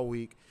runaround all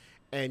week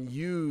and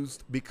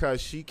used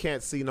because she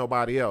can't see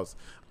nobody else.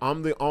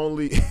 I'm the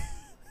only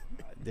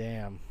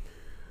Damn.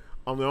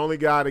 I'm the only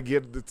guy to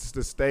get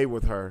to stay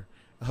with her,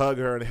 hug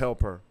her, and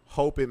help her.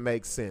 Hope it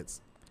makes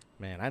sense.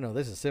 Man, I know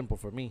this is simple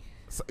for me.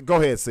 So,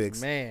 go ahead,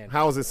 Six. Man.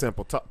 How is it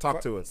simple?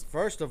 Talk to us.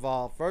 First of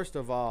all.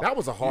 That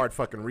was a hard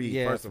fucking read,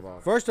 yeah, first of all.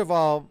 First of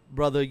all,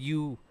 brother,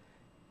 you're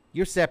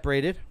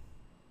separated.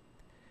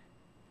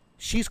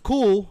 She's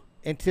cool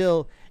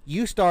until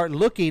you start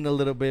looking a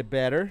little bit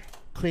better,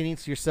 cleaning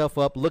yourself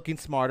up, looking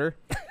smarter,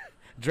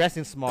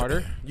 dressing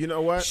smarter. You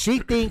know what? She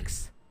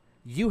thinks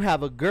you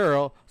have a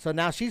girl, so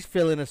now she's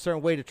feeling a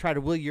certain way to try to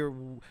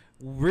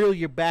reel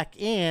you back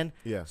in.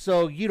 Yeah.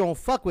 So you don't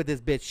fuck with this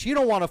bitch. She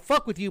don't want to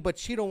fuck with you, but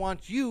she don't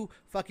want you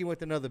fucking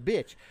with another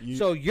bitch.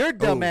 So your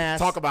dumbass.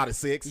 Talk about it,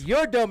 Six.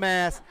 Your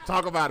dumbass.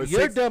 Talk about it,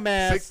 Your Six.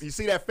 dumbass. Six, you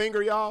see that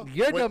finger, y'all?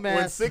 Your when dumbass.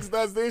 When Six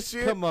does this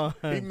shit, Come on.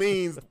 he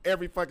means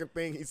every fucking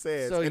thing he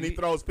says, So and he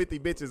throws 50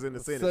 bitches in the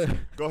sentence.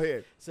 Go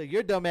ahead. So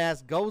your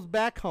dumbass goes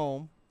back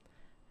home,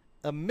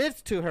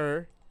 admits to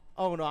her,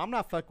 oh no, I'm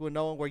not fucking with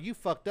no one. Where you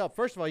fucked up.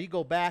 First of all, you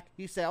go back.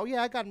 You say, oh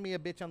yeah, I got me a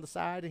bitch on the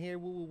side and here,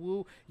 woo woo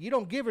woo. You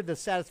don't give her the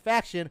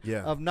satisfaction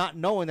of not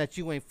knowing that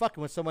you ain't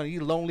fucking with someone.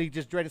 You lonely,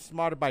 just dreading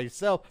smarter by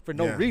yourself for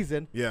no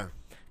reason. Yeah.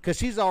 Because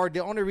she's already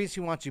the only reason she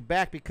wants you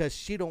back because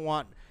she don't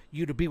want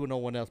you to be with no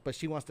one else, but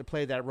she wants to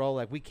play that role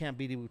like we can't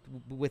be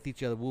with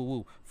each other. Woo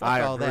woo.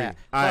 Fuck all that.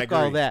 Fuck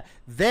all that.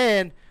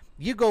 Then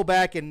you go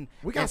back and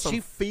we got some she,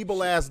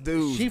 feeble ass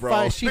dudes, she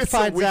bro. She some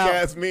finds weak out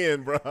ass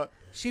men, bro.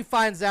 She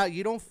finds out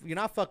you're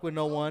not fuck with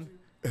no one.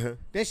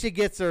 Then she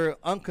gets her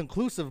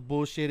unconclusive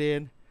bullshit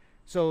in.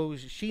 So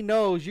she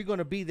knows you're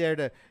gonna be there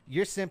to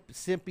your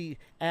simpy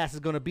ass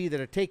is gonna be there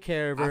to take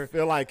care of her. I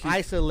feel like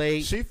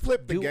isolate. She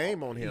flipped the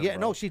game on him. Yeah,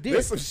 bro. no, she did.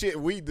 This some shit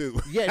we do.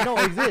 Yeah, no,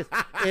 it is.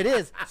 It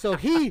is. So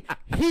he's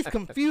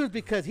confused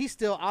because he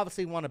still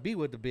obviously want to be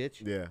with the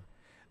bitch. Yeah.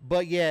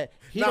 But yet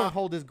he don't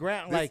hold his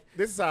ground.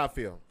 This is how I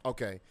feel.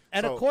 Okay.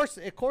 And of course,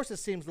 it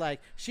seems like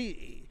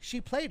she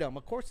played him.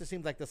 Of course, it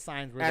seems like the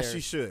signs were as there.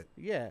 she should.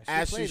 Yeah,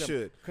 as she played him.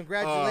 should.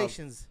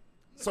 Congratulations.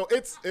 So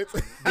it's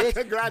bitch,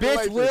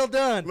 congratulations. Bitch, well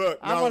done. Look,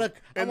 I want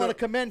to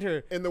commend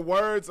her. In the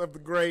words of the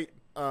great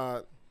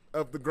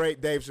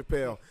Dave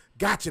Chappelle,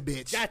 gotcha,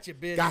 bitch. Gotcha,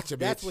 bitch. Gotcha,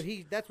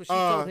 bitch. That's what she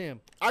told him.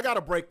 I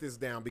gotta break this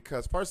down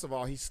because first of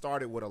all, he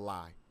started with a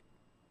lie.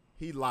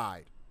 He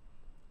lied.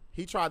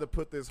 He tried to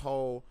put this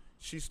whole.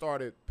 She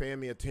started paying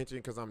me attention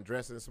because I'm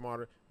dressing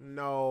smarter.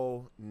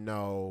 No.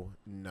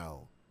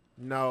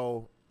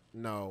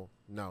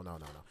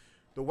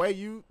 The way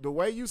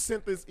you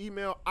sent this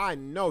email, I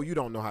know you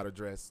don't know how to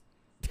dress.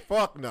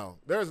 Fuck no.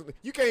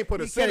 You can't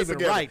put a sentence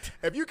together. Write.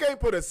 If you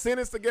can't put a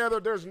sentence together,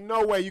 there's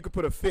no way you could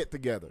put a fit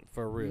together.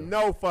 For real.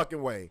 No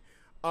fucking way.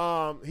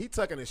 He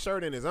tucking his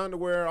shirt in his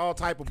underwear, all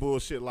type of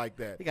bullshit like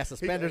that. He got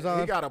suspenders on.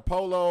 He got a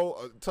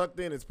polo tucked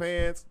in his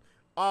pants,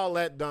 all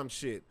that dumb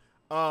shit.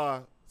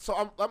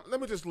 So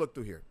let me just look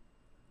through here.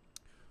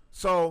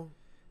 So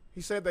he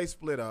said they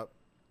split up,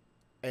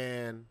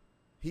 and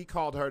he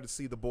called her to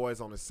see the boys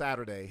on a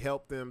Saturday,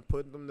 help them,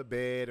 put them to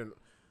bed, and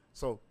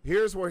so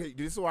this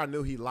is where I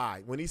knew he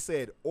lied when he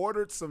said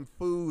ordered some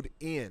food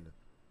in.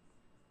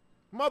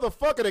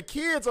 Motherfucker, the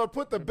kids are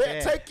put to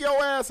bed. Take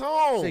your ass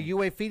home. So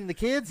you ain't feeding the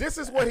kids? This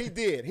is what he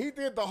did. He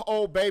did the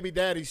whole baby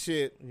daddy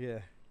shit. Yeah.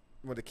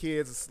 When the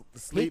kids are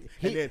asleep,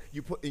 and then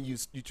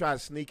you try to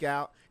sneak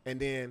out, and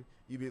then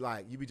you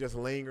be just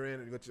lingering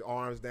and you got your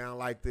arms down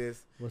like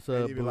this. What's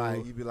and up, you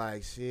boo? be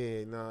like,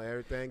 shit, no,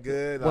 everything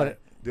good. What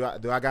do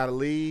I gotta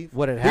leave?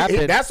 What had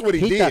happened? That's what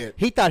he did.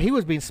 He thought he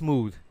was being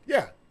smooth.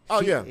 Yeah.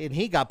 Oh yeah. And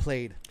he got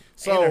played.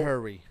 So in a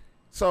hurry.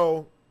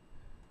 So,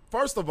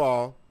 first of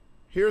all,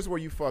 here's where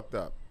you fucked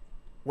up.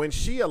 When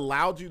she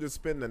allowed you to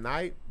spend the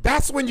night,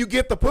 that's when you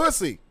get the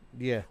pussy.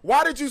 Yeah.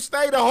 Why did you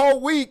stay the whole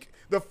week?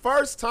 The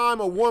first time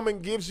a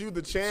woman gives you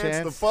the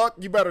chance to fuck,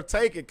 you better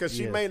take it because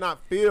she may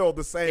not feel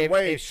the same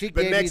way if she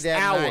the gave next you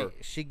that hour. Night,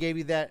 she gave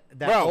you that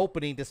Bro,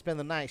 opening to spend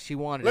the night. She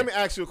wanted Let me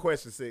ask you a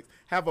question, Six.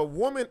 Have a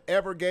woman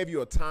ever gave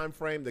you a time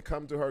frame to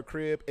come to her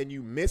crib and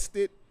you missed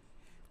it,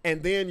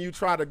 and then you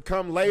try to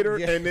come later,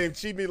 and then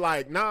she be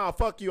like, nah,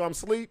 fuck you, I'm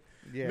asleep?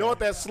 Yeah. You know what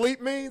that sleep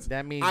means?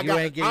 That means you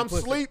ain't getting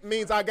pussy. Sleep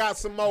means I got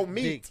some more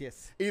meat.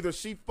 Yes. Either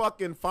she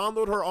fucking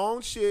fondled her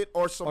own shit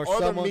or other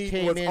someone meat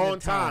came was in on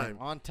time.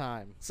 On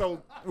time.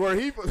 So where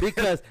he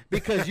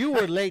because you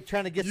were late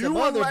trying to get some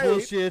other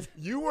bullshit.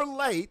 You were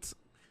late,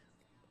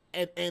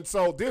 and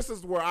so this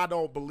is where I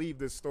don't believe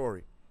this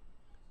story.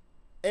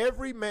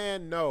 Every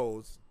man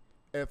knows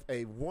if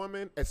a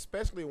woman,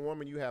 especially a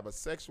woman you have a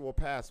sexual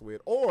past with,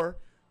 or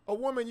a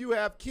woman you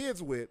have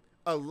kids with,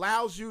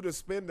 allows you to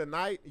spend the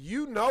night,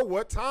 you know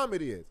what time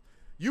it is.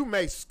 You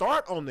may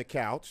start on the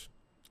couch,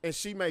 and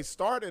she may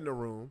start in the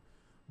room,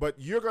 but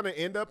you're gonna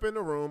end up in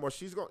the room, or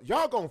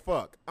y'all gonna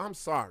fuck. I'm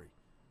sorry.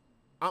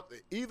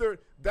 Either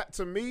that,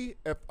 to me,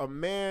 if a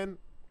man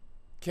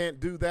can't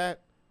do that,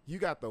 you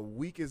got the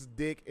weakest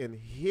dick in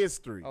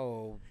history.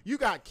 Oh, you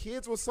got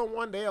kids with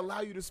someone, they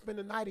allow you to spend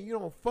the night and you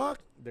don't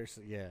fuck.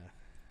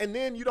 And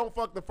then you don't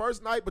fuck the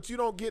first night, but you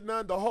don't get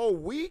none the whole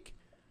week.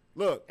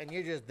 Look, and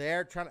you're just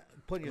there trying to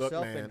put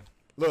yourself in.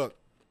 Look.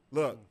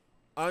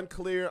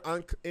 Unclear,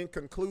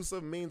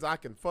 inconclusive means I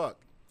can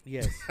fuck.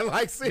 Yes.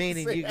 Like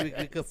meaning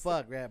you could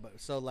fuck, right? But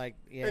so like,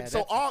 yeah. And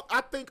so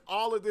I think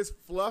all of this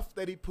fluff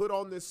that he put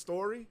on this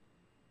story,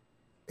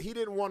 he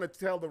didn't want to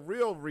tell the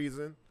real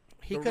reason.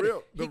 He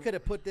could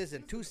have put this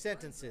in 2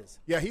 sentences.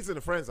 Yeah, he's in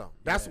the friend zone.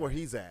 That's where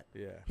he's at.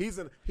 Yeah.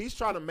 He's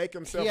trying to make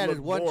himself. He had look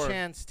his one more,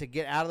 chance to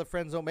get out of the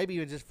friend zone, maybe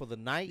even just for the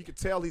night. You could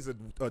tell he's a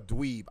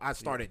dweeb. I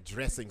started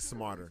dressing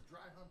smarter.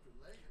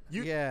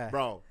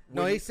 Bro.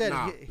 No, he said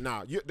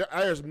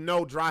there's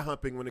no dry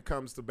humping when it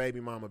comes to baby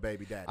mama,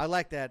 baby daddy. I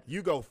like that.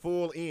 You go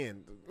full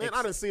in. Man,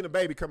 I done seen a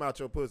baby come out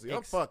your pussy.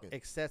 I'm fucking.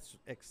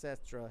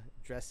 Etc.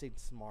 Dressing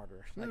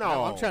smarter. Like,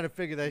 no. I'm trying to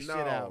figure that shit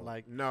out.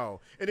 Like,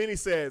 no. And then he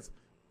says,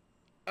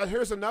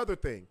 here's another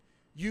thing.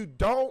 You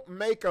don't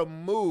make a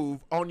move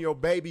on your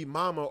baby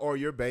mama or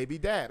your baby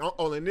dad.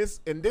 In this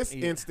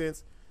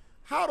instance,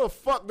 How the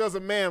fuck does a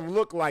man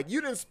look like?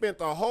 You didn't spend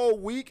the whole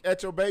week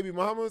at your baby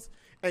mama's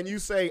and you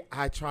say,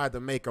 I tried to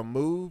make a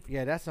move.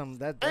 Yeah, that's some.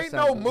 That's Ain't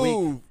no something weak.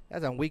 move.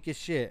 That's some weak as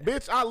shit.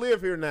 Bitch, I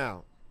live here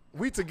now.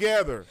 We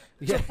together.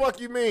 What Yeah. the fuck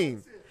you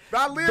mean?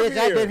 I live Bitch,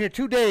 here. I've been here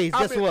 2 days.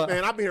 Guess what?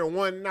 Man, I've been here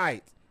one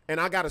night. And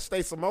I got to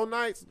stay some more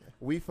nights.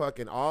 We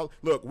fucking all.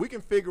 Look, we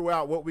can figure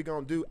out what we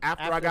going to do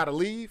after I got to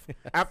leave.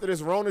 After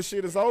this Rona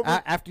shit is over.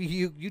 After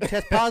you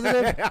test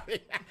positive,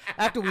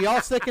 after we all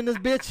sick in this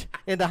bitch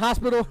in the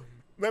hospital.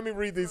 Let me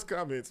read these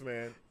comments,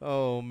 man.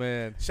 Oh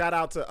man! Shout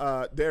out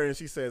to Darian.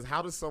 She says,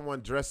 "How does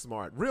someone dress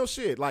smart? Real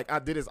shit. Like,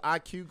 did his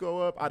IQ go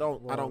up? I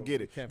don't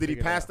get it. can't Did he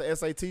figure pass that the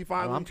SAT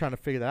finally? I'm trying to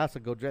figure that out. So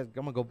go dress.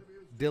 I'm gonna go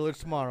Dillard's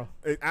tomorrow.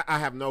 I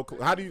have no clue.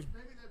 How do you?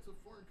 Maybe that's a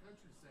foreign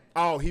country saying.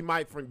 Oh, he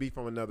might be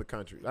from another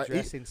country.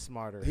 Dressing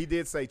smarter. He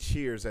did say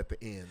cheers at the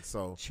end.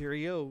 So,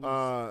 Cheerios.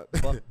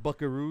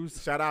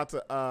 Buckaroos. shout out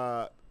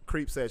to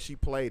Creep said she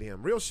played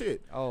him. Real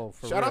shit. Oh,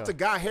 for Shout real. out to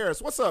Guy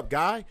Harris. What's up,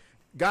 Guy?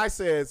 Guy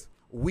says,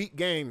 weak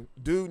game.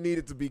 Dude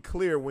needed to be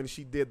clear when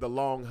she did the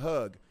long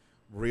hug.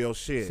 Real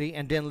shit. See,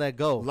 and then let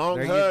go. Long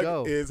there you hug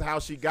go. is how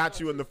she got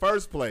you in the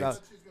first place. Uh,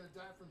 She's going to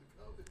die from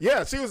the COVID.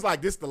 Yeah, she was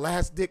like, this the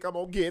last dick I'm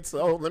going to get,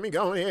 so let me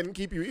go ahead and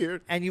keep you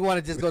here. And you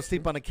want to just go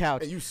sleep on the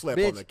couch. And you slept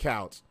Bitch, on the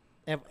couch.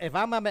 If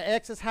I'm at my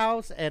ex's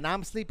house and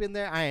I'm sleeping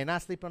there, I ain't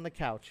not sleeping on the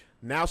couch.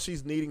 Now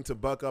she's needing to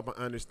buck up and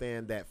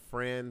understand that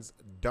friends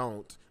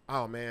don't.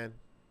 Oh, man.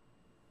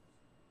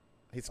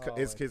 His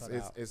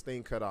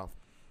thing cut off.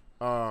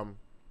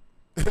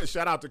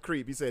 Shout out to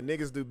Creep. He said,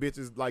 niggas do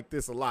bitches like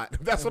this a lot.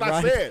 That's what I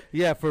Right? said.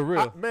 Yeah, for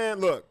real. Man,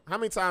 look, how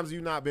many times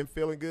you not been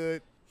feeling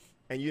good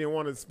and you didn't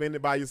want to spend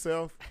it by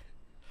yourself?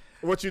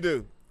 What you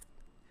do?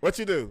 What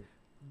you do?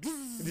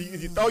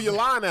 You throw your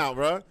line out,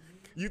 bro.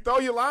 You throw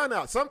your line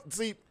out.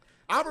 See,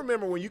 I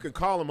remember when you could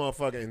call a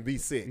motherfucker and be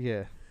sick.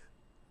 Yeah.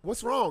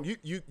 What's wrong?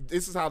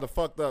 This is how the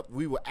fucked up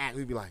we would act.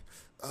 We'd be like,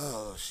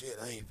 oh shit,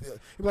 I ain't feeling.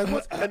 You'd be like,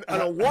 what?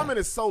 And a woman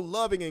is so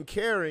loving and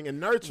caring and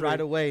nurturing. Right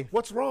away.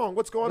 What's wrong?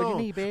 What's going What on?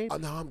 you need, babe? Oh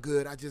no, I'm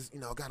good. I just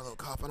got a little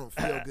cough. I don't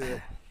feel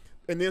good.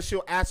 And then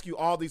she'll ask you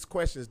all these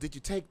questions. Did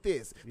you take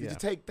this? Did Yeah. you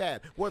take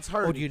that? What's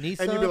hurting? do you need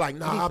And you'd be some? like, You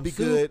nah, need I'll some be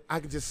soup? good. I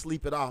can just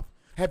sleep it off.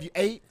 Have you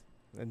ate?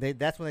 And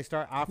that's when they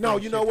start offering. No,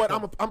 you know shit what? to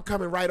come. I'm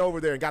coming right over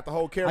there and got the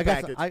whole care I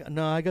got package.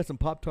 I got some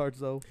Pop Tarts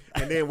though.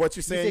 And then what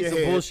you say in say your some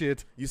head?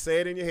 bullshit. You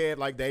say it in your head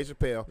like Dave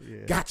Chappelle.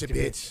 Yeah. Gotcha,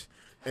 bitch.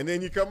 And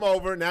then you come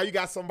over. Now you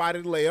got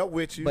somebody to lay up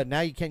with you. But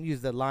now you can't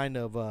use the line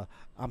of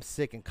I'm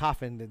sick and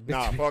coughing. The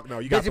Nah, bitch- fuck no.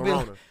 You got bitch the be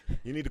like, Rona.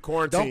 You need to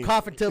quarantine. Don't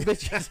cough until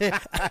bitch.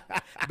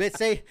 Bitch,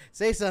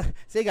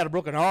 say you got a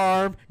broken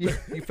arm. You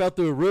fell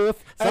through a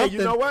roof. Hey, Something.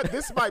 you know what?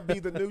 This might be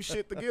the new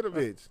shit to get a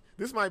bitch.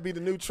 This might be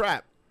the new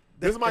trap.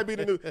 This might be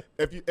the new.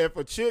 If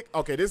a chick,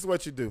 okay, this is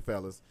what you do,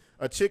 fellas.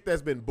 A chick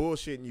that's been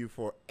bullshitting you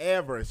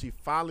forever, and she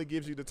finally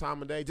gives you the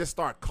time of day, just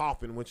start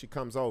coughing when she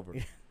comes over.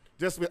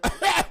 Just be,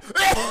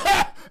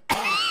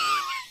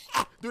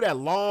 do that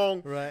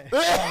long. Right.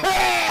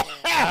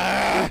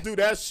 Just do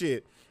that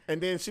shit. And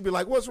then she'd be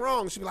like, what's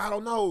wrong? She'd be like, I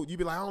don't know. You'd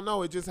be like, I don't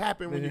know. It just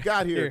happened when you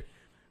got here.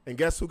 And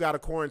guess who got a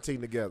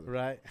quarantine together?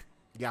 Right.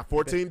 You got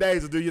 14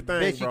 days to do your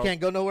thing, Bitch, bro. you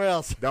can't go nowhere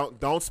else.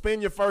 Don't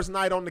spend your first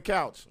night on the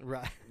couch.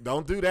 Right.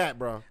 Don't do that,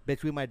 bro.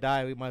 Bitch, we might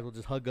die. We might as well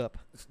just hug up.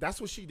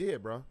 That's what she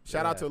did, bro.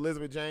 Shout out Yeah. to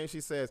Elizabeth James.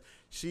 She says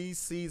she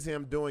sees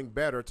him doing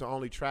better to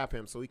only trap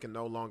him so he can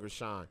no longer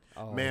shine.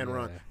 Oh, Man, yeah.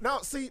 run.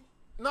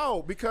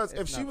 No, because if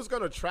It's she not- was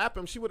going to trap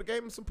him, she would have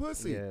gave him some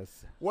pussy.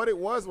 Yes. What it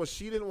was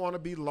she didn't want to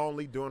be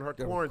lonely during her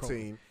During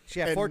quarantine. She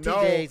had And 14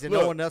 no- days and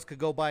look, no one else could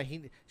go by.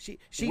 She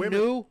Women-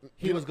 knew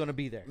he you was know- going to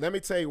be there. Let me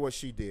tell you what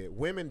she did.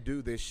 Women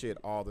do this shit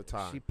all the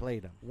time. She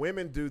played him.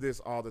 Women do this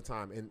all the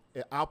time. And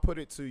I'll put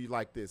it to you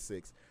like this,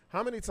 Six.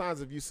 How many times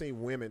have you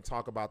seen women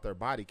talk about their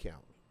body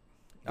count?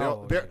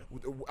 Oh,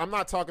 I'm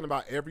not talking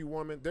about every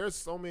woman. There's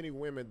so many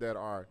women that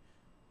are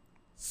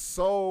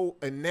so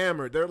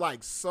enamored. They're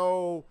like,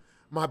 so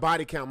my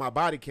body count, my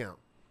body count.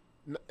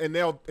 And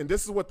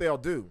this is what they'll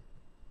do.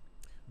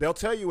 They'll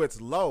tell you it's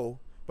low,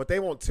 but they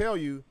won't tell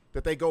you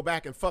that they go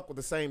back and fuck with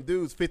the same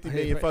dudes 50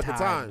 million fucking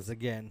times.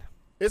 again.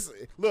 It's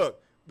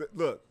look,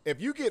 if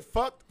you get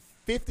fucked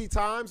 50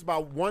 times by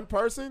one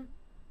person,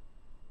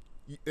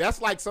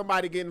 that's like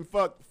somebody getting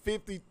fucked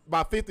 50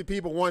 by 50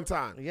 people one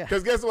time. Yeah.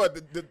 Because guess what?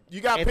 You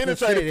got It's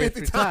penetrated inserted 50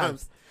 50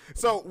 times.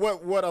 So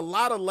what a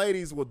lot of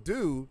ladies will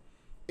do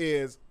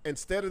is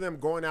instead of them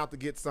going out to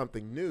get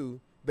something new,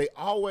 they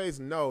always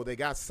know they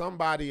got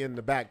somebody in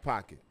the back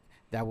pocket.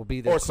 That will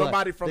be their Or clutch.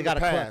 somebody from they the got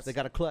a clutch. past. They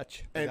got a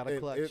clutch. They And, got a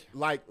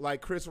clutch.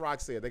 like Chris Rock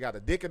said, they got a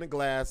dick in the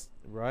glass.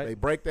 Right. They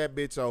break that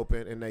bitch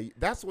open, and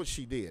that's what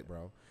she did,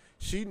 bro.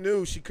 She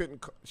knew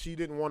she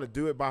didn't want to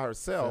do it by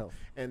herself,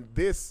 and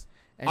this.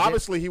 And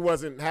obviously, he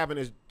wasn't having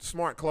his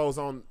smart clothes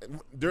on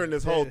during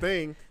this whole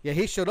thing. Yeah,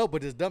 he showed up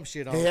with his dumb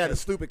shit on. He had the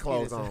Cause stupid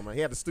clothes just- on, man.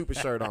 He had the stupid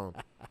shirt on.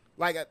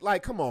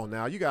 Like, come on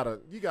now, you gotta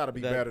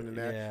be better than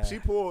that. yeah. She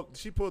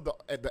pulled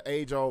the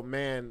age old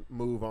man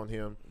move on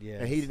him, and he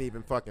Yes. didn't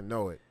even fucking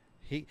know it.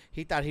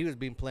 He thought he was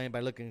being played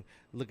by looking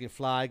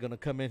fly, gonna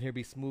come in here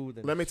be smooth.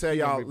 And Let me tell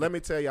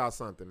y'all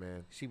something,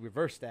 man. She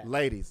reversed that.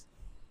 Ladies,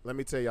 let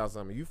me tell y'all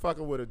something. You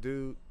fucking with a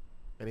dude,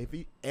 and if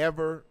he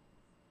ever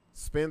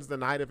spends the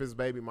night at his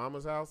baby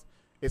mama's house,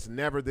 it's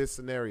never this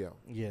scenario.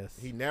 Yes.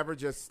 He never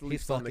just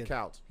sleeps He's on the fucking.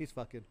 couch. He's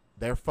fucking.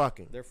 They're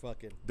fucking. They're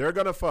fucking. They're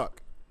gonna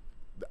fuck.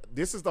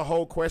 This is the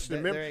whole question.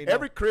 There Remember, ain't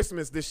every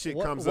Christmas this shit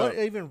comes up.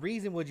 What even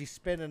reason would you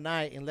spend a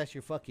night unless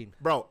you're fucking?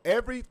 Bro,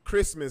 every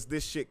Christmas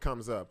this shit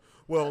comes up.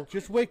 Well,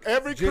 Just wake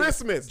every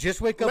Christmas.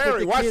 Just wake up Larry,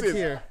 with the watch kids this.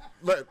 here.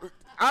 Look,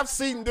 I've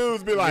seen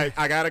dudes be like,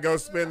 I gotta go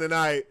spend the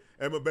night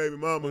at my baby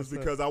mama's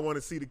because I want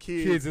to see the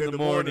kids in the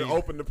morning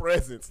open the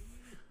presents.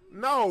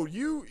 No,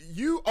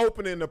 you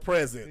opening the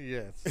present.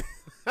 Yes.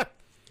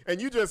 And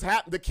you just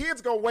the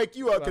kids gonna wake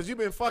you up because you've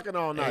been fucking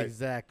all night.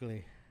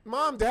 Exactly.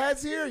 Mom,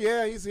 Dad's here.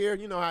 Yeah, he's here.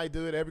 You know how I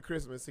do it every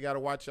Christmas. You got to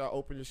watch y'all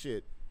open your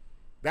shit.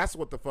 That's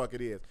what the fuck it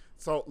is.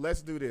 So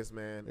let's do this,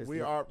 man.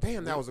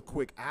 That was a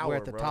quick hour, We're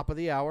at the bro. top of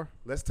the hour.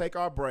 Let's take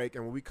our break,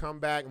 and when we come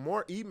back,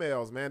 more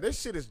emails, man.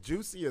 This shit is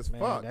juicy as Man,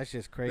 fuck. that's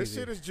just crazy. This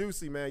shit is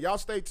juicy, man. Y'all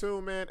stay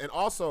tuned, man. And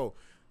also,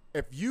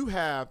 if you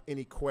have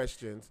any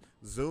questions,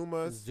 Zoom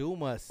us.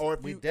 Or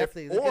if let's get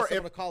someone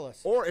to call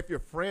us. Or if your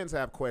friends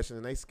have questions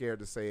and they scared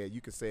to say it, you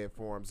can say it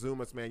for them.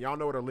 Zoom us, man. Y'all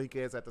know where the link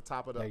is at the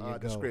top of the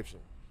description.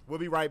 We'll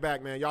be right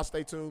back, man. Y'all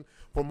stay tuned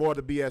for more of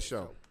the BS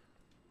show.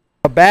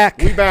 Back.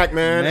 We back,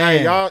 man.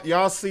 Hey,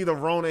 y'all see the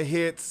Rona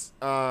hits.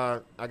 I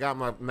got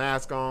my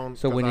mask on.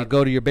 So when you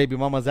go to your baby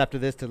mama's after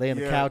this to lay on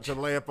the couch. To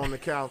lay up on the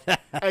couch.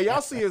 Hey,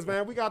 y'all see us,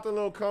 man. We got the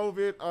little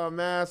COVID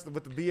mask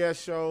with the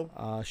BS show.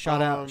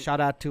 Shout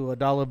out to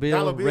Dollar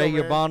Bill, Ray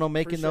Urbano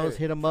making those.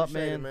 Hit them up,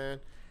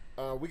 man.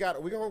 We got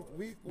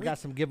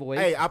some giveaways.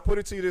 Hey, I put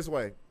it to you this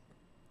way: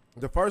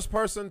 the first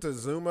person to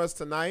Zoom us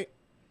tonight,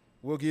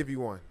 we'll give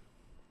you one.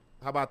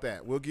 How about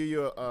that? We'll give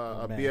you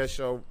a BS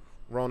show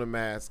Rona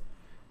mask.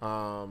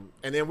 And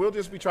then we'll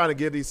just be trying to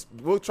give these.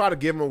 We'll try to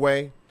give them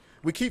away.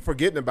 We keep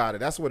forgetting about it.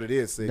 That's what it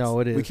is. Six.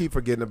 No, it is. We keep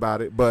forgetting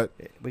about it, but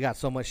we got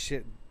so much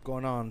shit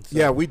going on. So,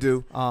 yeah, we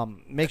do.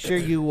 Make sure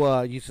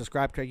you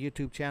subscribe to our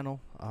YouTube channel,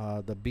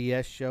 the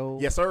BS Show.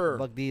 Yes, sir.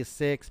 Buck D is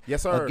 6.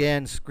 Yes, sir.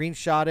 Again,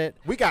 screenshot it.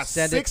 We got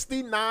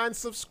 69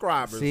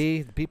 subscribers.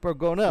 See, people are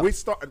going up. We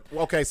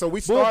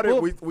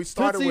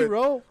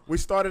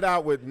started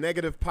out with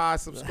negative pi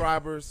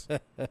subscribers.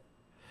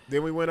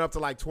 Then we went up to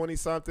like 20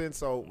 something.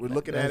 So we're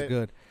looking at it.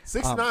 Good.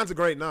 69 is a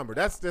great number.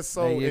 That's just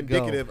so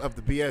indicative of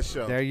the BS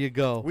show. There you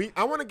go.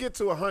 I want to get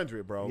to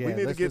 100, bro. Yeah, we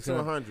need to get to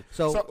 100.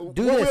 So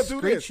do this.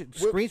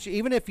 Screenshot.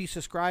 Even if you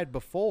subscribed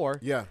before.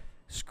 Yeah.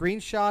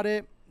 Screenshot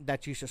it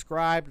that you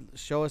subscribed.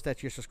 Show us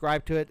that you're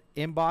subscribed to it.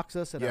 Inbox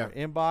us in our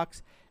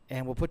inbox,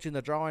 and we'll put you in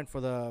the drawing for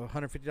the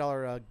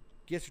 $150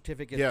 gift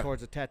certificate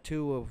towards a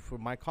tattoo for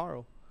Mike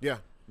Carl. Yeah.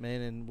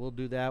 Man, and we'll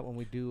do that when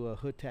we do a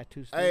hood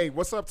tattoo. Hey,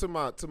 what's up to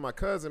my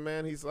cousin,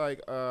 man? He's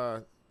like,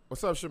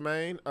 what's up,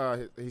 Shemaine?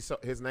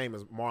 His name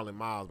is Marlon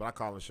Miles, but I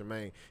call him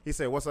Shemaine. He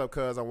said, what's up,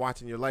 cuz? I'm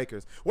watching your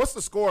Lakers. What's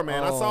the score,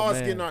 man? I saw us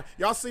getting our.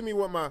 Y'all see me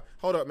with my.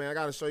 Hold up, man. I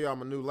got to show y'all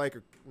my new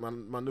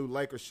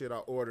Laker shit I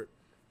ordered.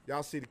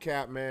 Y'all see the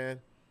cap, man?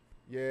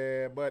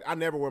 Yeah, but I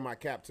never wear my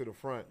cap to the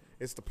front.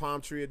 It's the palm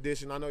tree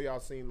edition. I know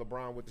y'all seen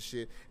LeBron with the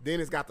shit. Then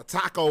it's got the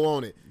taco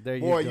on it. There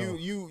you Boy, go.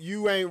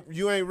 you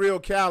ain't real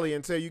Cali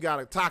until you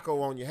got a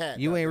taco on your hat.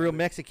 You ain't real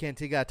Mexican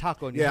until you got a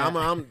taco on your hat.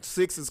 Yeah, I'm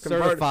Sixes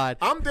converted. Certified.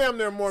 I'm damn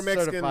near more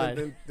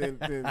Mexican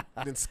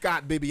than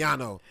Scott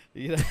Bibiano.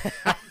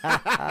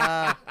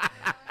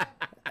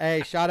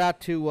 Hey, shout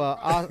out to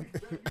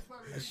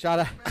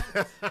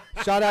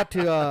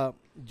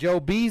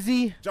Joe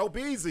Beasy. Joe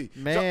Beasy.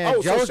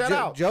 Man, shout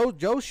out.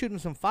 Joe's shooting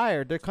some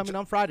fire. They're coming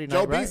on Friday night,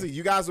 Joe Beasy,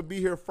 you guys will be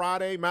here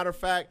Friday. Matter of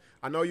fact,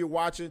 I know you're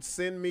watching.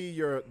 Send me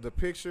the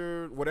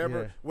picture,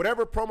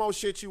 whatever promo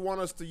shit you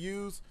want us to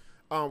use.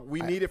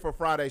 We need it for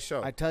Friday's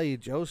show. I tell you,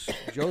 Joe's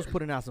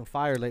putting out some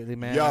fire lately,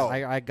 man. Yo.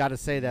 I got to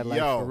say that,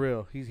 for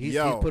real. He's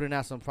putting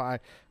out some fire.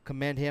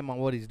 Commend him on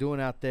what he's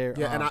doing out there.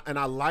 Yeah, and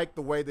I like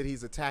the way that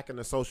he's attacking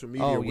the social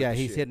media. Oh, with yeah, the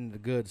he's shit. hitting the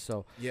good.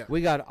 So yeah.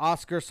 We got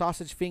Oscar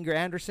Sausage Finger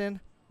Anderson.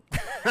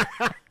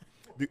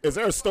 Is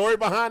there a story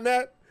behind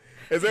that?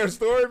 Is there a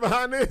story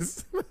behind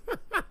this?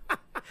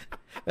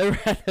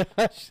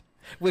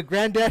 With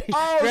Granddaddy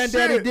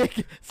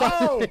Dick.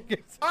 Oh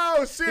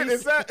shit!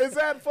 Is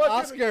that fucking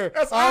Oscar?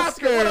 That's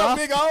Oscar. What up,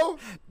 Big O?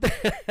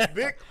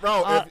 Big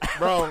bro,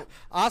 bro.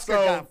 Oscar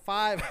got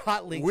 5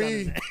 hot links.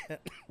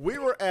 We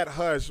were at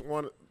Hush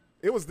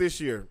it was this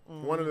year.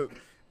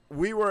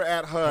 We were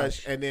at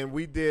Hush, and then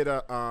we did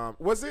a.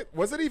 Was it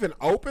even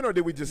open, or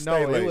did we just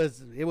stay late? No,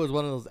 it was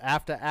one of those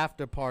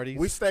after parties.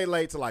 We stayed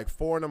late till like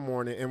 4 in the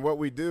morning, and what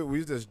we do, we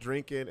was just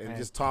drinking and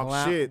just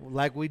talk shit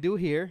like we do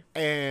here.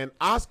 And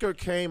Oscar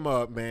came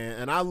up, man,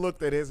 and I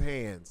looked at his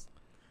hands.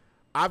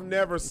 I've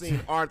never seen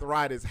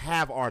arthritis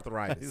have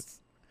arthritis.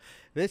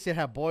 This shit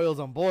have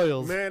boils on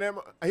boils. Man,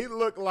 he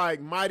looked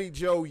like Mighty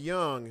Joe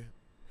Young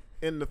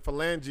in the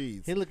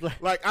phalanges. He looked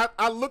like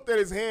I looked at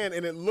his hand,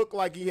 and it looked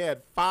like he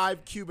had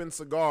 5 Cuban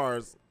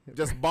cigars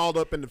just balled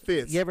up in the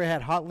fist. You ever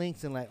had hot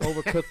links and like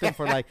overcooked them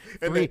for like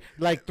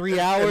 3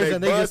 hours,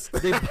 and they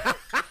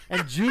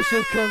and juice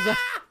just comes out?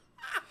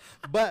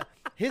 But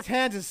his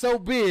hands is so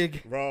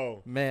big,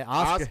 bro. man.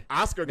 Oscar,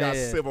 Oscar got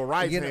man, civil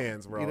rights you know-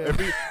 hands, bro. you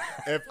know-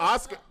 If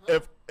Oscar,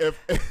 if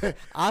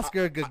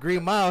Oscar got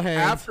Green Mile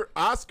hands. after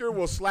Oscar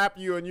will slap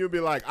you and you'll be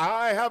like,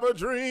 I have a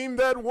dream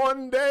that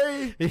one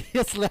day.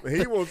 he'll slap,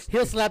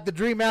 he'll slap the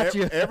dream out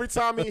you. Every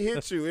time he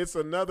hits you, it's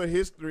another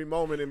history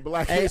moment in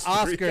Black Hey,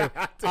 history.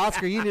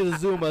 Oscar, you need to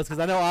zoom us because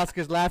I know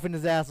Oscar's laughing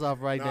his ass off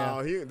right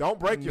now. No, don't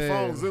break your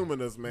phone Man.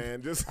 zooming us,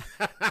 man. Just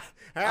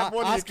have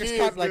one of Oscar's your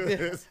kids typed like do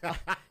this.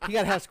 He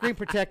gotta have screen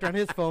protector on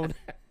his phone.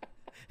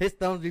 His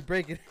thumbs be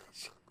breaking.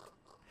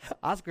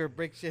 Oscar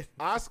break shit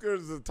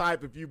Oscar's the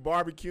type, if you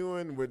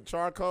barbecuing with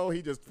charcoal,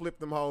 he just flip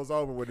them hoes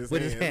over with his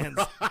with hands.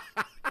 his hands.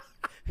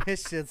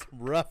 His shit's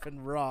rough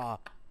and raw.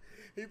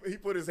 He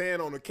put his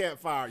hand on the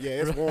campfire. Yeah,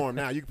 it's warm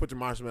now. You can put your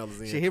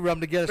marshmallows in. Shit, he rub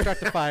them together, start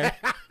the fire.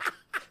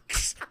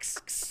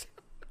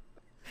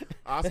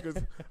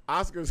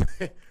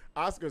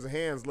 Oscar's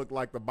hands look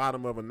like the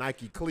bottom of a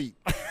Nike cleat.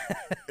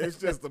 It's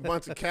just a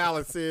bunch of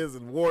calluses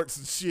and warts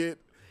and shit.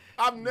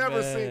 I've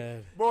never seen.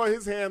 Man. Boy,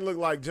 his hand looked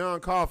like John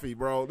Coffey,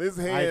 bro. His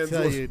I hands.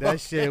 tell was you, that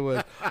shit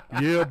was,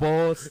 yeah,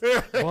 boss.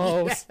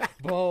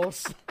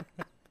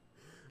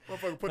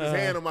 Motherfucker put his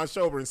hand on my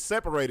shoulder and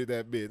separated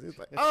that bitch. It's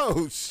like,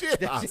 oh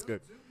shit, Oscar.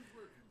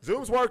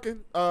 Zoom's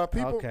working.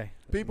 People, Okay.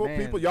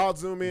 people, y'all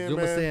zoom in, Zoom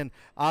man. us in,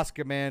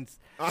 Oscar, man.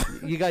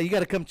 You got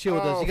to come chill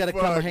with us. You got to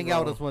come fuck, and hang out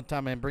bro. with us one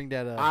time and bring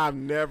that up. I've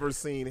never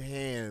seen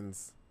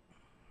hands.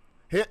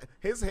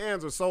 His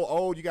hands are so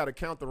old, you got to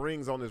count the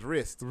rings on his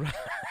wrist.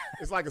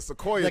 It's like a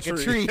sequoia like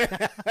tree. a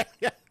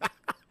tree.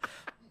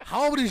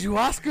 How old is you,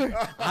 Oscar?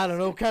 I don't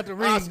know. Count the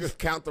rings. Oscar,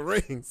 count the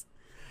rings.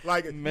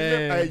 Like,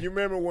 Man. you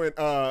remember when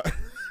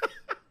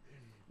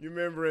you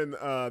remember in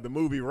the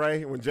movie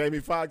Ray, when Jamie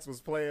Foxx was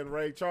playing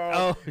Ray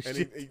Charles, Oh, and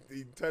shit.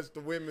 he touched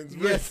the women's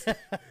Yes. wrist.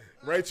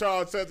 Ray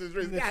Charles touched his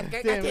wrist.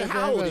 Damn,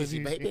 How old is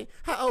you, baby?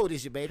 How old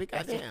is you, baby?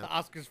 Goddamn.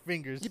 Oscar's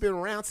fingers. You been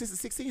around since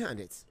the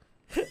 1600s.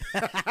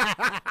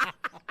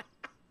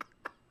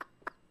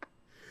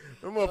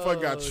 That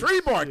motherfucker got tree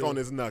bark on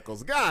his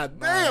knuckles. God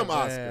damn, Oh,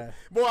 Oscar. man.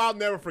 Boy, I'll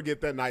never forget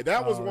that night.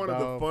 That was Oh, one of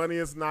the dog.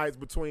 funniest nights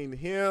between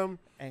him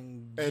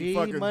And and G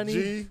fucking money.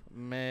 G.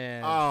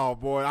 Man. Oh,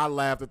 boy, I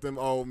laughed at them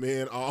old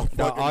men all Dog,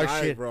 fucking our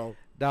night, shit. bro.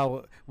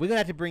 Dog, we're going to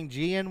have to bring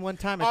G in one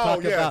time and Oh,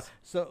 talk yes. about.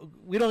 So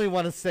we don't even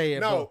want to say it.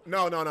 No.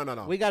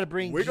 We gotta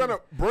bring We're G. gonna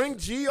bring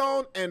G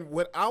on, and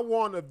what I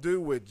want to do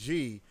with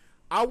G,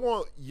 I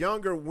want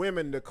younger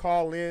women to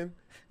call in,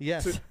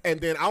 Yes. and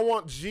then I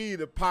want G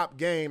to pop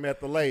game at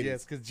the ladies.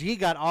 Yes, because G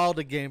got all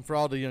the game for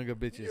all the younger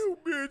bitches. You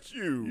bitch,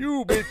 you.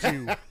 You bitch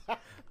you.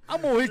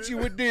 I'm going to hit you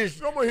with this.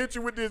 I'm gonna hit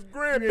you with this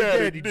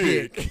Granddaddy granddaddy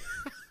dick.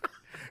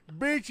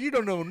 Bitch, you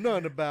don't know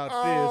nothing about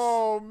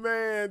Oh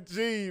man,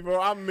 G,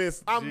 bro, I miss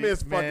this.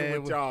 fucking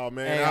Man, with y'all,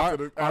 man. Hey, after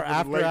the our late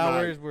after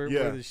hours night. were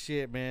Yeah. the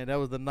shit, man. That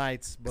was the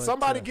nights. But,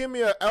 Somebody give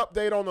me an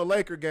update on the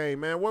Laker game,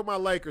 man. What my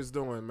Lakers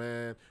doing,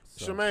 man?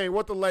 Shemaine,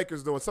 what the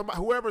Lakers doing? Somebody,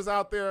 whoever's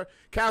out there,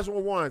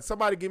 Casual One,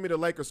 somebody give me the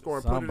Lakers score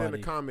and put it in Somebody.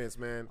 the comments,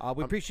 man.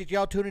 We appreciate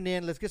y'all tuning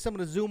in. Let's get some of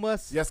the Zoom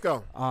us. Yes,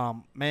 go.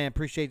 Man,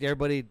 appreciate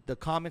everybody. The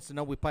comments. I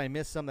know we probably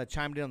missed some that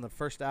chimed in on the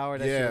first hour.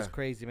 That shit Yeah. was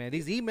crazy, man.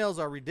 These emails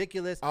are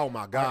ridiculous. Oh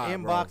my God, Our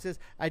bro. inboxes.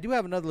 I do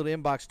have another little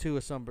inbox too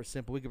of some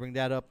simple. We can bring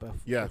that up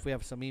Yeah. if we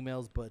have some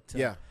emails. But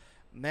Yeah.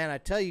 man, I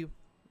tell you,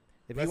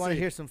 if Let's you want to see.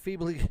 hear some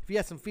feeble, if you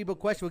have some feeble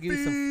questions, we'll give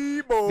you some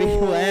Feeble.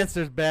 feeble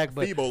answers back.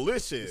 But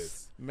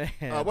Feeblelicious. man,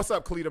 What's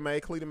up, Cleta May?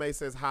 Cleta May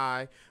says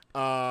hi.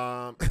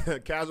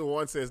 Casual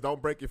One says,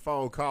 don't break your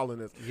phone calling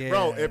us.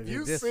 Bro, Yeah, if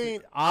you this-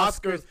 seen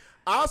Oscars-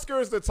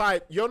 Oscar's the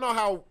type, you know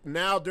how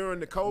now during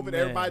the COVID, Man.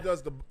 everybody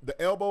does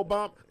the elbow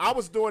bump? I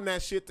was doing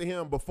that shit to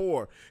him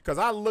before because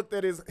I looked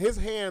at his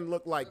hand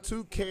looked like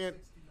two can.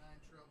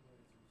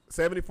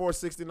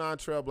 74-69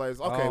 Trailblazers.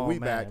 Okay, Oh, we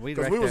man, back. we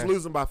Because right we was there.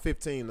 losing by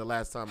 15 the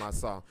last time I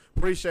saw.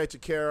 Appreciate you,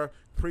 Kara.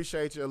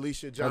 Appreciate you,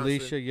 Alicia Johnson.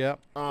 Alicia, yep.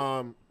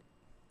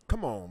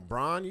 Come on,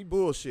 Bron. You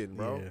bullshitting,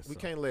 bro. Yeah, we so-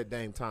 can't let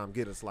Dame Time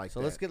get us like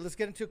So that. let's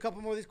get into a couple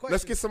more of these questions.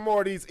 Let's get some more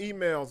of these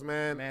emails,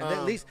 man. Man,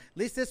 at least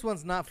this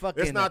one's not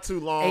fucking. it's not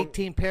too long.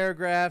 18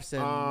 paragraphs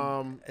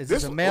and is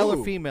this a one- male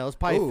ooh, or female? It's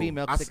probably ooh,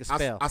 female. I, Take a I-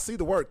 spell. I see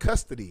the word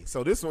custody,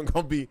 so this one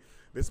gonna be.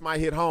 This might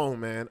hit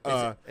home, man.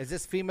 Is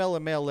this female or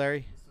male,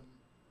 Larry?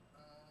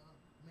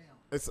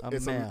 It's a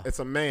it's male. it's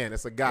a man.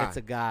 It's a guy. It's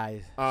a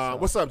guy. So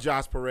What's up,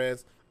 Josh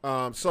Perez?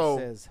 it So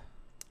says,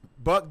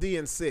 Buck D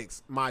and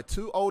 6. My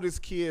two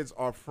oldest kids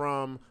are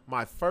from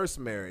my first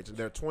marriage, and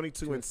they're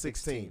 22 and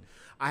 16.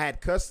 I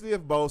had custody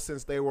of both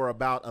since they were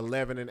about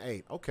 11 and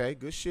 8. Okay,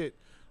 good shit.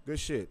 Good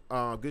shit.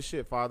 Good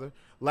shit, father.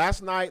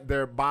 Last night,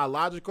 their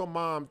biological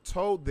mom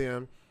told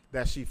them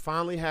that she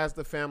finally has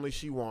the family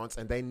she wants,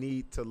 and they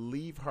need to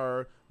leave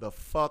her the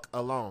fuck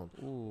alone.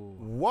 ooh,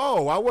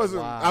 Whoa, I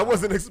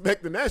wasn't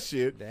expecting that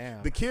shit.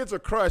 Damn. The kids are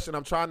crushed, and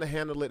I'm trying to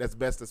handle it as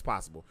best as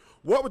possible.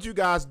 What would you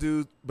guys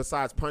do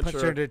besides punch Punch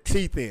her her in the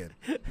teeth in?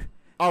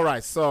 All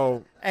right,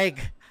 so hey,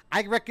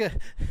 I reckon.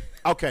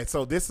 okay,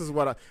 so this is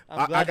what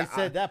I'm glad you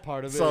said that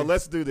part of it. So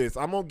let's do this.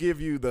 I'm gonna give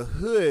you the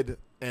hood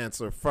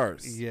answer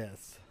first.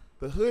 Yes.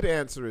 The hood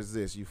answer is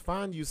this: you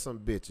find you some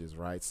bitches,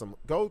 right?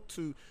 Go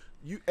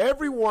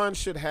everyone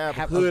should have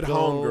Have hood a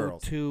homegirls.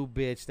 go-to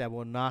bitch that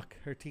will knock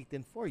her teeth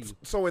in for you.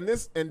 So in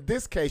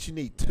this case, you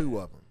need 2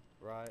 of them.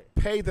 Right.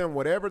 Pay them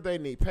whatever they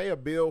need. Pay a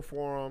bill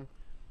for them.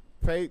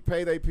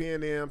 Pay their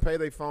P&M. Pay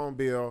their phone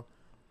bill.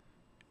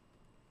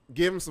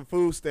 Give them some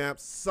food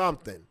stamps.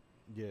 Something.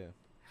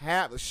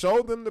 Yeah.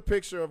 Show them the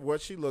picture of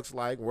what she looks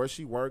like, where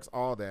she works,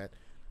 all that.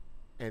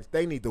 And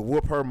they need to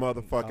whoop her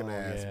motherfucking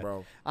ass,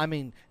 bro. I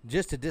mean,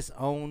 just to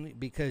disown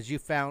because you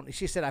found.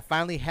 She said, "I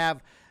finally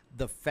have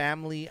the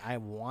family I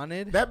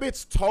wanted." That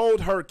bitch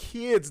told her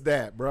kids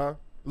that, bro.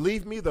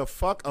 Leave me the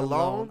fuck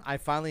alone. I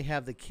finally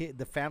have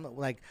the family.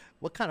 Like,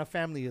 what kind of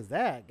family is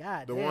that?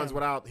 God, The damn. ones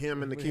without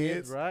him and the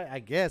kids. right? I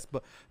guess.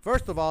 But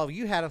first of all, if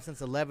you had them since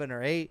 11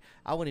 or 8,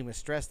 I wouldn't even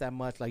stress that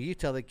much. Like, you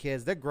tell the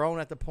kids, they're grown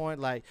at the point.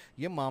 Like,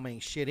 your mom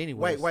ain't shit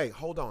anyway. Wait,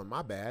 hold on.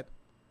 My bad.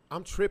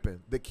 I'm tripping.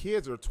 The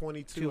kids are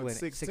 22 and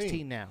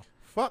 16 now.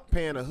 Fuck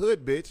paying a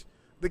hood bitch.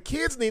 The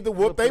kids need to whoop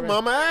Whoop their her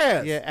mama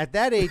ass. Yeah, at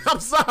that age. I'm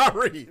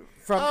sorry.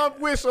 I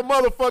wish a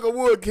motherfucker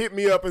would hit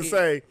me up and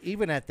say,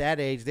 even at that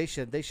age, they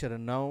should have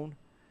known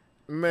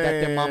man,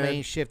 that their mama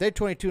ain't shit. If they're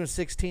 22 and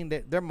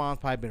 16. Their mom's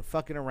probably been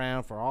fucking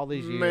around for all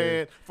these years.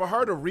 Man, for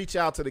her to reach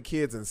out to the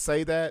kids and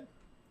say that.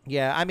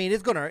 Yeah, I mean,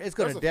 it's gonna That's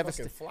a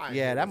devastate. fucking fly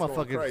Yeah, here. that It's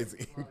going motherfucker.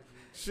 crazy.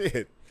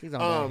 Shit. He's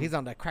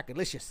on that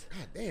crackalicious.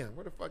 God damn,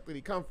 where the fuck did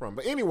he come from?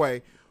 But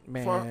anyway,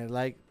 Man,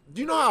 like,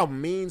 do you know how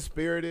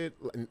mean-spirited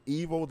and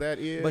evil that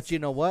is? but you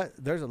know what?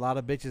 There's a lot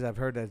of bitches I've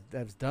heard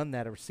that's done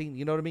that or seen.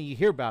 You know what I mean? You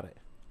hear about it.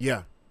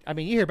 yeah. I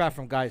mean, you hear about it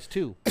from guys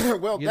too.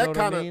 Well, You know that what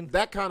kind I of mean?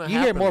 that kind of You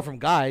hear more from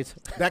guys.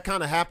 that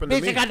kind of happened Bitch,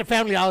 to me. I got the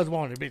family I always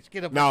wanted. Bitch,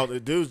 get up. No, the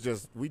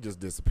dudes we just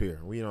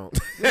disappear. We don't.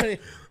 You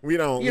we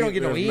don't. You don't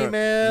get no there's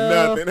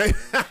email. Nothing.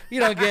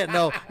 You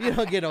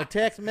don't get no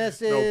text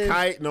message. No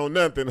kite. No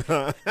nothing.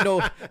 Huh?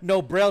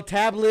 no braille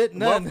tablet.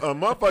 None.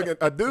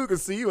 A dude can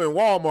see you in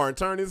Walmart and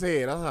turn his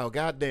head. Oh,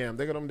 goddamn!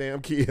 They got them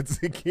damn kids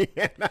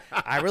again.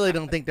 I really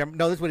don't think they're.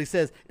 No, this is what he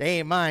says. They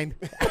ain't mine.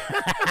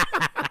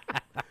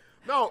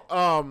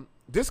 No,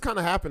 this kind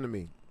of happened to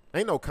me.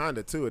 Ain't no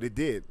kinda to it. It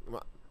did.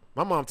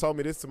 My mom told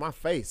me this to my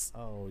face.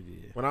 Oh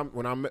yeah.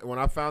 When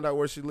I found out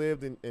where she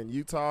lived in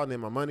Utah, and then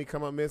my money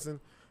come up missing,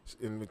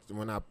 and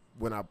when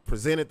I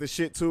presented the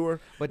shit to her,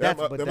 But the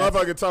that's-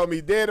 motherfucker told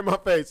me dead in my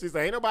face. She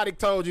said, "Ain't nobody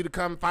told you to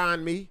come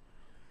find me."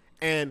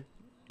 And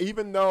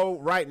even though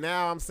right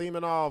now I'm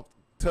seeming all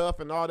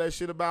tough and all that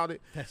shit about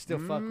it, That still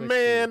fuck with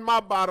man, my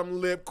bottom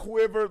lip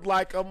quivered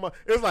like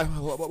it's like,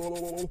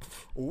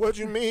 what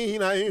you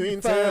mean I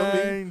didn't tell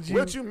me? Find you.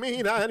 What you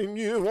mean I didn't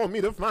you want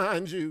me to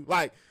find you?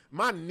 Like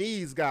my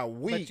knees got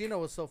weak. But you know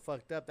what's so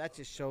fucked up? That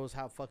just shows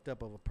how fucked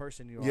up of a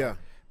person you are. Yeah.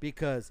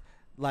 Because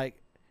like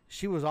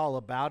she was all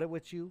about it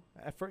with you.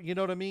 You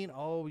know what I mean?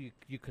 Oh, you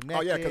connected.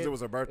 Oh yeah, because it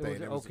was her birthday.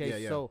 and it was, okay, yeah,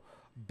 yeah. so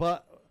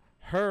but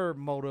her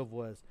motive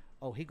was,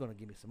 oh, he gonna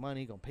give me some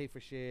money, he gonna pay for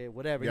shit,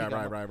 whatever. yeah, He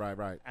gonna-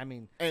 right. I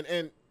mean, And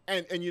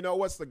you know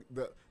what's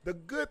the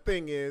good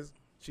thing is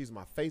she's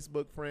my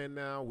Facebook friend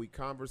now. We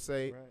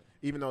conversate, Right.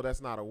 even though that's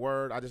not a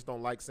word. I just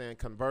don't like saying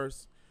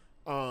converse.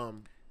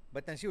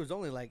 but then she was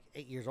only like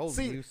 8 years older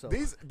See, than you, so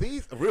these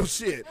real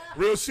shit.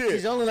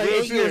 She's only like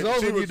real 8 years shit. older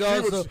She than you, was-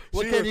 dog, she so was-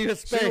 what she can was- you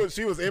expect?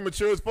 She was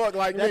immature as fuck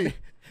like me.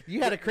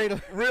 you had a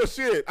cradle. Real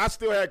shit. I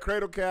still had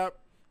cradle cap.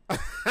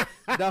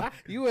 No,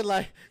 you were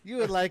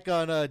like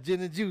on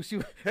Gin and Juice.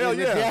 You Hell with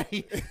your yeah.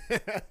 daddy.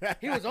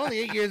 He was only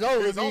 8 years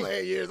old. He was when only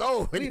 8 years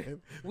old.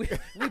 we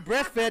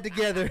breastfed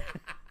together.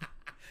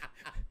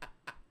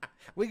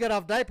 We got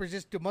off diapers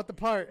just a month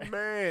apart.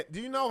 Man,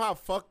 do you know how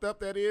fucked up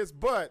that is?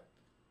 But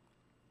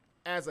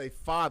as a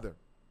father,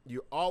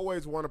 you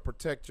always want to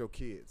protect your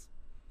kids.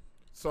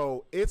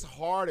 So it's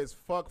hard as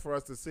fuck for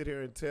us to sit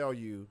here and tell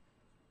you,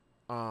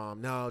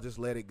 no, just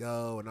let it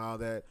go and all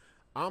that.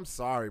 I'm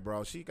sorry,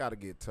 bro. She got to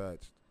get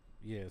touched.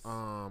 Yes.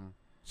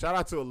 Shout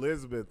out to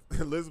Elizabeth.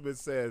 Elizabeth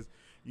says,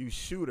 you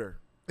shoot her.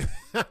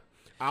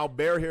 I'll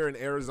bury her in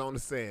Arizona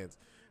sands.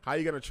 How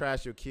you going to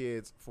trash your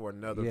kids for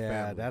another family?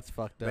 Yeah, that's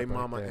fucked up. They right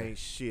mama there. ain't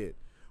shit.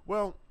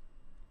 Well,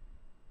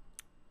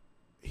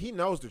 he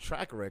knows the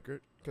track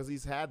record because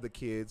he's had the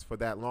kids for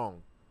that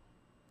long.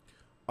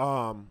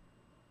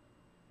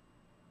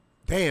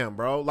 Damn,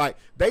 bro. Like,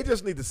 they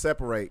just need to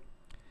separate.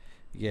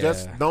 Yeah.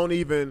 Just don't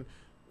even.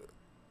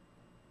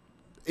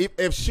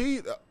 If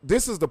she,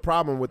 this is the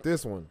problem with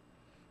this one.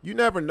 You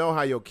never know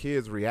how your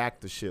kids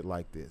react to shit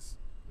like this.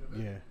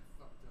 Yeah.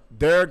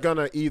 They're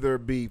gonna either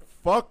be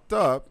fucked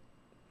up,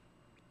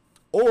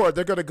 or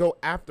they're gonna go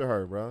after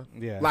her, bro.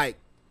 Yeah. Like,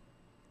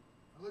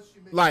 Unless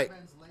you make Like-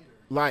 amends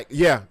later.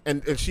 yeah,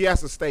 and she has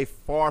to stay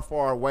far,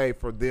 far away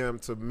for them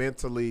to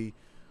mentally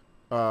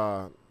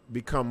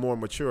become more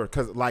mature.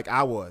 Cause like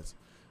I was,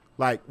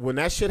 like when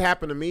that shit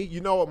happened to me, you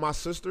know what my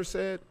sister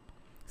said?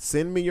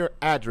 Send me your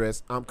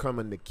address. I'm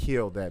coming to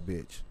kill that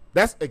bitch.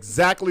 That's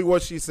exactly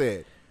what she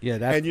said. Yeah.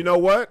 That's And you know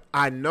what?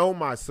 I know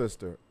my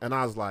sister, and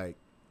I was like,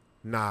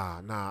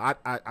 nah.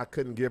 I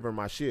couldn't give her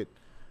my shit.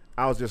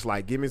 I was just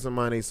like, give me some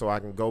money so I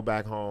can go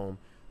back home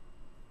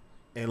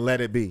and let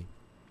it be.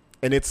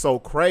 And it's so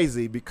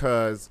crazy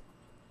because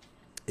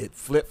it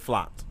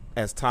flip-flopped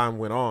as time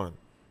went on.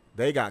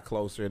 they got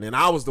closer, and then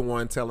I was the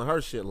one telling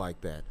her shit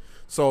like that.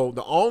 So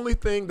the only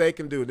thing they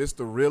can do, this is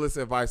the realest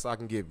advice I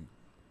can give you.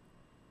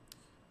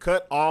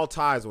 Cut all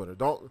ties with her.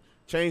 Don't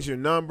change your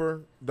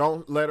number.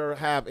 Don't let her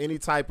have any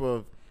type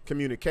of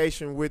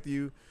communication with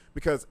you,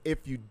 because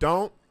if you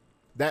don't,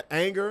 that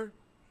anger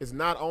is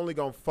not only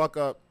going to fuck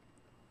up.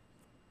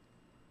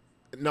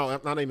 No,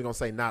 I'm not even going to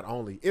say not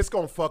only. It's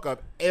going to fuck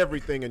up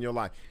everything in your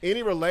life.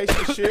 Any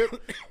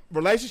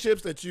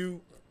relationships that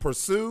you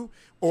pursue,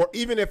 or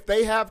even if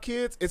they have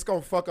kids, it's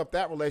going to fuck up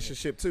that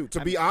relationship too, to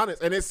be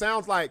honest. And it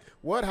sounds like,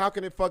 what? How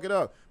can it fuck it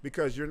up?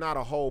 Because you're not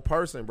a whole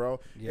person, bro.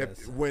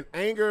 Yes. When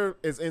anger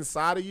is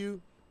inside of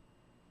you,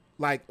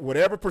 like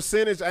whatever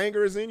percentage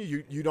anger is in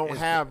you, you don't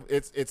have,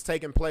 it's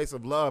taking place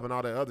of love and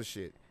all that other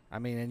shit. I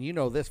mean, and you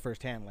know this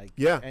firsthand, like,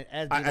 Yeah.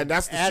 and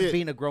that's the as shit.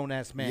 being a grown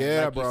ass man,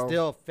 Yeah, like, bro. it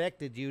still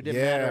affected you.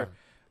 Didn't Yeah. matter.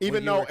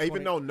 Even when you were even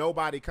 20 though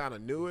nobody kind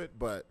of knew it,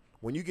 but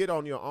when you get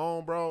on your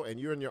own, bro, and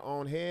you're in your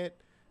own head,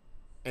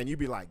 and you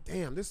be like,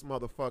 damn, this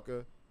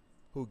motherfucker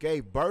who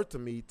gave birth to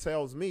me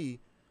tells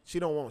me she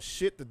don't want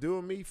shit to do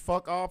with me.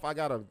 Fuck off. I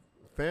got a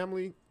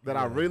family that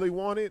I Yeah. really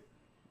wanted.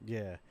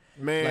 Yeah,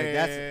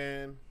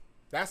 Man,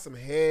 that's some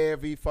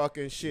heavy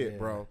fucking shit, Yeah.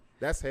 bro.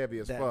 That's heavy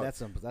as fuck.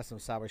 that's some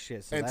sour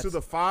shit. So And to that's-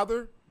 the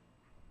father,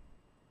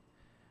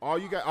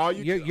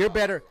 you're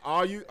better,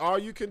 all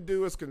you can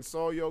do is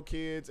console your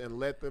kids and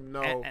let them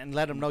know and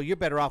let them know you're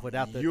better off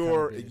without the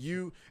you're kind of bitch.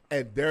 you,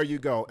 and there you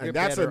go. You're And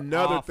that's better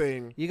another off.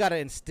 thing. You got to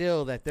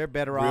instill that they're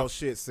better Real off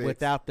shit, Six.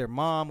 without their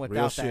mom,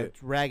 without that shit.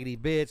 raggedy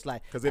bitch.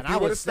 Like, 'Cause if and you I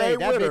would would've say stayed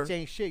that with bitch her,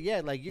 ain't shit.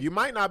 Yeah, like You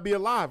might not be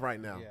alive right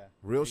now. Yeah,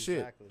 Real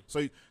exactly.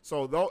 shit.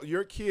 So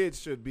your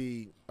kids should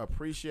be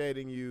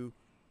appreciating you,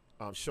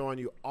 showing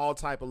you all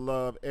type of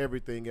love,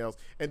 everything else,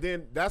 and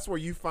then that's where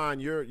you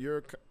find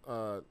your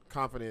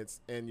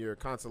confidence and your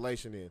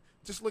consolation in.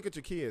 Just look at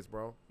your kids,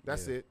 bro.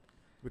 That's Yeah. it.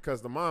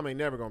 Because the mom ain't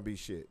never gonna be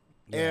shit.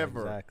 Yeah,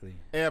 Ever. exactly.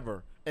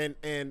 Ever. And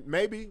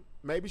maybe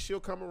she'll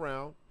come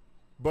around,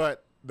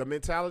 but the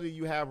mentality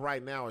you have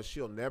right now is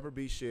she'll never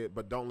be shit,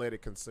 but don't let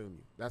it consume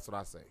you. That's what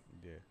I say.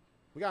 Yeah.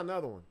 We got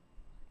another one.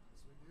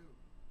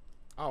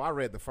 Oh, I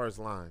read the first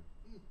line.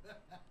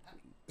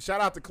 Shout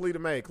out to Cleta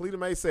May. Cleta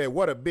May said,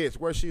 "What a bitch.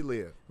 Where she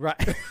live?"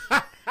 Right.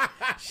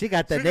 She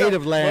got the She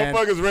native got land.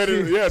 Motherfuckers ready.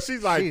 Yeah,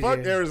 she's like, She's- "Fuck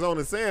yeah.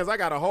 Arizona Sands. I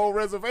got a whole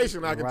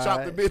reservation. I can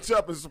chop the Right. bitch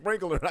up and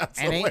sprinkle her out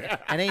And somewhere."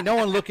 ain't no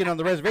one looking on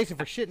the reservation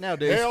for shit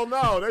nowadays. Hell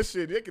no, that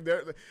shit.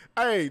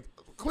 Hey,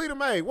 Cleta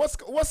May,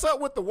 what's up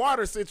with the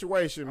water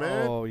situation,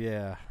 man? Oh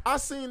yeah. I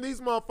seen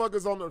these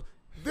motherfuckers on the.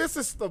 This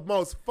is the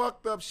most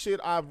fucked up shit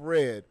I've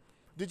read.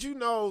 Did you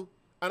know?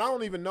 And I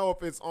don't even know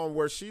if it's on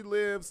where she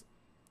lives,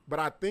 but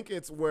I think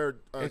it's where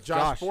It's Josh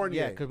Josh.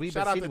 Fournier. Yeah, 'cause we've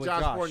Shout been out seeing to it with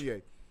Josh Josh.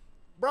 Fournier.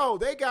 Bro,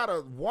 they got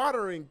a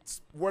watering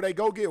where they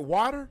go get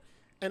water,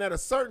 and at a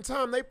certain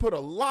time they put a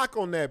lock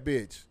on that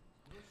bitch.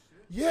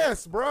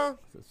 Yes, bro.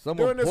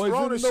 Someone During this poisoned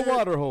Rona the shit,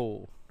 water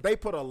hole. They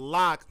put a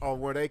lock on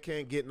where they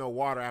can't get no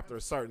water after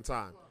a certain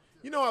time.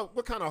 You know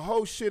what kind of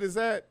hoe shit is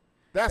that?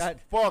 That's God,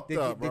 fucked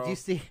up, bro. Did you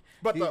see?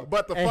 But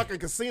the hey, fucking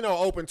casino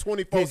open Did you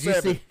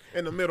 24/7 see-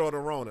 in the middle of the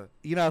Rona.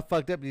 You know how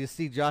fucked up? Did you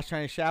see Josh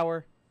trying to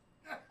shower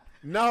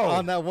No,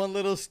 on that one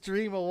little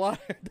stream of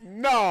water?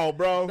 no,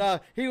 bro. No,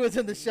 he was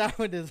in the shower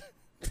with his.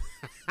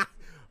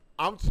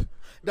 I'm.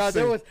 No,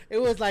 see, it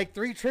was like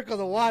 3 trickles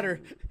of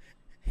water.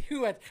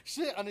 He had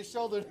shit on his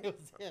shoulder. And it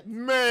was it.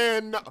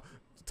 man. No.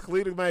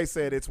 Cleta May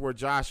said it's where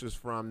Josh is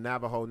from,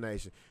 Navajo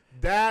Nation.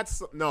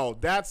 That's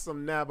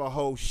some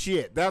Navajo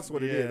shit. That's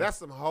what it Yeah. is. That's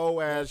some hoe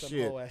ass Some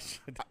shit. whole ass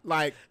shit.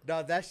 Like,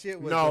 No, that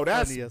shit was no, the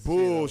that's funniest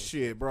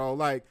bullshit, bro.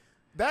 Like,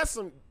 that's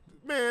some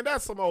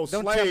old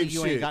Don't slave tell me you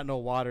shit. ain't got no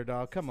water,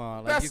 dog. Come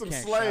on, like, That's you some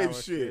can't slave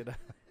shower shit.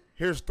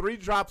 Here's 3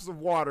 drops of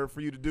water for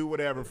you to do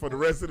whatever for the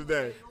rest of the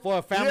day. For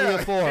a family Yeah.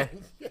 of 4,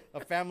 a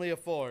family of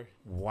 4.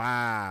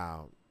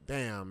 Wow.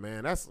 Damn,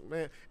 man.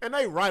 Man. And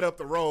they right up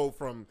the road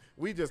from,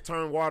 we just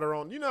turned water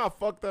on. You know how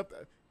fucked up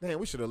that. Damn,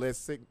 we should have let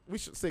Six. We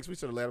should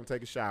have let him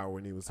take a shower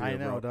when he was here, I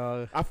know, bro.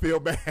 dog. I feel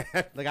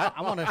bad. Like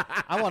I want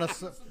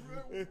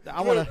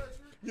to.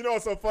 You know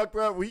what's so fucked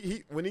up?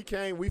 When he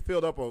came, we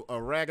filled up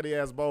a raggedy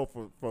ass bowl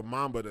for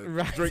Mamba to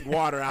Right. drink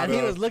water out And of.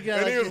 he was looking at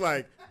and it he like was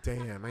like,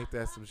 "Damn, ain't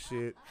that some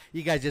shit?"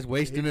 You guys just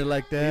wasting it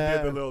like He did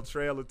that. the little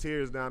trail of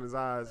tears down his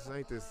eyes.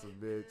 Ain't this some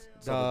bitch?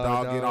 So Dog, the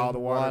dog get all the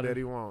water, water. that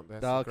he want.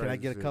 That's Dog, some can I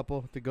crazy get a shit.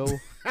 couple to go?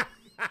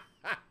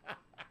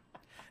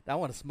 I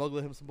want to smuggle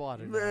him some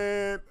water. Now.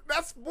 Man,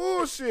 that's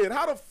bullshit.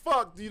 How the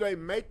fuck do they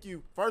make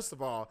you? First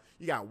of all,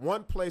 you got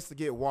one place to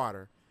get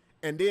water,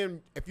 and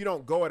then if you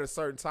don't go at a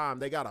certain time,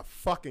 they got a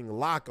fucking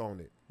lock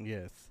on it.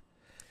 Yes.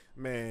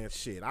 Man,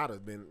 shit, I'd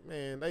have been.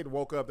 Man, they'd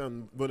woke up, there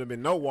would have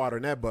been no water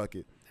in that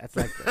bucket. That's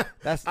like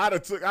that's I'd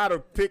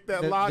have picked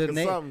that lock or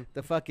something.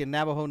 the fucking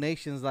Navajo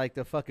Nation's like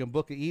the fucking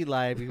Book of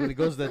Eli when he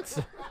goes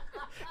that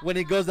when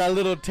he goes that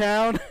little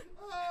town,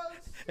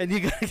 and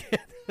you gotta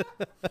get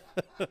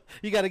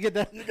you gotta get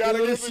that You gotta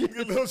little get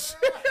the little shit.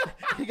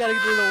 You gotta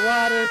get the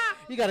water.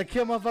 You gotta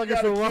kill motherfuckers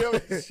Gotta for kill water.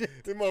 this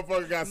shit. This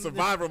motherfucker got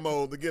survivor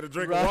mode to get a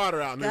drink Right. of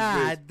water out in this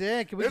bitch. God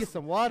damn, can we get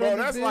some water? Bro, in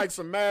this that's bitch? like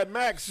some Mad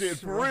Max shit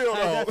for real Right,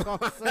 though. That's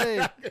what I'm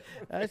saying.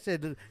 That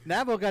shit.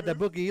 Navo got that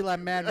Bookie Eli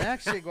Mad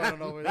Max shit going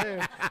on over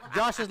there.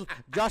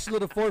 Josh's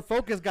little Ford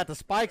Focus got the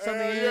spikes on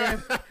the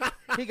Yeah. end.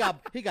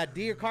 He got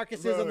deer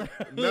carcasses on Bro,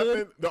 the hood.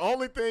 nothing. The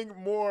only thing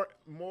more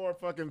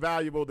fucking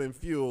valuable than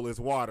fuel is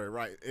water,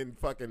 right? In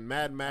fucking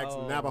Mad Max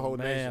Navajo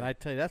man, Nation. I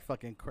tell you, that's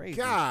fucking crazy.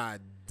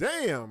 God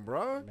damn,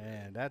 bro.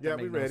 Man, that Yeah, don't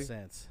we make no ready.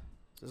 sense.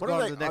 Let's What go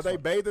are on to they? the Are next they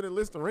one. bathing in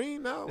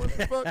Listerine now? What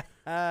the fuck?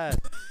 Ah,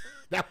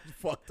 That was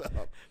fucked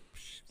up.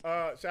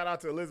 Shout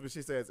out to Elizabeth.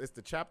 She says it's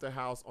the chapter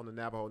house on the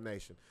Navajo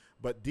Nation,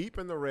 but deep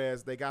in the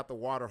res, they got the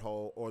water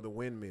hole or the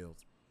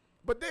windmills.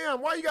 But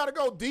damn, why you gotta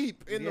go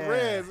deep in the Yeah.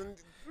 res? And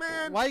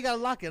man, why you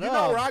gotta lock it you up?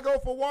 know where I go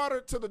for water?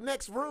 To the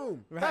next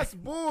room. Right. That's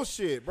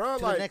bullshit, bro.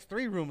 to Like the next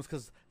 3 rooms,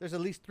 because there's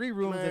at least 3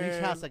 rooms in each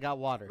Man. house that got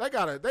water. they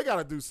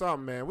gotta do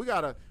something, man. We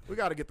gotta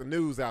get the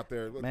news out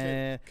there.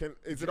 Man.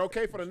 Is it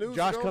okay for the news?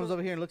 Josh to go? comes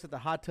over here and looks at the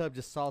hot tub,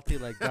 just salty,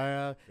 like,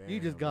 damn, you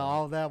just got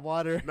all that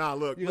water. Nah,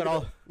 look, You look, got at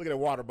all- look at that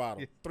water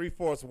bottle.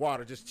 3/4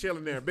 water, just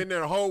chilling there. Been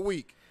there a whole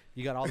week.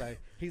 You got all that.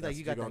 He's like, That's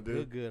you what got you that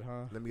gonna good,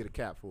 huh? Let me get a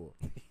cap full.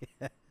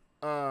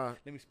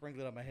 Let me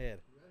sprinkle it on my head.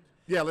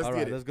 Yeah, let's All get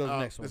right, it. let's go to the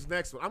next one. This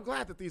next one. I'm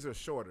glad that these are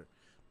shorter.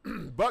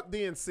 Buck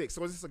D and 6.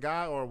 So is this a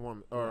guy or a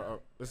woman? Or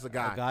this is a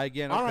guy? A guy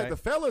again, All right, okay. the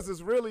fellas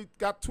is really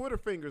got Twitter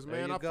fingers, There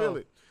man. you I go. feel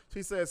it.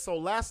 She says, so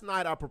last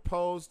night I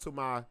proposed to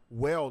my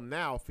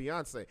now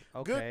fiance.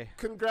 Okay.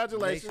 Good,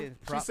 congratulations. Nation,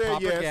 She said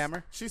proper yes.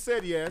 gamer. She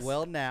said yes.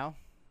 Well, now,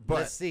 but,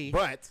 let's see.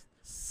 But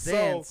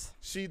Since- so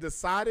she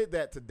decided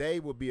that today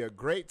would be a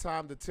great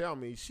time to tell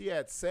me she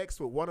had sex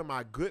with one of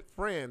my good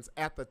friends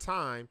at the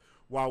time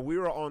while we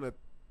were on a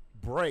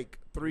break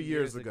 3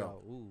 years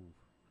ago. Ooh.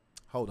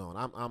 Hold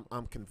on,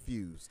 I'm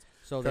confused.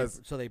 So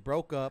 'Cause- they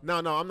broke up. No,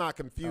 I'm not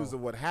confused Oh.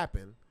 of what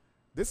happened.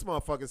 This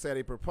motherfucker said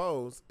he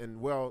proposed, and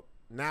well,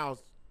 now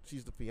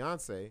she's the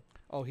fiance,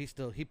 Oh, he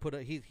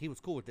was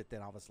cool with it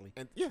then, obviously.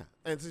 and yeah,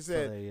 and she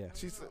said yeah.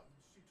 she said.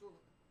 She told him,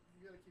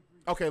 you gotta keep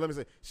reading. Okay, let me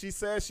say. She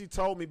says she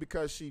told me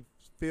because she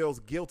feels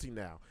guilty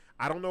now.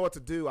 I don't know what to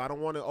do. I don't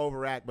want to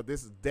overact, but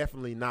this is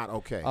definitely not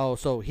okay. Oh,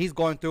 so he's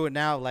going through it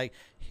now, like,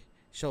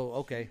 so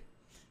okay.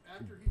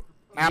 After he proposed,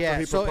 After yeah,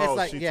 he so proposed, it's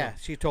like, she yeah, told-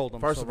 she told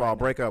him. First so of all, right now.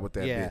 break up with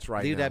that Yeah, bitch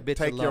right leave now. that bitch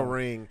Take your alone.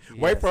 ring. Yes.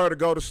 Wait for her to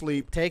go to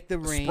sleep. Take the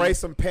ring. Spray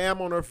some Pam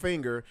on her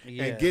finger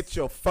Yes. and get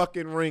your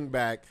fucking ring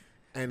back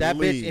and That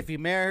leave. bitch, if you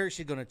marry her,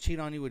 she's gonna cheat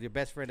on you with your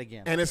best friend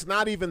again. And it's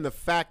not even the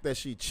fact that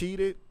she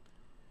cheated.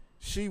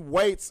 She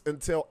waits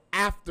until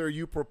after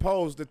you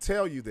propose to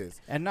tell you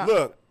this. And not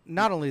look,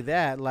 not only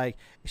that, like,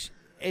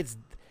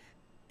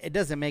 it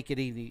doesn't make it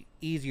any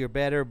easier,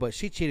 better. But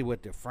she cheated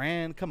with her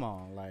friend. Come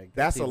on, like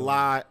that's a even-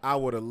 lie. I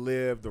would have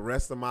lived the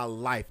rest of my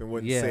life and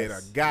wouldn't Yes, said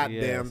a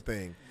goddamn yes.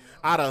 thing.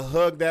 I'd have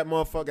hugged that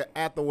motherfucker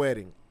at the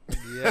wedding.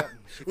 Yep.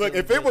 She Look, feeling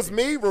if it was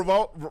guilty.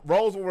 me,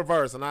 roles will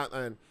reverse, and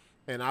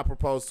I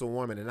proposed to a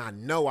woman, and I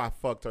know I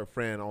fucked her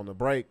friend on the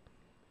break.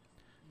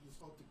 you just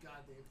hope the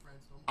goddamn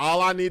friends don't.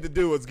 All I need to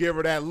do is give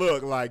her that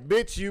look, like,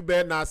 bitch, you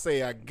better not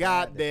say a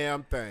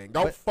goddamn thing.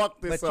 Don't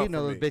fuck this But up you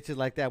know for those me. bitches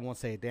like that won't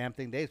say a damn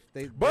thing. They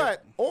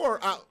But or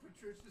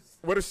Patricia's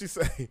what did she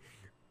say?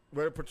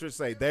 What did Patricia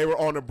say? They were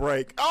on a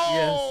break.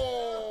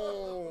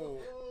 Oh.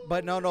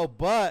 But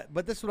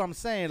but this is what I'm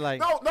saying. Like,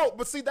 No,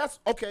 but see, that's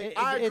okay.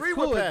 I it's agree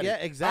cool. with Patty. Yeah,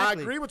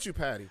 exactly. I agree with you,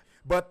 Patty.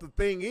 But the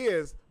thing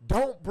is,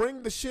 don't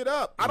bring the shit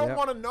up. I don't Yep.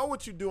 want to know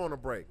what you do on a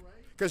break.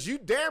 Because you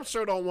damn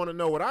sure don't want to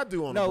know what I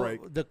do on a no.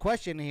 break. The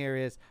question here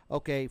is,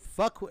 okay,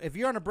 if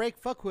you're on a break,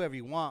 fuck whoever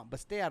you want,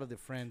 but stay out of the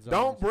friend zone.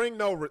 Don't bring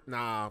no.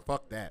 Nah,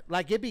 fuck that.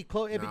 Like it'd be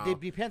close. No.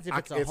 It depends if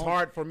it's a it's home-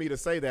 hard for me to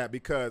say that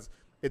because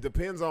it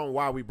depends on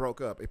why we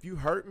broke up. If you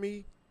hurt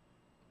me,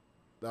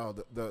 no,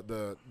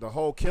 the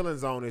whole killing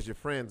zone is your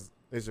friends.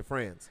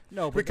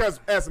 No, but because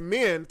as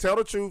men, tell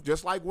the truth,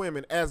 just like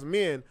women, as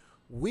men,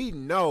 we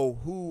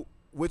know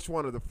which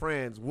one of the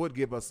friends would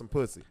give us some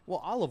pussy. Well,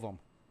 all of them.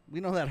 We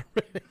know that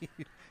already.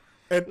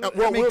 And I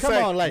well, mean, we'll come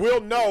say on, like-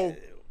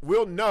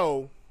 we'll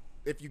know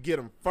if you get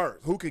them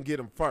first. Who can get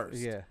them first?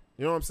 Yeah.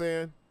 You know what I'm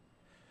saying?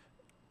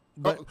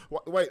 But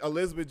Wait,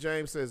 Elizabeth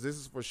James says this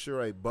is for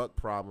sure a buck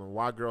problem.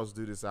 Why girls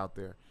do this out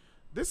there?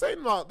 This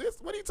ain't no this.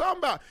 What are you talking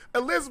about?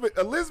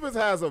 Elizabeth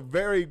has a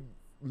very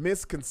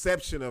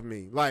misconception of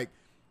me. Like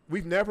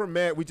we've never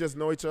met. We just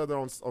know each other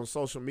on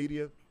social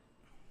media.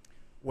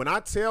 When I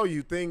tell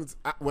you things,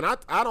 I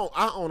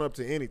own up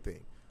to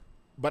anything,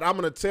 but I'm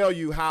gonna tell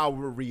you how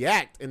we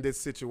react in this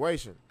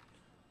situation.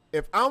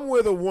 If I'm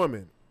with a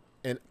woman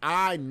and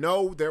I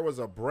know there was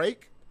a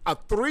break, a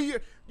 3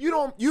 year,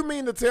 you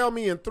mean to tell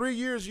me in 3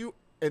 years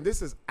and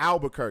this is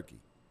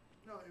Albuquerque.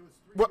 No, it was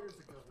 3 But, years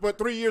ago. but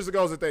 3 years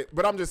ago is the thing.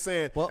 But I'm just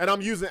saying, Well- and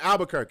I'm using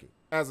Albuquerque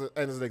as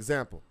an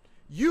example.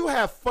 You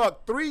have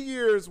fucked 3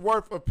 years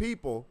worth of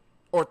people,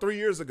 or 3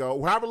 years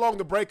ago, however long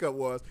the breakup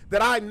was,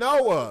 that I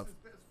know of. His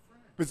best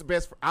friend. It's the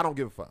best. I don't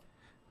give a fuck.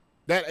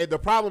 The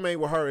problem ain't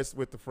with her. It's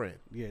with the friend.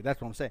 yeah,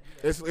 that's what I'm saying.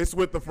 It's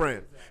with the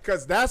friend.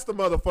 Because that's the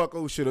motherfucker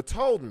who should have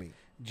told me.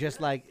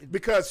 Just like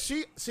because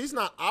she's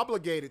not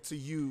obligated to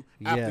you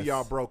after Yes.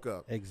 y'all broke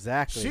up.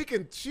 exactly.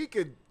 She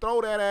can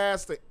throw that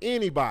ass to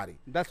anybody.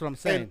 That's what I'm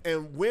saying.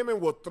 And women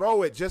will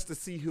throw it just to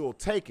see who'll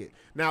take it.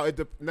 Now,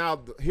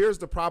 here's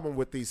the problem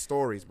with these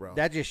stories, bro.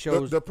 That just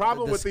shows the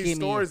problem the with these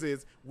scheming- stories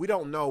is we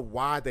don't know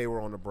why they were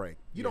on the break.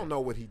 You don't know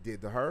what he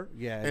did to her.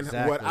 Yeah, and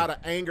exactly. what out of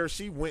anger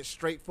she went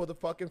straight for the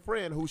fucking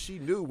friend who she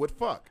knew would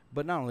fuck.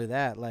 But not only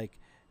that, like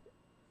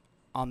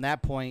on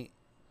that point,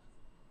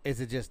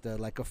 is it just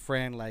like a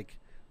friend, like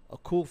a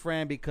cool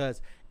friend?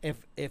 Because if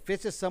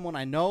it's just someone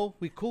I know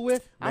we cool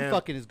with, I'm Man.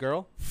 fucking his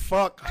girl.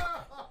 Fuck.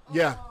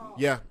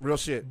 Yeah, real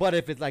shit. But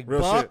if it's like Real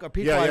Buck shit. or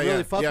people I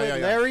really fuck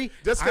with, Larry,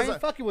 Just I 'cause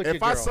ain't fucking with if your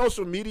girl. I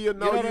social media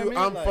know know what I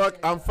mean?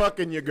 Like- I'm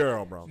fucking your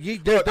girl, bro. You,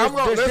 Look, I'm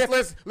gonna, there's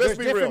let's there's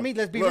be different real.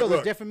 Let's be Look, real. look.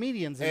 There's different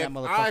mediums in If that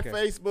I motherfucker.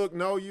 Facebook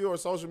know you or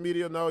social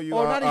media know you,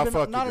 Or I'll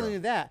fuck not your only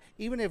girl. that,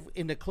 even if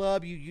in the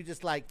club you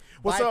just like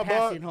What's up,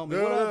 bypassing bud? homie.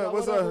 Yeah, What up,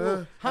 what's what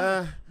up? what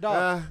up?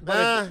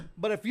 Dog.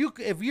 But if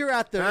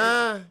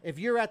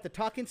you're at the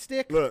talking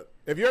stick, Look,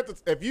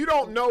 if you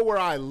don't know where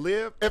I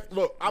live,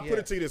 I'll put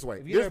it to you this way.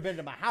 If you've never been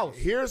to my house,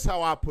 Here's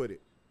how I put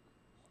it.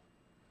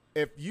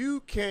 If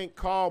you can't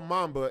call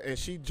Mamba and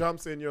she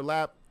jumps in your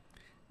lap,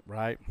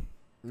 right?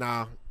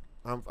 nah,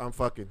 I'm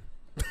fucking.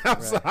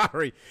 I'm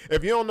sorry.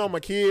 If you don't know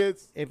my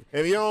kids, if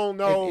you don't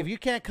know, If you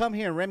can't come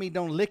here and Remy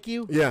don't lick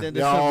you, yeah, then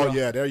there's something wrong.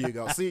 yeah, there you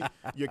go. See,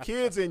 your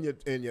kids and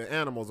your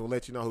animals will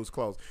let you know who's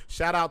close.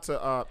 Shout out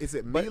to is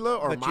it Mila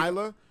or but you-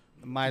 Mila?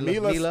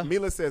 Mila.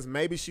 Mila says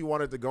maybe she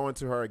wanted to go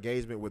into her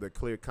engagement with a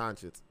clear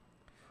conscience.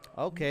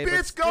 Okay, but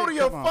Bitch, go still, to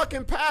your come on.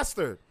 fucking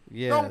pastor.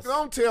 Yes.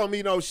 Don't tell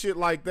me no shit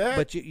like that.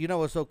 But you know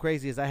what's so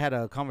crazy is I had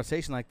a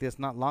conversation like this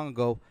not long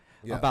ago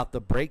Yeah. about the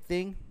break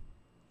thing,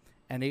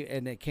 and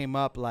it came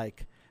up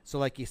like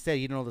you said,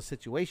 you know the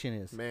situation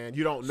is. Man,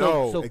 you don't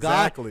know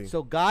exactly.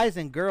 So guys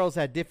and girls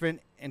had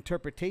different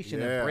interpretation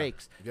Yeah, of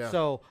breaks. yeah.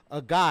 So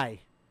a guy,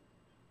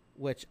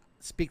 which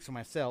speaks for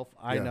myself,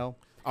 I Yeah. know.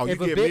 Oh, if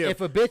you a give bi- me a-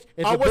 if a bitch,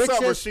 if Oh, a what's bitch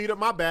up, says, Rashida?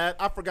 My bad.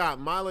 I forgot.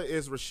 Mila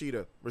is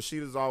Rashida.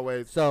 Rashida's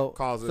always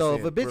calls us so in.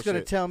 if a bitch Real gonna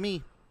shit. tell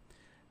me,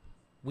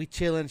 we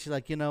chilling, she's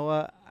like, you know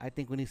what? I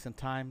think we need some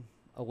time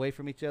away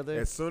from each other.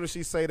 As soon as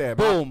she say that,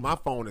 Boom. my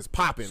phone is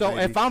popping. So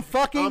baby. if I'm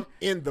fucking, I'm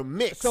in the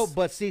mix. so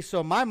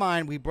in my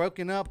mind, we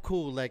broken up,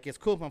 cool. Like it's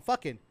cool if I'm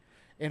fucking.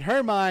 In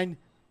her mind,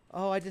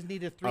 oh, I just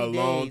needed 3 A days.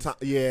 long time-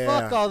 yeah,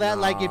 Fuck all that.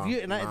 Like if nah, you,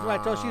 and that's what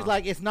I told. She's nah.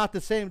 like, it's not the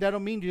same. That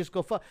don't mean you just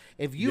go fuck.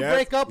 If you Yes,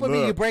 break up with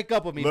me, you look, break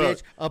up with me, look.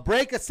 bitch. A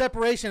break, a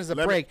separation is a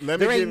Let me- break. let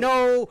me There ain't give-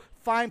 no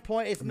fine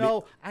point. It's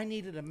no. I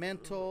needed a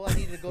mental. I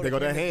needed to go They to go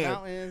that King's hand.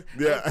 Mountains.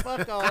 Yeah. Like,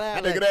 fuck all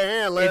that. They Like, go that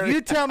hand, Larry. If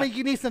you tell me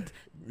you need some,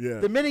 Yeah.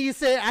 the minute you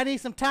say I need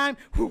some time,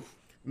 whew,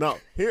 No,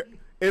 here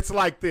it's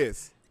like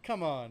this.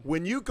 come on.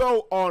 When you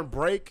go on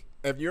break,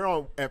 if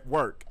you're at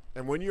work,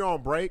 and when you're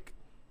on break,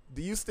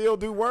 do you still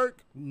do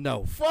work?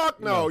 No. Fuck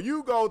no.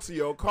 You go to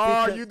your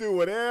car. Because- you do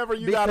whatever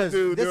you got to Because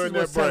do this during is that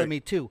what's break. telling me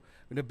too.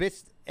 When the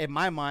bitch in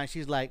my mind,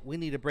 she's like, "We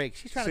need a break."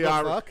 She's trying See, to go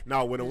I- fuck.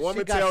 No, when a woman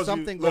she got tells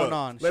something you, going look,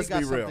 on. Let's she got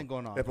be real. something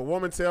going on. If a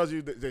woman tells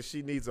you that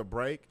she needs a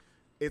break,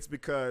 it's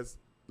because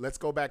let's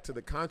go back to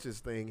the conscious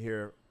thing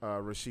here,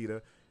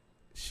 Rashida.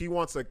 She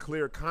wants a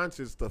clear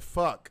conscience to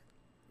fuck,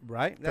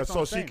 Right? That's what so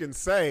I'm she saying. can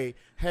say,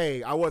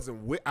 "Hey,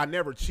 I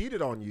never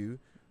cheated on you.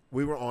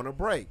 We were on a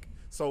break."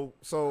 I wonder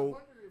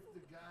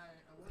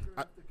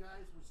if the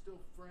guys were still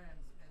friends,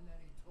 and then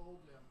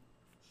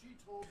she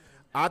told him.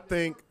 I and they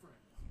think- were friends.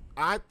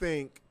 I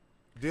think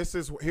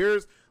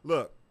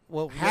look.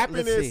 Well, let's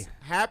happiness, see.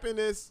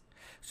 happiness,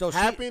 So she-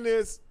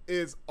 happiness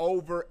is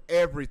over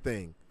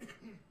everything.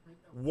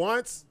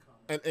 Once,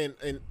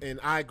 and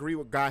I agree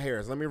with Guy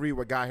Harris. Let me read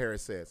what Guy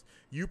Harris says.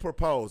 You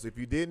propose. If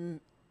you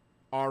didn't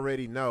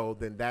already know,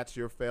 then that's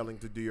your failing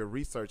to do your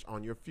research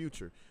on your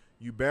future.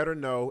 You better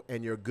know,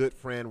 and your good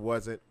friend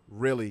wasn't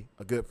really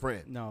a good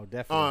friend. No,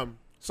 definitely.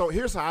 So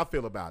here's how I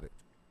feel about it.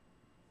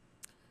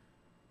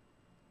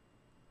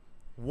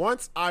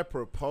 Once I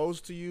propose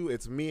to you,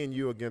 it's me and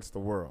you against the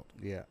world.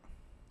 Yeah.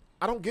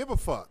 I don't give a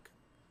fuck.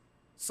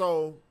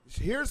 So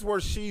here's where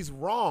she's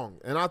wrong,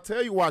 and I'll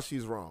tell you why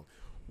she's wrong.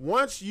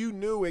 Once you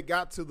knew it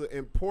got to the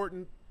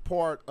important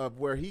part of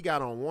where he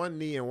got on one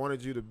knee and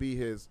wanted you to be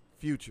his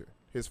future,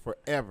 his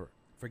forever,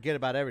 Forget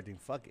about everything.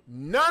 Fuck it.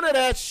 none of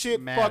that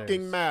shit Matters.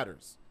 fucking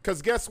matters.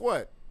 Because guess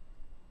what?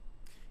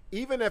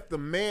 Even if the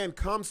man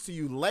comes to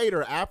you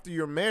later after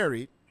you're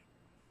married,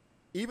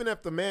 even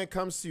if the man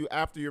comes to you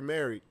after you're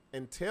married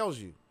and tells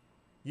you,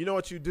 you know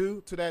what you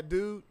do to that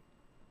dude?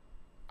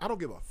 I don't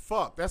give a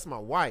fuck. That's my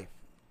wife.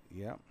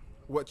 Yeah.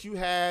 What you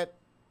had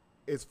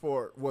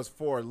was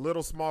for a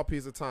little small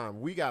piece of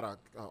time. We got a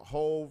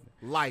whole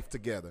life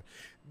together.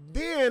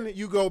 Then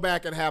you go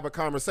back and have a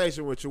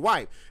conversation with your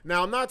wife.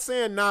 Now, I'm not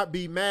saying not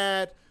be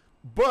mad,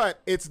 but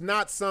it's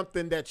not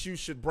something that you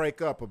should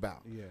break up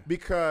about. Yeah.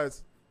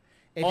 Because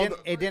It on didn't.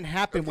 It didn't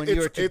happen when it's,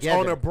 you were it's together.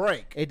 on a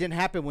break. It didn't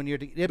happen when you're.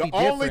 It'd The be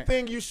only different.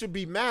 thing you should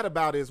be mad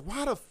about is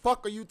why the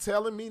fuck are you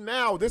telling me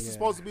now? This is Yeah.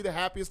 supposed to be the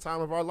happiest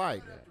time of our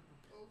life.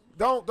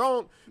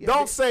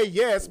 Don't say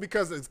yes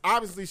because it's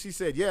obviously she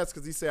said yes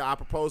because he said I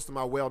proposed to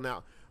my well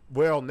now.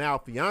 now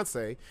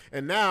fiance,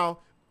 and now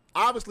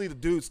obviously the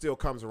dude still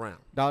comes around.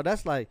 No,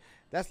 that's like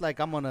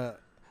I'm gonna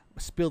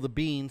spill the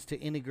beans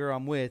to any girl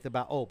I'm with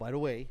about. Oh, by the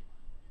way,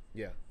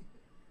 Yeah.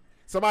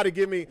 Somebody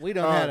give me. we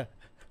don't have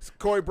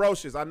Corey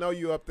Brocious. I know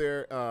you up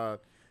there.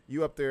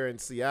 You up there in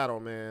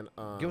Seattle, man.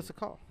 give us a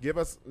call. Give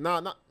us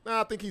no.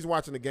 I think he's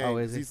watching the game. Oh,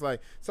 is he? He's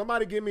like,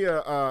 somebody give me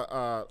a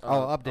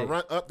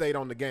update. update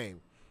on the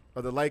game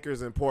of the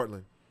Lakers in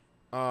Portland.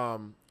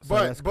 So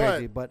that's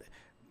crazy, but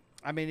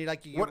I mean,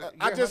 like you're, What-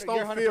 I just don't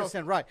you're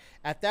 100% right.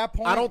 At that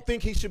point, I don't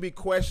think he should be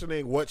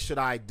questioning what should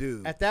I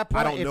do. At that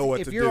point, I don't know what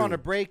if to you're do. on a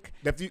break,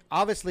 If you,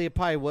 obviously it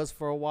probably was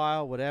for a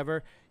while,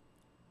 whatever.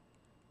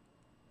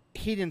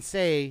 He didn't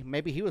say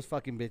maybe he was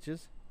fucking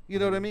bitches. You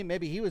know what I mean?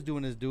 Maybe he was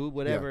doing his dude,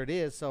 whatever it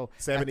is. So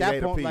at 78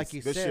 that point, apiece. like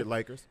you Good said, shit,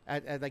 Lakers.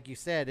 like you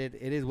said, it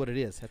is what it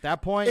is. At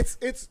that point, It's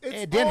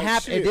it didn't old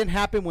happen. It shit. didn't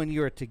happen when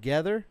you were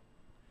together.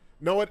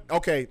 No, it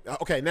okay.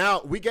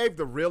 Now we gave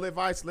the real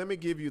advice. Let me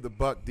give you the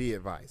Buck D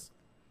advice.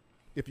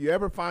 If you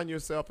ever find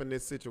yourself in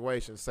this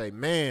situation, say,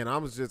 "Man, I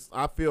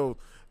feel,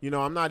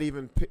 I'm not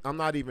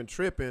even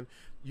tripping."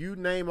 You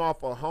name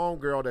off a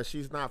homegirl that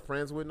she's not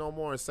friends with no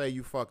more, and say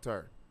you fucked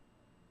her.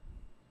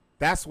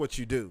 That's what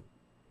you do.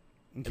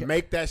 Okay. And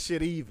make that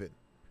shit even.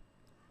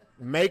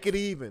 Make it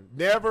even.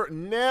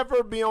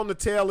 Never be on the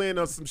tail end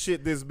of some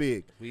shit this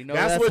big. We know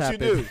that's that's what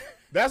happened. you do.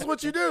 That's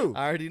what you do.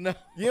 I already know.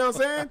 You know what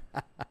I'm saying?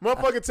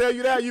 Motherfucker tell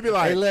you that, you be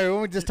like, Hey, Larry,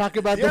 when we just talking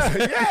about yeah,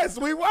 this, yes,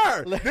 we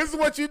were. This is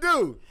what you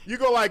do. You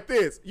go like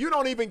this. You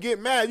don't even get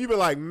mad. You be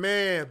like,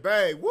 man,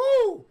 babe,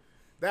 woo.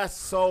 That's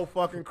so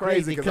fucking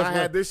crazy because I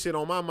had this shit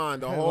on my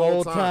mind the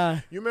whole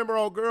time. You remember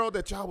old girl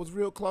that y'all was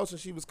real close and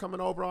she was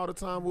coming over all the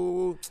time, woo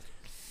woo,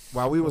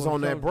 while we was on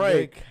that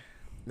break.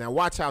 Now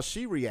watch how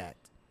she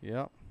react.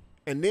 Yep.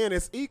 And then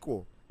it's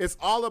equal. It's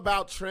all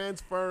about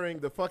transferring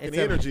the fucking It's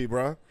energy,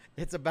 bruh.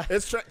 It's about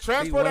It's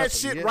transfer what that up,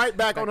 shit yeah. right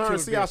back on Back her to and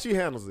it, see yeah. how she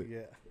handles it. yeah.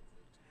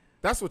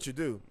 That's what you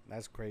do.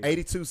 That's crazy.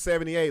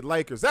 82-78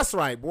 Lakers. That's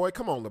right, boy.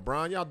 Come on,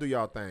 LeBron. Y'all do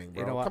y'all thing,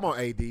 bro. You know what? Come on,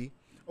 AD.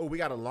 Oh, we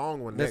got a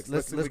long one next.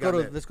 Let's see what we go got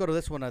to next. let's go to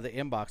this one of the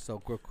inbox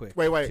so real quick.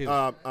 Wait. too.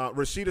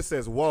 Rashida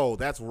says, "Whoa,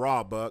 that's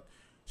raw, Buck.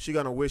 She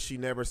gonna wish she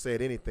never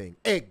said anything."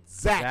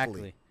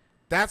 Exactly.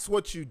 That's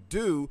what you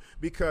do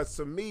because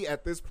to me,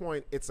 at this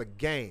point, it's a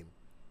game.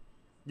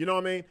 You know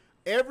what I mean?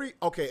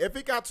 If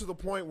it got to the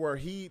point where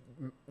he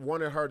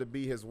wanted her to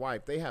be his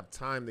wife, they have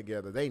time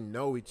together. They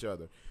know each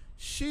other.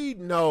 She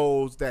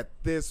knows that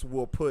this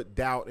will put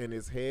doubt in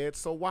his head.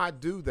 So why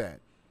do that?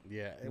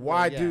 Yeah.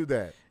 Why do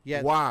that?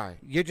 Yeah. Why?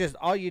 You're just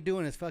all you're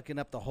doing is fucking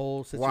up the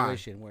whole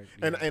situation. Where,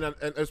 And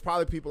there's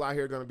probably people out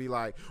here going to be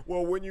like,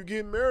 well, when you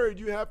get married,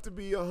 you have to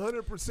be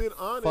 100%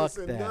 honest.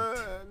 Fuck and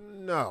that.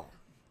 no.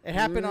 it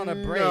happened on a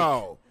break.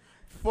 No.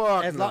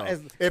 Fuck As no. long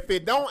as- if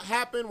it don't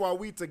happen while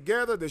we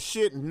together, the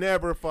shit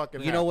never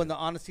fucking You happens. know when the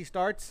honesty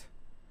starts?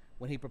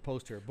 When he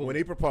proposed to her. Boom. When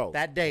he proposed.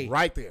 That day.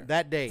 Right there.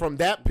 That day. From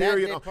that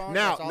period day, on. Paul,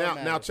 Now, that's all that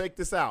now matters. check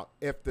this out.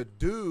 If the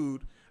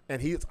dude,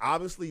 and he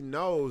obviously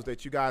knows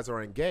that you guys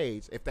are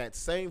engaged, if that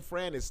same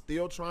friend is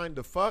still trying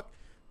to fuck,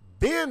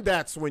 then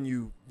that's when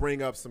you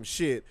bring up some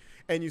shit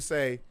and you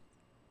say,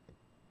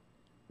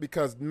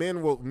 because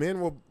men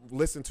will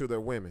listen to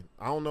their women.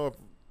 I don't know if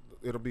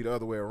it'll be the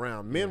other way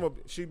around.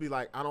 She'd be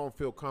like, I don't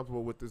feel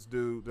comfortable with this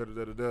dude. Da, da,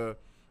 da, da, da.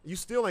 You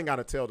still ain't got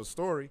to tell the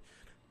story.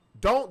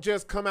 Don't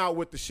just come out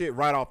with the shit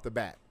right off the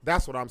bat.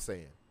 That's what I'm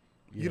saying.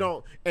 You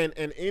don't, and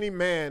any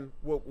man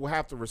will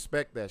have to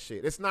respect that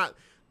shit. It's not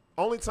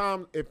only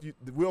time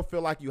we'll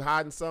feel like you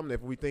hiding something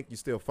if we think you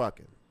still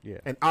fucking. Yeah.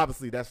 And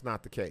obviously that's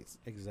not the case.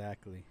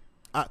 Exactly.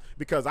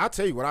 Because I'll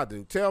tell you what I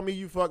do. Tell me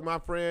you fucked my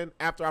friend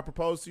after I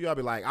propose to you. I'll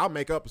be like, I'll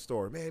make up a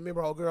story. Man,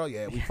 remember old girl?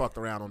 Yeah, we fucked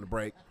around on the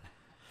break.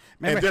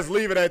 And just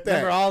leave it at that.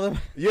 Remember all them?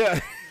 Yeah.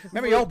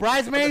 Remember your old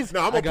bridesmaids?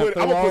 No, I'm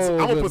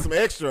gonna put some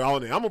extra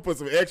on it. I'm gonna put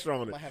some extra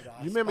on it. have the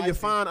You remember your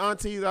spicy. fine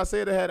aunties I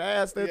said that had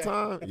ass that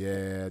time?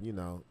 Yeah,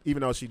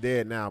 even though she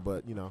dead now,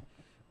 but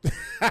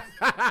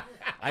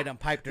I done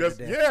piped her to just,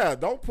 death. yeah,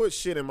 don't put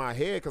shit in my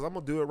head because I'm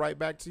gonna do it right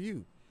back to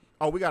you.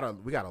 Oh, we got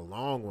a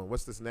long one.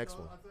 What's this next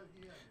one?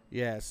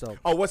 Yeah, so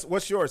Oh,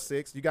 what's yours,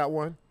 Six? You got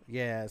one?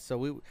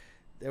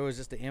 there was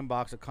just an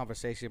inbox, a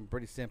conversation,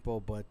 pretty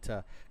simple, but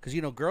because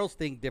girls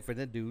think different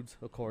than dudes,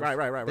 of course.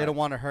 Right. They don't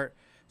want to hurt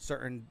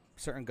certain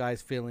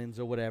guys' feelings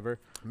or whatever.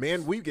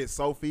 Man, we get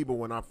so feeble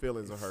when our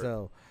feelings are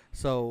hurt.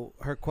 So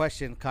her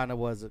question kind of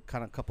was a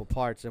couple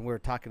parts, and we were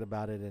talking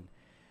about it, and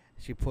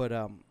she put,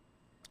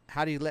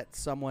 how do you let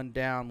someone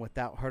down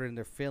without hurting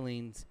their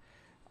feelings,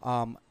 /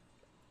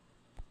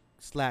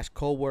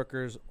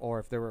 co-workers, or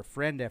if they were a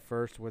friend at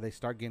first, where they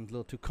start getting a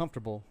little too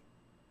comfortable,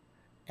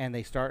 and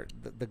they start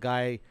the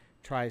guy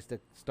tries to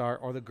start,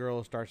 or the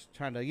girl starts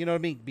trying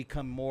to,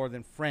 become more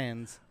than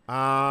friends. You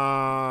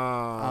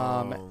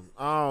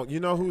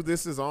know who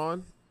this is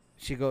on?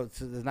 She goes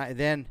to the night.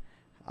 Then,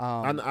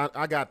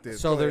 I got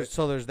this. so Go ahead.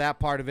 there's that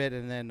part of it,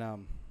 and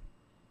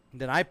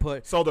then I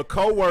put So the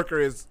coworker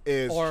is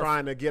Or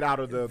trying to get out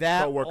of the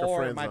that, coworker or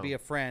friend it might zone. be a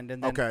friend,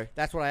 and then Okay.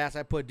 that's what I asked.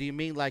 I put, do you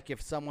mean like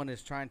if someone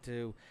is trying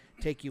to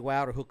take you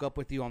out or hook up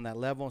with you on that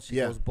level? And she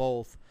Yeah. goes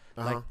both.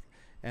 Uh-huh. Like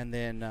And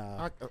then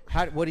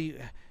what do you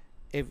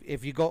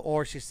if you go,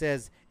 or she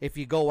says if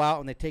you go out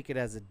and they take it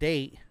as a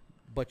date,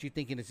 but you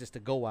thinking it's just a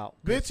go out.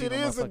 Bitch, it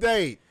is a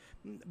date.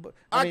 But,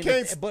 I mean,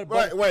 can't. But,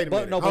 wait a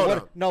minute. No, Hold but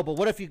on. no, but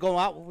what if you go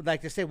out,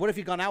 like they say, what if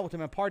you gone out with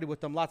them and party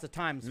with them lots of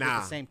times Nah,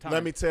 at the same time?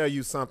 let me tell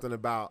you something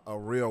about a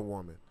real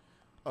woman.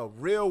 A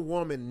real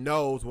woman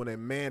knows when a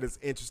man is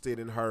interested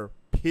in her,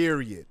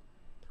 period.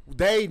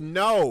 They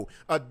know.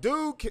 A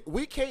dude,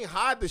 we can't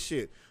hide the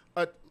shit.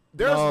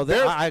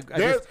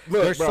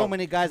 There's so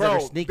many guys that are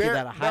sneaky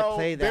that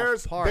play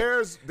that part.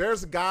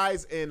 There's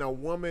guys in a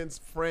woman's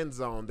friend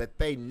zone that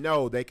they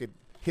know they could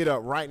hit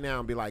up right now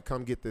and be like,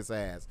 come get this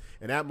ass.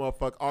 And that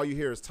motherfucker, all you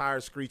hear is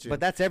tires screeching.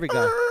 But that's every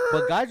guy.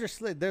 But guys are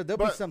slick. There'll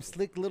be some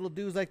slick little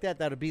dudes like that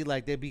that'll be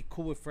like, they'd be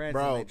cool with friends.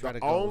 Bro, and they try the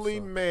to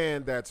only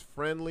man that's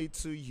friendly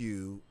to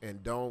you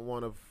and don't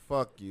want to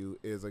fuck you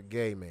is a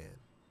gay man.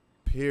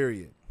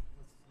 Period.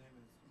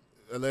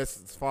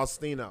 Unless it's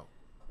Faustino.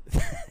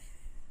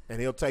 And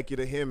he'll take you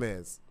to him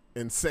as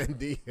in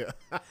Sandia.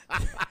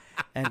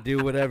 and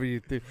do whatever you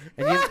do.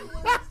 And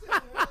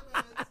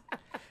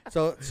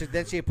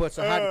then she puts,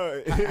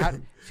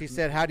 she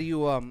said, how do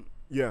you,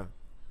 yeah.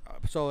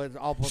 So it's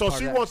all. So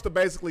she wants to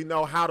basically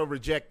know how to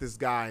reject this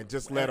guy and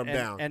just let him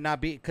down. And not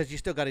be, because you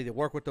still got to either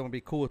work with them or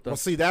be cool with them. Well,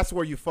 see, that's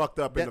where you fucked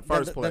up in the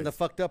first place. Then the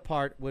fucked up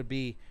part would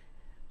be,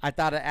 I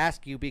thought I'd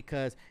ask you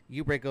because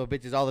you break up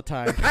with bitches all the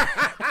time.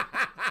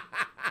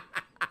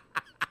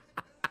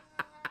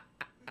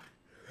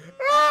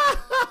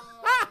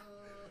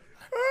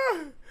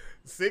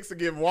 Six will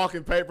give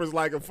walking papers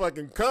like a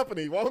fucking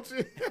company, won't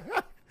you?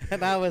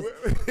 And I was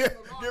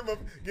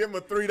give him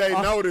a 3-day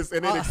notice,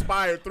 and it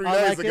expired 3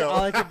 days ago.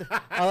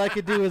 All I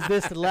could do was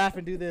this to laugh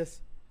and do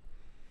this.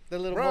 The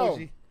little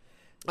emoji.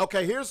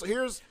 Okay,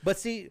 here's. But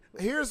see,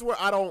 here's where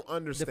I don't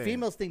understand. The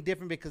females think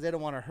different because they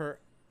don't want to hurt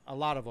a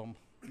lot of them.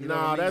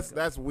 Nah,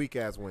 that's weak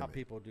ass women. How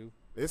people do.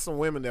 There's some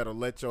women that'll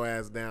let your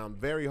ass down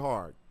very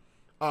hard.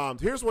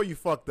 Here's where you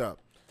fucked up.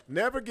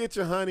 Never get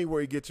your honey where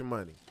you get your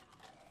money.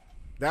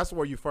 That's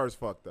where you first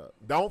fucked up.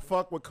 Don't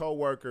fuck with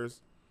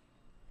coworkers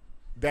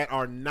that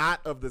are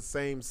not of the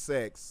same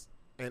sex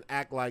and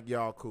act like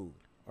y'all cool.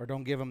 Or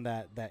don't give them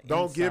that.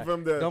 Don't give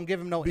them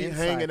no insight.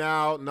 Hanging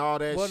out and all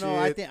that shit. Well, no,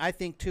 I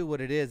think too what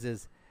it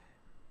is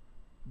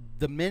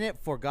the minute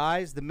for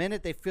guys, the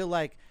minute they feel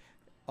like,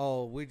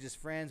 oh, we're just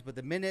friends, but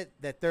the minute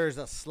that there's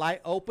a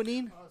slight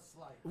opening,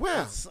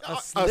 well, a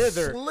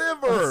slither,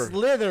 a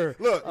slither,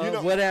 look,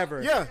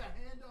 whatever, yeah.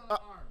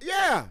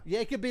 Yeah,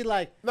 it could be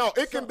like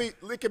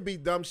it can be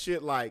dumb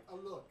shit like,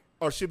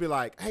 or she'll be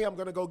like, hey, I'm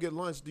gonna go get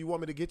lunch. Do you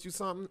want me to get you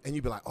something? And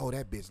you be like, oh,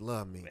 that bitch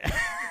love me.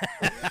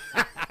 You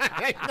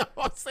know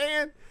what I'm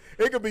saying?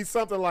 It could be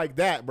something like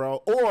that,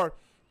 bro. Or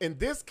in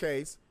this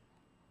case,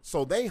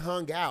 so they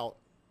hung out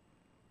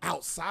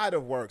outside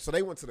of work, so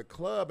they went to the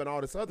club and all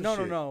this other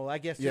shit. No. I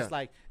guess just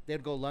like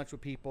they'd go lunch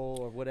with people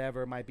or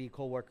whatever. It might be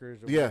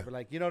coworkers or whatever.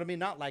 Like, you know what I mean?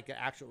 Not like an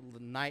actual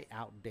night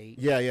out date.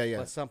 Yeah.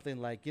 But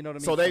something like, you know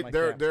what I mean?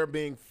 So they're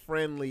being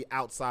friendly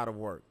outside of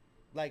work.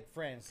 Like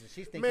friends.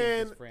 She's thinking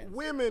it's friends.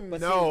 Women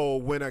know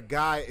when a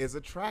guy is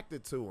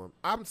attracted to him.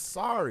 I'm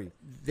sorry.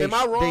 Am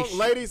I wrong?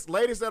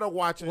 Ladies that are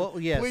watching,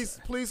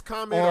 please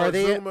comment or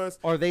Zoom us.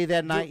 Are they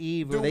that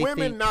naive? Do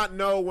women not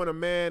know when a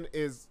man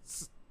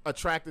is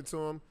attracted to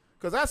him?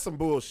 Because that's some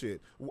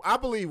bullshit. I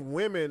believe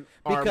women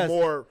are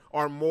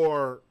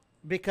more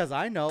because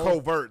I know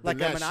covert. Like,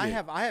 than I shit.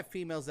 have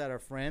females that are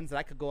friends that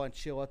I could go and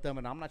chill with them,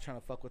 and I'm not trying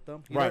to fuck with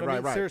them. You right, know what I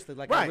mean? Right. Seriously,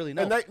 like I really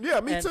know.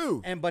 And me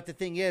too. And but the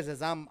thing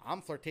is I'm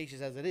flirtatious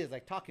as it is,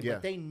 like talking,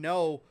 but they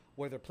know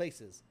where their place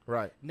is.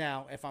 Right.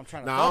 Now, if I'm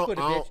trying to fuck with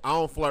a bitch, I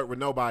don't flirt with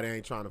nobody. I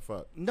ain't trying to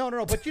fuck. No.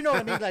 But you know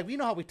what I mean? Like, you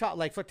know how we talk.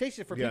 Like,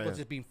 flirtatious for people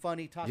just being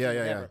funny, talking,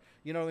 whatever.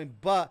 You know what I mean?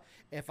 But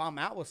if I'm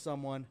out with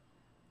someone,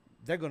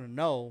 they're gonna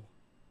know.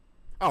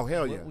 Oh,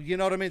 hell yeah. You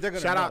know what I mean? They're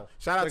going to know.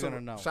 Shout out to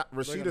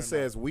Rashida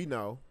says we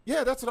know.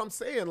 Yeah, that's what I'm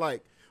saying.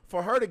 Like,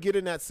 for her to get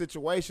in that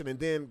situation and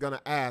then going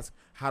to ask,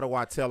 how do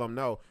I tell them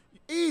no?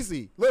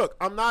 Easy. Look,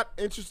 I'm not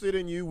interested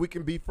in you. We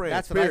can be friends.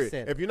 That's what I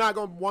said. If you're not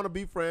going to want to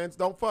be friends,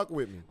 don't fuck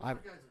with me.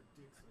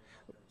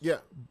 Yeah.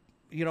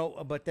 You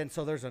know, but then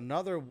there's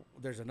another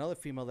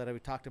female that we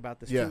talked about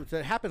this too. So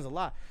it happens a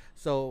lot.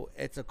 So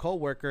it's a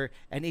coworker,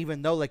 and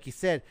even though, like you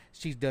said,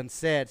 she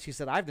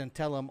said I've done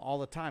tell him all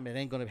the time, it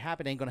ain't gonna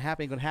happen, ain't gonna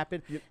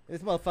happen. Yep.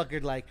 This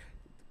motherfucker like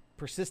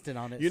persistent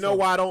on it. You know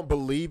why I don't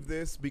believe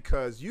this?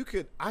 Because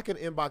I can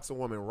inbox a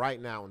woman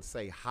right now and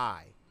say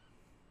hi,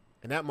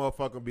 and that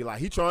motherfucker will be like,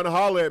 he trying to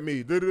holler at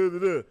me.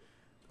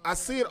 I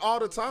see it all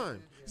the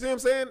time. You see what I'm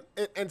saying?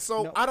 And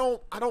so no.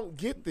 I don't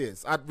get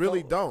this. I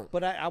really don't.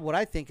 But what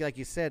I think, like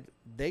you said,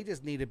 they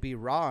just need to be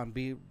raw and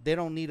they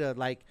don't need to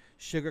like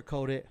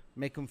sugarcoat it,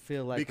 make them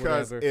feel like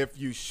because whatever. If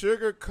you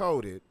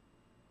sugarcoat it,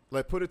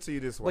 put it to you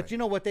this way. But you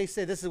know what they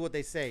say? This is what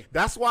they say.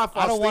 That's why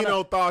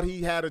Faustino thought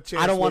he had a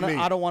chance with me.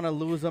 I don't want to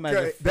lose them as a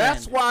friend.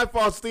 That's why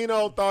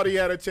Faustino thought he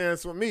had a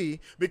chance with me,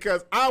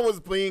 because I was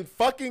being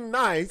fucking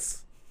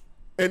nice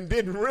and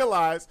didn't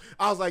realize.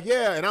 I was like,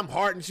 yeah, and I'm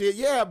hard and shit.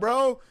 Yeah,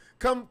 bro.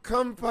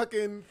 come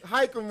fucking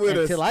hiking with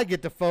us. Until I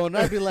get the phone,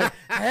 I'd be like,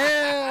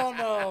 hell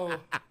no.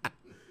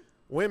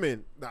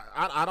 Women,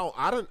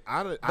 I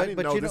didn't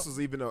but know you this know- was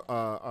even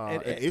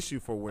an issue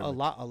for women.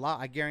 A lot.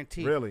 I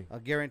guarantee. Really? I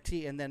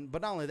guarantee. And then,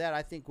 but not only that,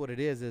 I think what it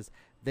is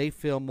they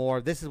feel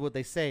more. This is what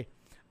they say.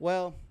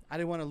 Well, I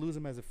didn't want to lose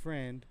him as a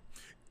friend.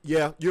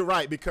 Yeah, you're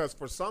right, because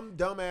for some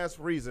dumbass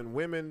reason,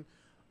 women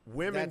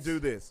That's- do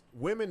this.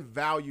 Women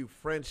value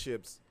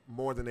friendships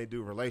more than they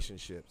do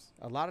relationships.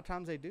 A lot of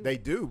times they do. They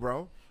do,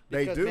 bro.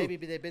 They Because do. maybe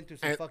they've been through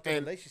some And- fucked up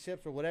and-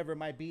 relationships or whatever it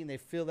might be, and they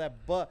feel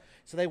that, but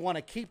so they want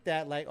to keep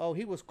that. Like, oh,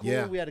 he was cool.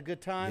 Yeah. We had a good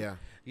time. Yeah.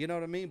 You know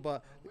what I mean?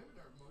 But Women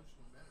are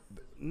emotional, men are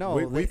physical. no,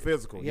 We they-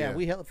 physical, yeah.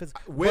 we hella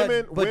physical.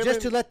 Women- but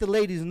just to women- let the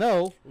ladies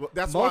know, Well,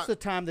 that's most why- of the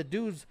time the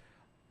dudes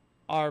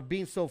are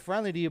being so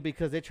friendly to you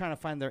because they're trying to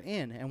find their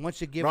in, and once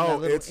you give them that Bro,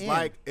 little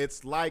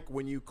it's like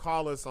when you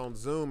call us on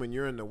Zoom and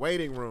you're in the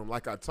waiting room,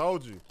 like I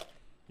told you.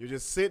 You're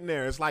just sitting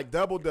there. It's like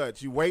double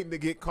dutch. You waiting to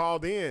get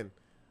called in.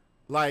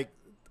 Like,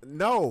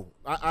 no,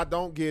 I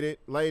don't get it.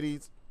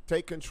 Ladies,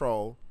 take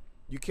control.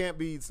 You can't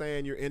be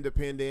saying you're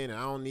independent and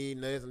I don't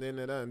need this and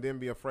then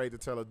be afraid to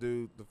tell a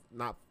dude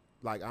not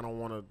like I don't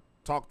want to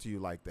talk to you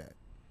like that.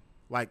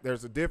 Like,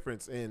 there's a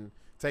difference in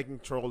taking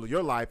control of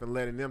your life and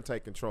letting them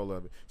take control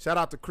of it. Shout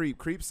out to Creep.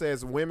 Creep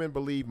says women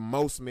believe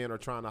most men are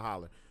trying to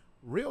holler.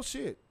 Real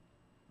shit.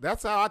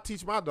 That's how I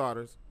teach my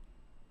daughters.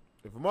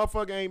 If a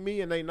motherfucker ain't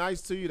me and they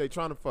nice to you, they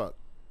trying to fuck.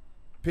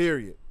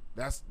 Period.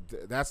 That's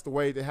the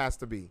way it has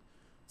to be.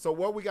 So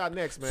what we got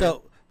next, man?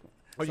 So,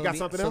 oh, you so got me-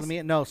 something so else?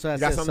 Me, no, so, I, You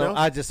got said, something so else?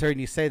 I just heard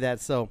you say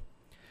that. So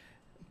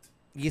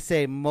you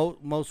say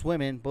most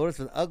women, but what if it's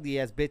an ugly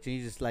ass bitch and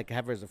you just like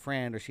have her as a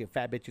friend, or she a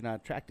fat bitch you're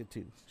not attracted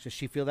to? Should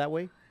she feel that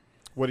way?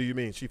 What do you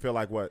mean? She feel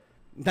like what?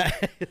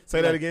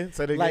 Say that again.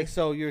 Say that again. Like,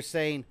 so you're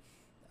saying,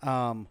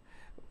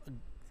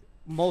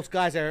 most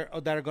guys that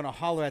are gonna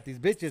holler at these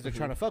bitches are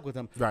trying to fuck with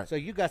them. Right. So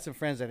you got some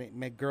friends that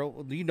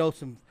ain't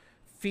some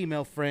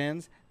female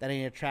friends that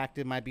ain't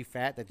attracted, might be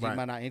fat, that you Right.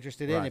 might not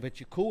interested in, Right. but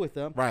you're cool with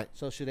them. Right.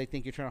 So should they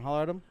think you're trying to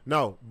holler at them?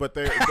 No, but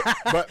they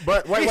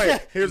but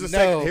wait. Here's a No,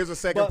 second. Here's a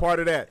second but part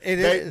of that.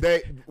 it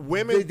They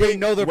women they think,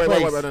 know their wait,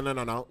 place.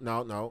 Wait,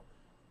 no.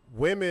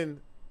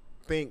 Women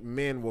think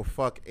men will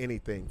fuck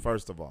anything.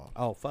 First of all,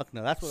 Oh fuck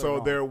no, that's what. so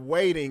they're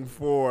waiting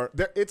for.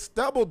 It's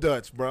double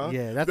dutch, bro.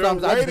 Yeah, that's They're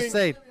what I'm just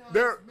saying.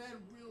 They're Men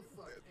will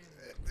fuck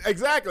anything.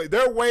 exactly.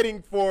 They're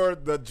waiting for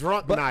the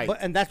drunk night.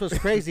 and that's what's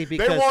crazy they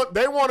because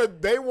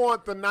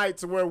want the night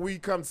to where we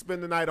come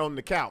spend the night on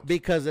the couch.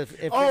 because if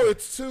Oh,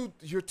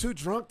 you're too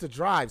drunk to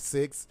drive,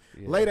 Six.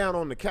 Lay down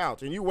on the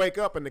couch. And you wake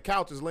up and the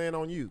couch is laying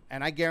on you.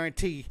 and I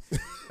guarantee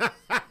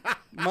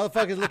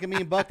motherfuckers look at me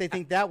and Buck, they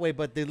think that way,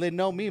 but they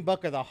know me and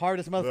Buck are the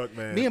hardest Look,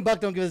 man. Me and Buck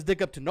don't give his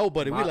dick up to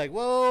nobody. My- We like,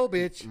 whoa,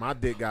 bitch. My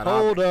dick got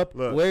Hold out. up.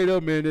 Look, Wait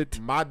a minute.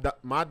 my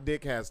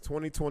dick has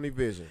 20/20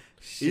 vision.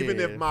 Even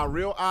if Shit. my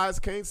real eyes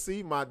can't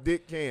see, my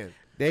dick can.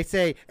 They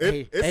say,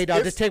 hey, it's- dog,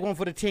 it's- just take one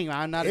for the team.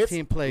 I'm not a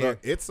team player. Look,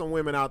 it's some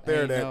women out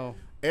there Ain't that no-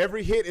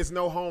 every hit is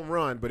no home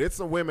run, but it's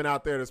some women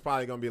out there that's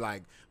probably gonna be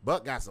like,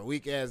 Buck got some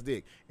weak ass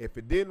dick. If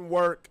it didn't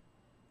work,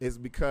 it's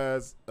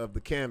because of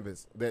the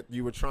canvas that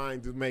you were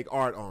trying to make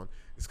art on.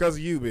 It's because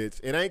of you, bitch.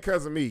 It ain't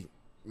because of me.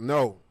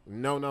 No.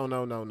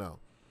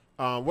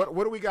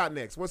 What do we got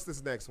next? What's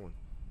this next one?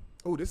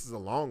 Oh, this is a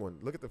long one.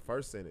 Look at the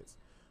first sentence.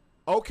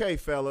 Okay,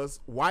 fellas,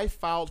 wife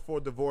filed for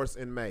divorce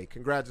in May.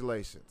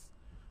 Congratulations.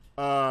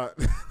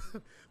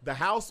 The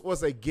house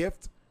was a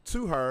gift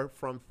to her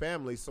from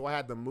family, so I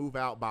had to move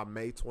out by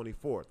May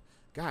 24th.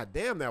 God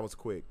damn, that was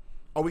quick.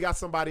 Oh, we got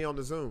somebody on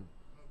the Zoom.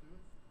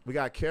 We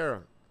got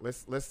Kara.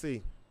 Let's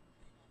see.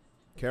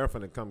 Kara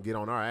finna come get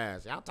on our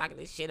ass. Y'all talking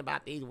this shit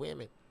about these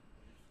women.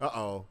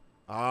 Uh-oh.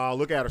 Oh,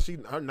 look at her.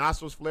 Her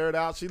nostrils flared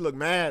out. She look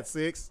mad,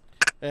 Six.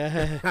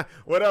 What's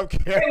What up,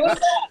 Kara? Hey,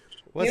 what's up?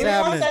 Give me 1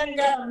 happening? second,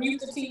 gotta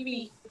mute the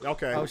TV.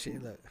 Okay. Oh,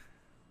 shit, look.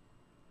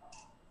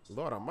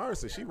 Lord have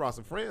mercy. She brought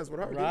some friends with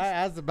her. didn't Right,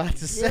 I was about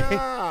to she? say.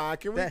 Yeah.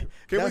 Can we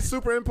that's-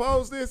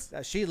 superimpose this?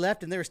 She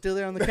left and they were still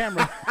there on the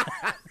camera.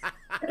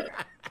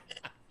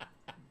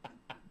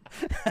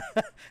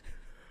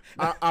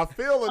 I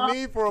feel a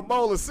need for a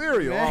bowl of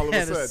cereal all of a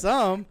Man, sudden.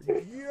 some.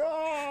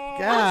 Yeah.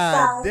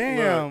 God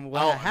damn. Look,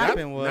 What oh,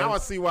 happened was. now I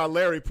see why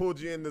Larry pulled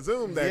you in the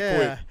Zoom that yeah.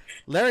 quick.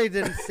 Larry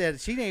didn't said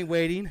she ain't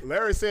waiting.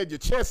 Larry said your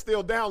chest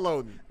still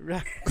downloading.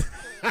 Right.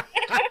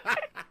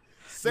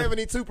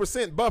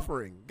 72%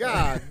 buffering.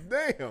 God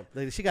damn.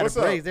 Lady, she got What's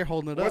a brace. up? They're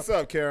holding it up. What's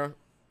up, Kara?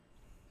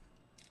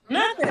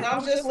 Nothing.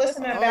 I'm just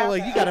listening about. Oh, well,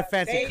 you got a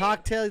fancy dating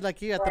cocktail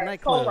like you at the for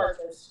nightclub.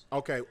 coworkers.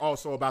 Okay.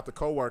 Also about the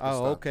coworker Oh,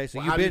 stuff. okay, so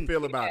Well, you how do been- you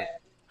feel about it?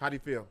 How do you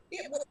feel?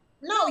 Yeah, but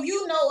no,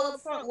 you know up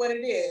front what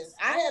it is.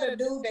 I had a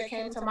dude that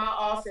came to my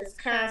office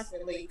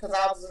constantly because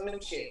I was a new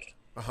chick.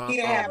 Uh-huh. He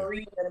didn't have a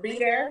reason to be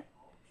there.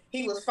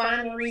 He was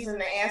finding a reason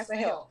to ask for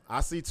help. I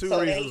see two So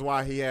reasons they-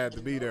 why he had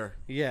to be there.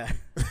 Yeah.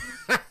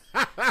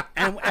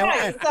 and,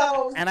 Right,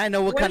 so and I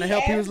know what when kind of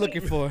help he was asked me-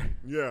 looking for.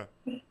 Yeah.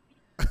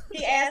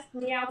 He asked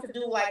me out to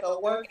do like a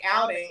work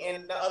outing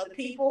and the other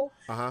people,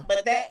 Uh-huh.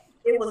 but that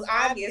it was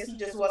obvious he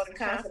just wasn't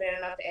confident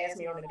enough to ask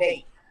me on a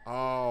date.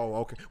 Oh,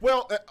 okay.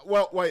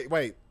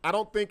 Wait. I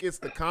don't think it's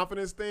the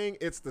confidence thing.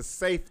 It's the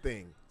safe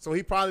thing. So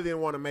he probably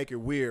didn't want to make it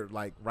weird,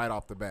 like right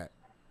off the bat.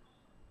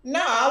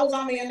 No, I was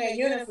only in that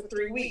unit for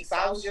 3 weeks.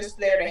 I was just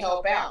there to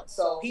help out.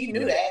 So he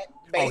knew that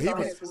based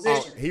on his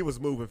position. He was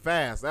moving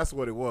fast. That's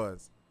what it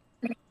was.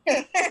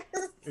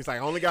 He's like,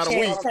 I only got a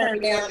week.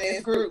 Turned down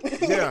this group.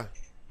 Yeah.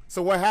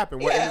 So what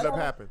happened? What ended up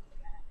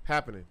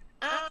happening?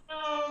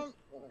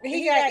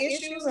 He got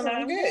issues and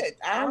I'm good.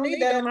 I don't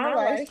need that in my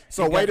life.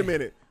 So wait a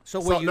minute. So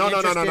were you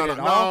interested at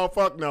all? No,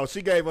 fuck no.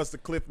 She gave us the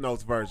Cliff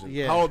Notes version.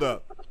 Yeah. Hold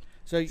up.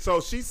 So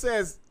she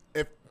says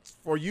if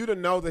for you to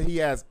know that he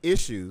has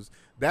issues,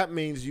 that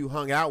means you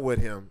hung out with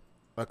him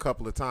a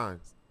couple of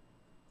times.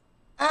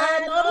 I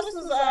know this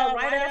was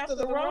right after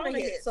the Rona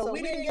hit, so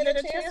we didn't get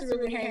a chance to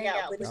really hang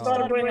out. But he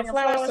started bringing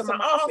flowers to my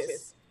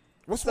office.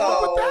 What's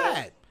wrong with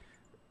that?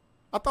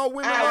 I thought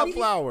women love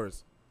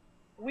flowers.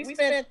 We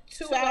spent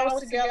 2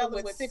 hours together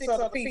with 6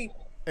 other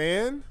people.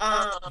 And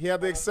he had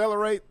to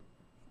accelerate.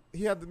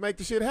 He had to make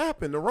the shit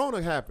happen. The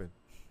Rona happened.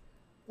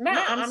 No,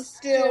 I'm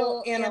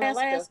still in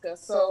Alaska,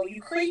 so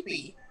you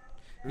creepy.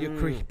 You're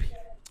creepy.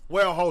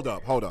 Well, hold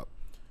up.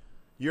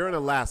 You're in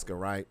Alaska,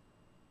 right?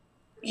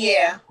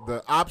 Yeah.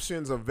 The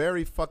options are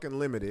very fucking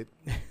limited.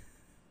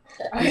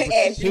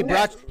 He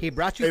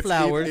brought you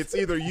flowers. It's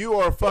either you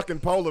or a fucking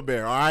polar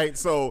bear, all right?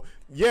 So,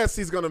 yes,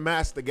 he's going to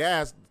mash the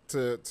gas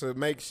to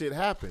make shit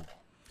happen.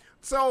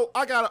 So,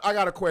 I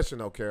got a question,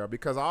 though, Kara,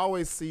 because I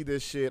always see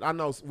this shit. I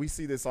know we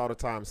see this all the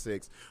time,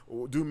 Six.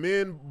 Do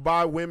men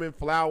buy women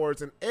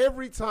flowers? And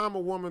every time a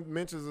woman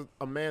mentions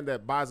a man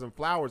that buys them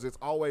flowers, it's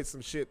always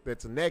some shit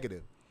that's a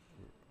negative.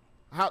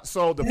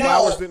 So, the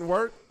flowers didn't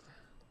work?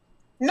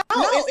 No,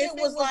 it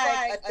was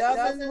like a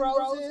dozen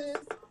roses.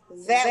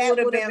 That would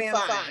have been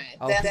fine.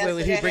 Oh,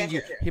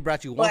 he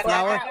brought you one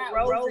flower? I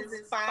got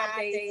roses 5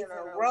 days in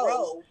a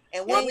row,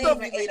 and we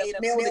even ate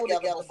a meal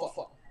together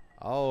before.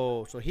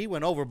 Oh, so he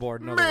went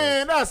overboard.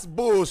 Man, that's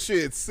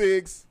bullshit,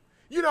 Six.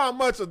 You know how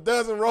much a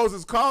dozen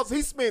roses cost?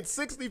 He spent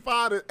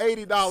 $65 to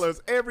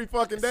 $80 every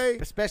fucking day.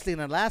 Especially in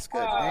Alaska,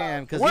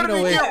 man. Where did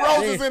he get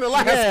roses in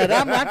Alaska?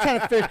 Yeah, I'm trying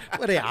to figure.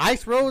 Were they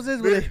ice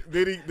roses?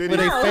 Did he Were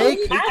they fake?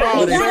 He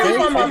got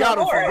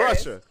them from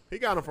Russia. He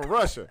got them from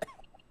Russia.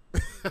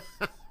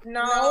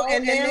 No,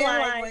 and then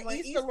like when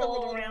Easter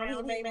rolled around,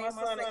 he made my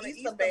son an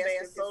Easter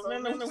basket. So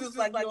then it was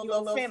like you're a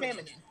little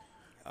feminine.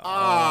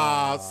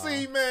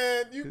 See,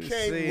 man, you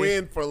can't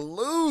win for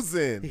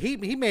losing. He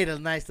made a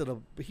nice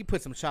little. He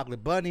put some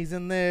chocolate bunnies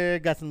in there.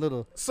 Got some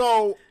little.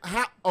 So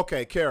how?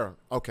 Okay, Kara.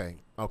 Okay.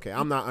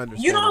 I'm not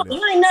understanding.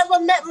 You ain't never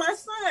met my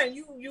son.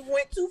 You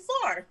went too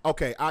far.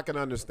 Okay, I can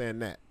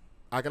understand that.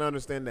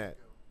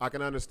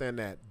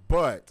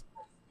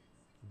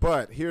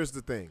 But here's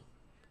the thing.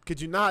 Could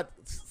you not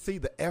see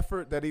the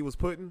effort that he was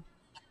putting?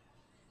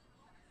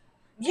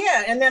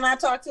 Yeah, and then I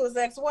talked to his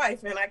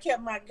ex-wife, and I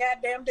kept my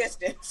goddamn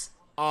distance.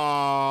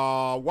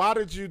 Why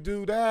did you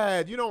do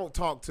that? You don't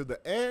talk to the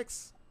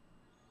ex.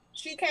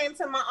 She came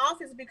to my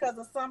office because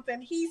of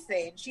something he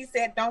said. She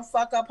said, don't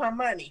fuck up her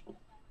money.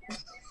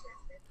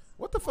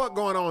 What the fuck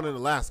going on in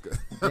Alaska?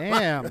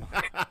 Damn.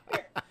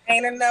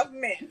 Ain't enough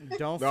men.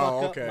 Don't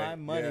fuck up my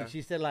money. Yeah.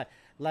 She said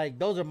like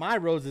those are my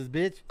roses,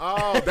 bitch.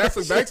 Oh, that's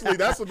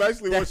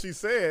basically what she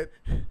said.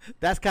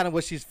 That's kind of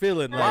what she's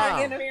feeling.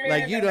 Wow.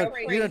 Like you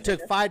done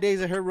took 5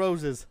 days of her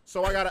roses.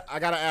 So I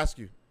gotta ask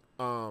you.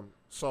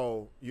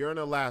 So you're in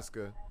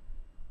Alaska,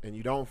 and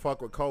you don't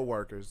fuck with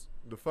coworkers.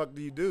 The fuck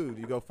do? Do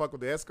you go fuck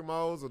with the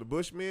Eskimos or the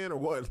Bushmen or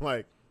what?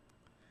 Like.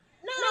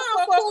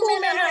 No, cool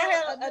man.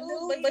 I had a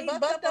dude, but he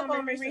bucked up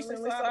on me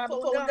recently, so I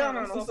pulled a gun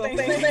on him. So things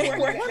ain't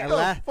working.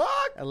 What the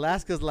fuck?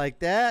 Alaska's like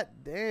that?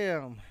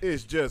 Damn.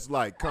 It's just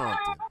like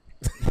Compton.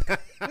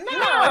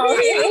 No,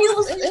 he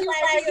was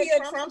like he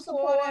a Trump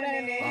supporter,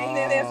 and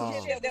then there's some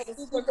shit that was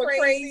super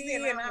crazy,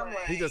 and I'm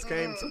like, he just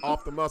came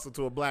off the muscle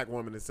to a black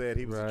woman and said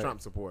he was a Trump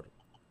supporter.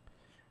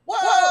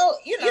 Well,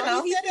 you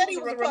know, he said he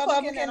was a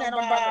Republican, and that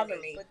don't bother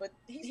me. But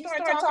he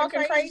started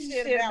talking crazy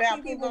shit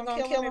about people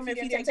gonna kill him if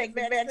he didn't take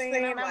the vaccine.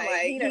 I'm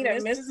like, he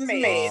done missed his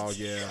meds. Oh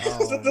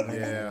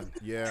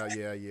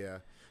yeah.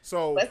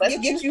 So let's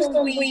get you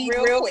some weed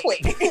real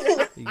quick.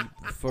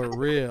 For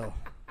real.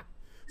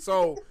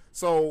 So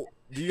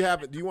do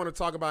you want to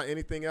talk about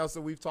anything else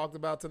that we've talked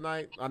about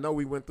tonight? I know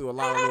we went through a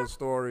lot of those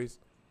stories.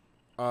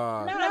 No,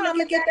 I'm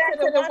gonna get back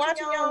to the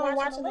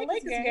watching the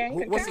Lakers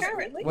game.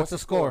 What's the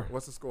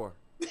score?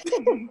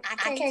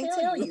 I can't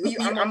tell you.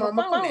 I'm on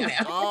my phone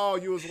now. Oh,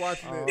 you was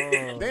watching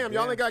it. Damn,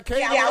 y'all ain't got cable.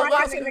 Yeah, I'm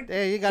watching it.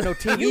 Damn, you got no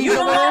TV. You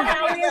know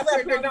how it is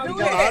up here. Don't do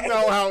that. I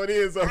know how it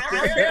is up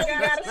I there.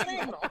 really got a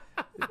signal.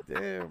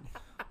 Damn.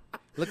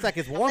 Looks like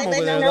it's warm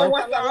over there, though.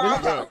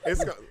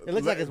 It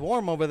looks like it's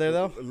warm over there,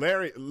 though.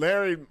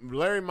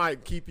 Larry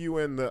might keep you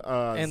in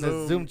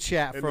the Zoom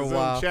chat for a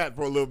while. Zoom chat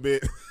for a little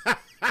bit.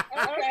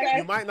 Okay.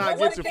 You might not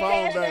get your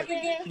phone back.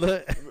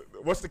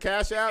 What's the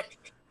Cash App?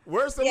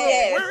 Where is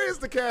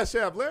the Cash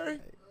App, Larry?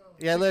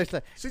 Yeah, Larry's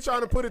like, she's trying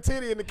to put a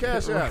titty in the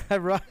Cash App.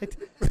 Right.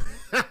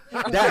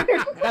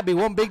 That'd be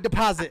one big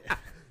deposit.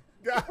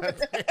 God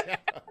damn.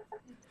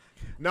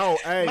 No,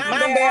 hey. My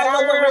bad.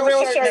 I'll wear a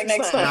real shirt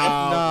next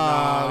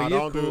time. No,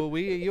 don't you cool. do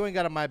it. You ain't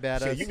got a my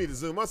bad. Shit, you need to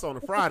Zoom us on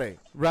a Friday.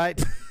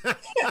 Right. All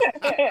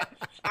right,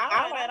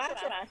 I'll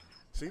try.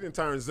 She didn't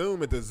turn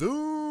Zoom into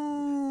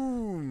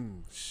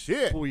Zoom.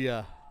 Shit. Oh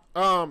yeah.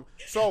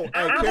 So,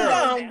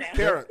 hey,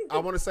 Karen, I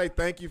want to say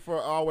thank you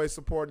for always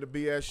supporting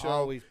the BS show.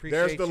 Always appreciate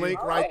There's the you.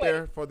 link right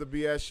there for the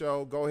BS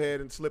show. Go ahead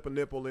and slip a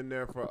nipple in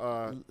there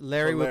for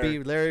Larry for would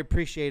be Larry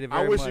appreciate it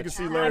very I wish much. you could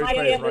see Larry's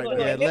face right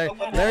now.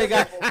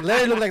 Yeah,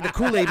 Larry looked like the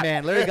Kool-Aid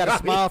man. Larry got a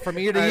smile from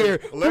ear to ear.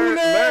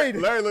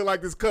 Larry looked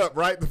like this cup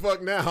right the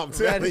fuck now. I'm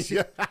telling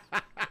you.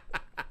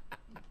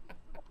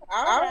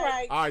 All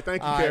right. All right,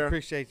 thank you, I Karen.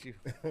 appreciate you.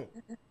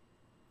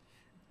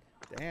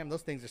 Damn,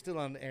 those things are still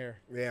on the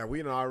air. Yeah,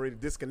 we done already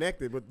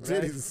disconnected, but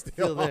Right. titties is still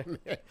Still on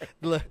there.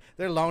 Look,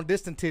 they're long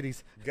distance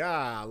titties.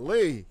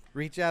 Golly.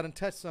 Reach out and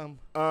touch some.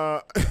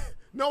 No,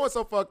 what's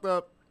so fucked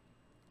up?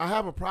 I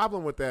have a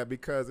problem with that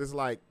because it's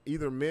like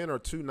either men are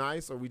too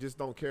nice or we just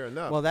don't care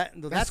enough. Well,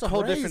 that's a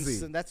whole crazy.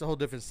 different. That's a whole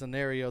different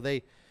scenario.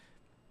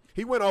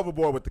 He went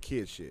overboard with the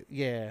kid shit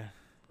Yeah.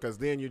 because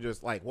then you're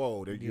just like,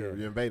 whoa, you're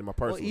Yeah. invading my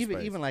personal Well,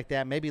 space. even like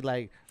that, maybe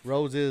like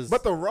roses.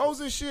 But the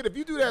roses shit, if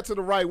you do that to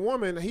the right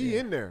woman, he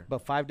in there.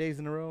 But 5 days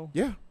in a row.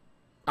 Yeah,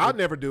 I'd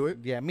never do it.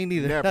 Yeah, me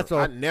neither. Never. That's all.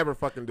 I never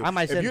fucking do it. I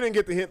might If send- you didn't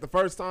get the hint the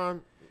first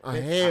time,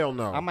 hell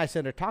no. I might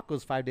send her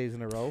tacos 5 days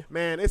in a row.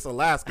 Man, it's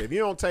Alaska. If you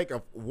don't take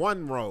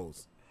one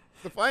rose,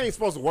 if I ain't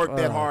supposed to work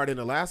that hard in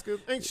Alaska,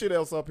 ain't shit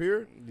else up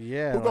here.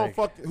 Yeah.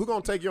 Who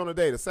gonna take you on a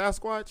date? A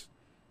Sasquatch?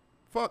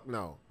 Fuck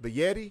no. The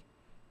Yeti?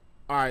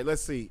 All right,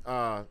 let's see.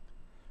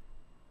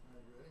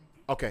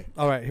 Okay.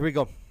 All right, here we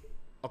go.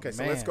 Okay,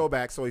 so let's Man. go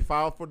back. So he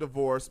filed for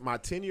divorce. My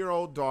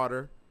 10-year-old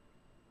daughter.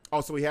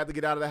 Oh, so he had to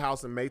get out of the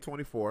house on May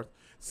 24th.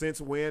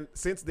 Since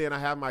then, I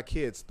have my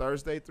kids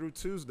Thursday through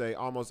Tuesday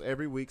almost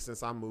every week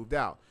since I moved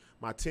out.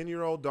 My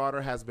 10-year-old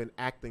daughter has been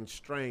acting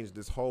strange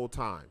this whole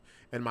time,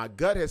 and my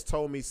gut has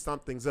told me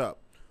something's up.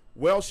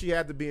 Well, she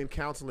had to be in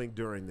counseling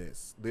during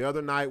this. The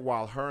other night,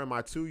 while her and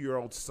my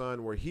 2-year-old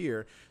son were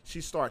here, she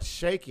starts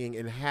shaking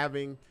and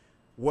having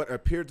what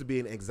appeared to be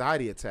an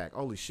anxiety attack.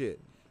 Holy shit.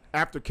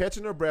 After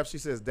catching her breath, she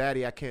says,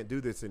 "Daddy, I can't do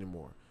this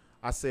anymore."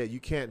 I said, "You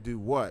can't do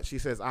what?" She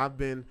says, "I've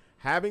been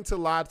having to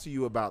lie to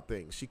you about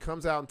things." She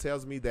comes out and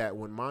tells me that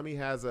when mommy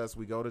has us,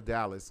 we go to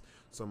Dallas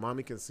so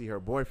mommy can see her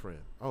boyfriend.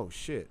 Oh,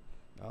 shit.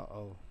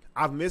 Uh-oh.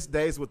 I've missed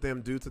days with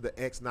them due to the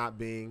ex not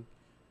being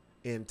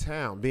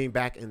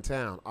back in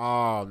town.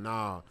 Oh,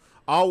 nah.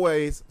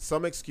 Always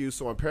some excuse,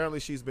 so apparently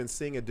she's been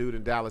seeing a dude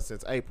in Dallas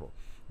since April.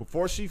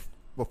 Before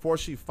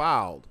she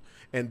filed,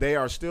 and they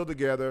are still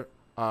together,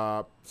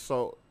 but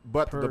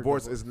the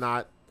divorce is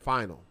not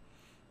final.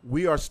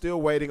 We are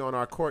still waiting on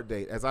our court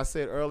date. As I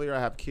said earlier, I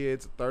have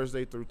kids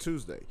Thursday through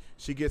Tuesday.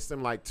 She gets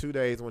them like 2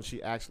 days when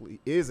she actually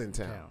is in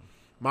town.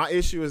 My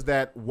issue is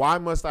that why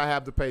must I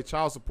have to pay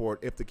child support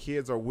if the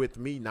kids are with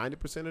me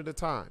 90% of the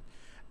time?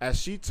 As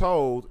she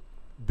told,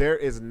 there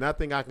is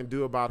nothing I can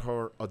do about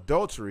her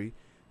adultery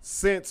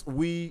since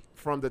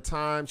from the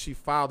time she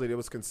filed it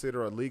was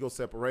considered a legal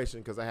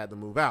separation because I had to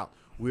move out.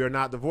 We are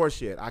not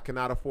divorced yet. I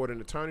cannot afford an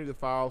attorney to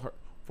file her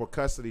for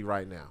custody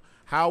right now.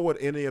 How would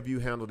any of you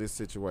handle this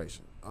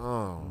situation?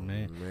 Oh,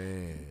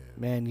 man.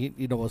 Man,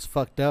 you know what's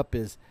fucked up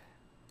is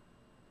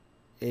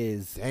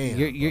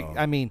Damn, bro.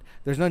 I mean,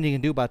 there's nothing you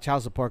can do about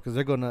child support because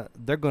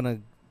they're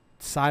gonna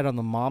side on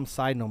the mom's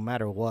side no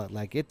matter what.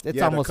 Like it's Yeah,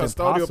 the almost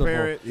custodial impossible.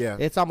 Parent, yeah.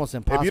 It's almost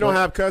impossible. If you don't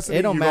have custody,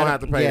 you don't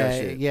have to pay yeah,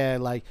 that shit. Yeah,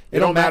 like It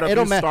don't matter if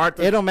you start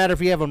the- It don't matter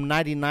if you have them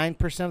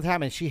 99% of the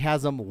time and she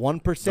has them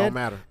 1%. Don't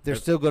matter. They're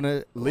If- still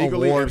gonna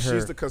Legally, award if her.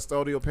 she's the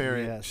custodial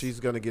parent, Yes.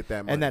 she's going to get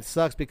that money. And that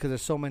sucks because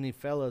there's so many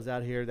fellas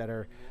out here that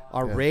are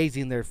Yeah.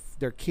 raising their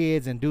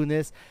kids and doing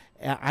this.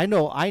 I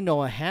know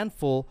a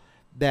handful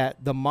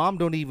that the mom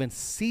don't even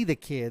see the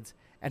kids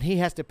and he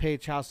has to pay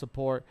child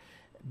support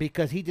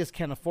because he just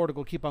can't afford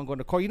to keep on going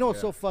to court. You know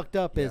what's so fucked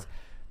up is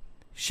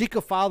she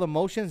could file the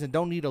motions and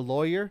don't need a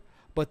lawyer,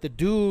 but the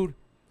dude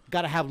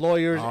got to have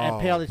lawyers and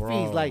pay all his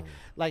fees.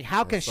 Like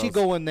how can she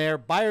go in there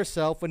by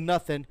herself with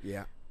nothing?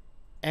 Yeah.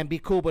 And be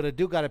cool, but a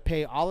dude got to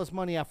pay all his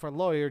money out for a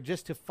lawyer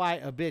just to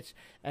fight a bitch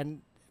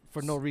and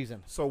for no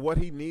reason. So what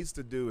he needs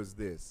to do is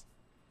this,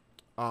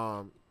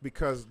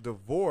 because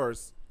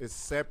divorce is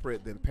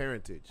separate than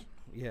parentage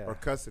or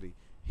custody.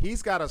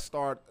 He's got to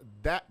start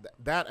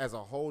that as a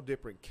whole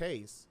different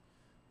case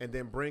and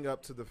then bring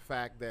up to the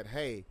fact that,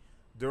 hey,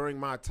 during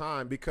my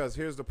time, because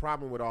here's the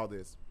problem with all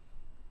this.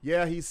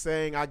 Yeah, he's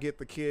saying I get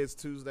the kids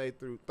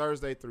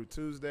Thursday through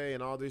Tuesday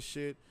and all this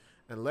shit.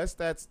 Unless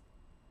that's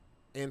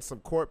in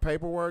some court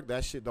paperwork,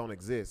 that shit don't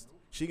exist.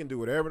 She can do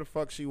whatever the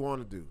fuck she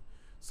want to do.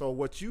 So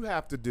what you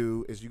have to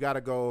do is you got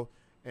to go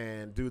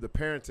and do the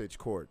parentage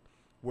court,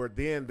 where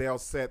then they'll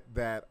set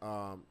that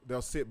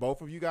they'll sit both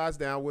of you guys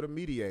down with a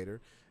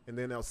mediator, and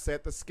then they'll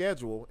set the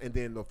schedule, and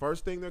then the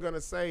first thing they're going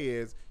to say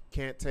is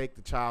can't take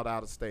the child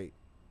out of state.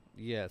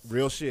 Yes.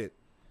 Real shit.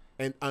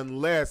 And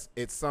unless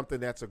it's something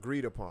that's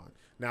agreed upon.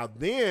 Now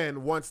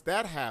then, once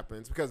that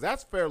happens, because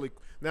that's fairly,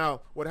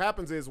 now what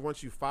happens is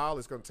once you file,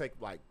 it's going to take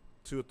like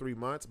 2 or 3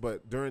 months.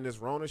 But during this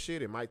Rona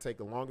shit, it might take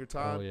a longer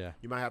time. Oh, yeah.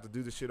 You might have to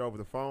do the shit over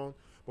the phone.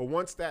 But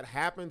once that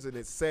happens and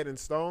it's set in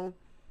stone,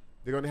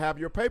 they're going to have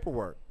your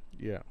paperwork.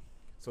 Yeah.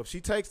 So if she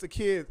takes the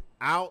kid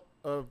out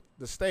of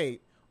the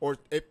state, or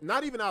if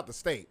not even out the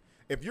state,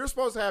 if you're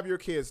supposed to have your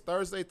kids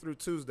Thursday through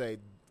Tuesday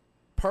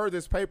per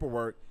this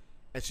paperwork,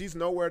 and she's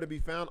nowhere to be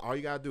found, all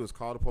you got to do is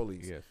call the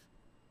police. Yes.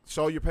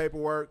 Show your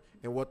paperwork,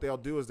 and what they'll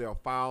do is they'll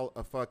file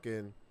a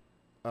fucking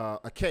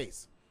a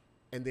case.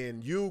 And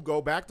then you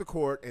go back to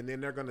court, and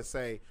then they're going to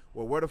say,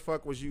 well, where the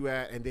fuck was you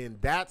at? And then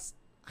that's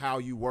how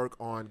you work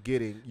on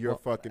getting your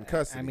fucking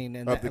custody. I mean,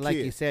 and of the like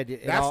kid. you said,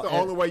 that's the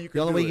only way you can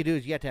do it. The only way you do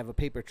is you have to have a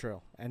paper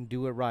trail and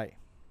do it right.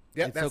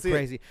 Yeah, it's that's so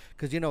crazy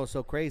because what's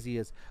so crazy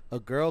is a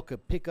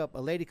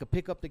lady could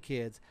pick up the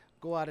kids,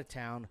 go out of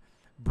town,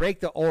 break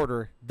the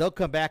order. They'll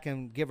come back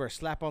and give her a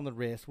slap on the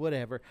wrist,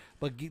 whatever.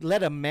 But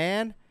let a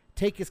man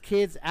take his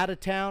kids out of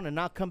town and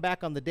not come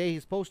back on the day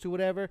he's supposed to,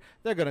 whatever.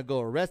 They're gonna go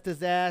arrest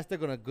his ass. They're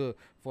gonna go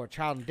for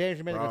child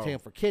endangerment. They're gonna take him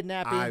for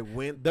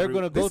kidnapping. They're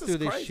gonna go through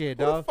this shit,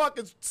 dog. Who the fuck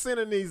is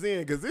sending these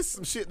in? Because this is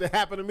some shit that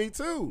happened to me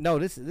too. No,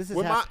 this is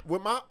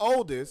with my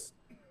oldest.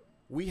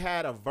 We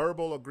had a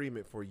verbal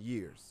agreement for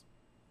years,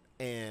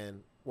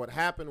 and what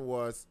happened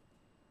was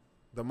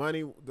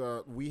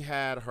we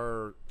had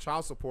her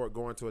child support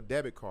going to a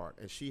debit card,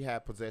 and she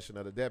had possession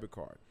of the debit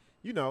card.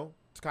 You know,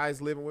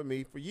 Sky's living with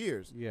me for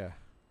years. Yeah.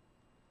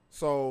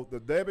 So the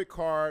debit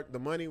card, the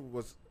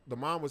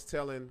mom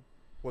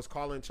was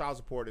calling child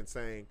support and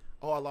saying,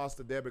 oh, I lost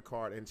the debit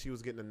card, and she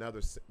was getting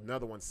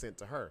another one sent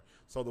to her.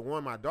 So the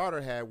one my daughter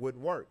had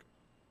wouldn't work.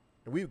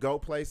 And we'd go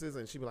places,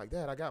 and she'd be like,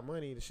 Dad, I got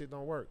money, the shit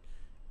don't work.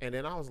 And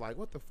then I was like,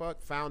 what the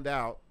fuck? Found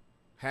out,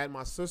 had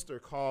my sister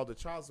call the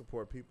child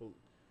support people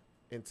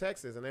in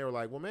Texas, and they were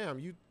like, well, ma'am,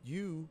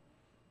 you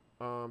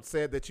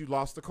said that you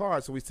lost the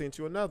card, so we sent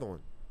you another one.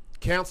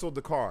 Canceled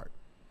the card.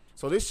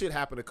 So this shit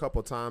happened a couple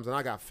of times, and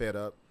I got fed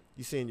up.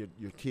 You seen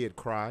your kid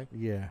cry.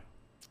 Yeah.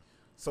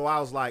 So I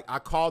was like, I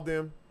called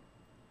them,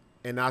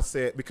 and I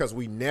said, because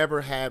we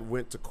never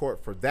went to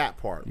court for that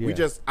part.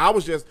 Yeah.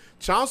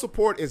 Child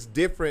support is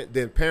different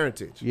than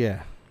parentage.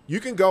 Yeah. You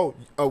can go,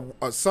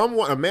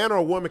 a man or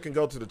a woman can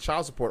go to the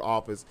child support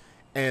office,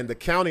 and the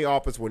county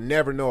office will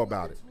never know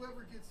about it.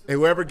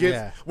 Whoever gets,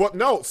 Yeah. well,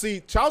 no, see,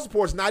 child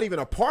support is not even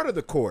a part of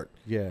the court.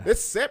 Yeah. It's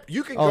separate.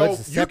 You can Oh, go.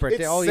 it's separate.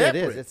 It's Oh, yeah, it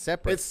is. It's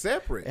separate. It's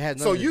separate. It has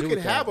So nothing to you do can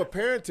with have that. a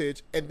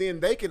parentage, and then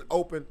they can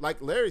open,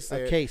 like Larry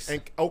said, case.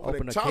 and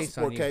open a child case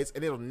support on you. case,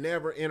 and it'll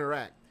never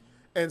interact.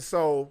 And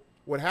so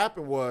what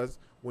happened was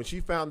when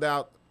she found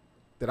out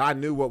that I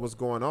knew what was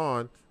going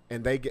on,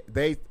 and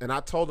and I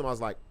told them, I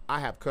was like, I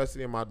have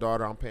custody of my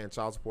daughter. I'm paying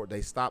child support.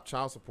 They stopped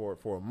child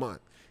support for a month.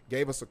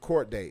 Gave us a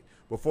court date.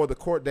 Before the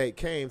court date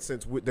came,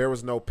 since there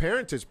was no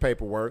parentage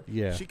paperwork,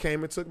 Yeah. she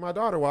came and took my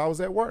daughter while I was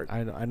at work.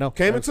 I know.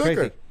 Came and That's took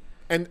crazy. her.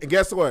 And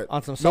guess what?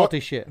 On some salty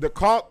shit. The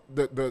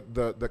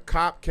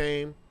cop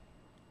came,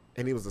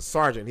 and he was a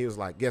sergeant. He was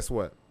like, guess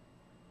what?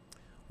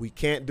 We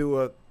can't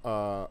do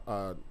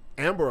a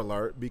Amber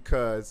Alert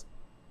because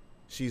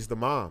she's the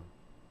mom.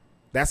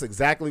 That's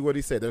exactly what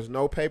he said. There's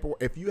no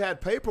paperwork. If you had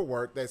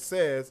paperwork that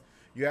says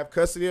you have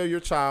custody of your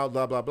child,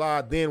 blah, blah,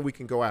 blah, then we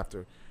can go after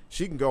her.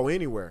 She can go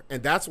anywhere.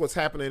 And that's what's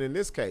happening in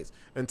this case.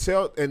 And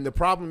the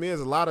problem is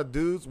a lot of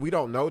dudes, we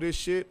don't know this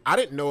shit. I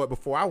didn't know it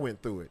before I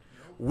went through it.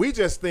 We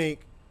just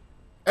think,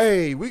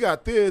 hey, we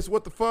got this,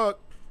 what the fuck?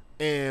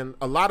 And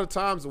a lot of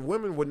times the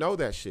women would know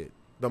that shit.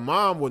 The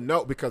mom would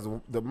know, because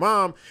the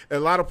mom, and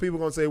a lot of people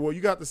gonna say, well, you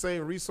got the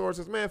same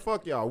resources. Man,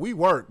 fuck y'all. We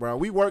work, bro.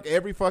 We work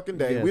every fucking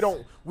day.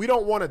 Yes. We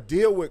don't want to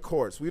deal with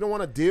courts. We don't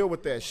want to deal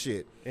with that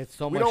shit. It's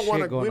so we much don't shit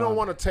wanna, going We don't on.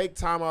 want to take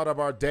time out of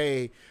our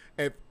day.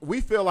 If we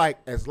feel like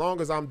as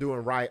long as I'm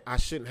doing right, I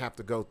shouldn't have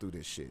to go through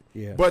this shit.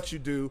 Yes. But you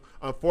do.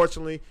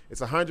 Unfortunately,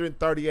 it's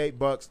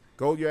 $138.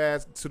 Go your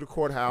ass to the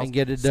courthouse And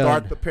get it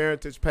Start done. the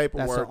parentage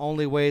paperwork. That's the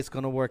only way it's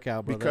gonna work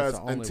out, brother. Because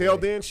That's the only until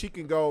way. then, she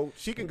can go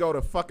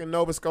to fucking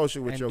Nova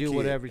Scotia with and your do kid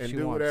whatever and she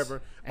do wants.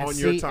 whatever and on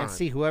see, your time. and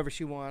see whoever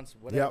she wants,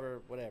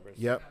 whatever. Yep. Have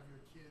your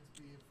kids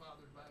being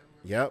fathered by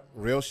whoever. Yep.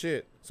 Real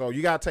shit. So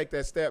you gotta take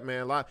that step,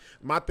 man.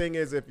 My thing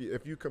is, if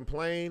you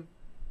complain,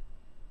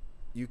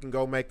 you can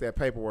go make that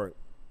paperwork.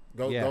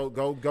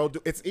 Go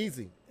do. It's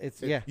easy.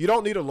 Yeah. You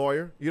don't need a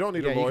lawyer. You don't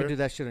need a You lawyer. can do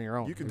that shit on your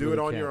own. You can You do it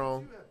really on can. your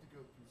own. You have to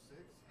go through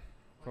 6.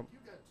 Like, you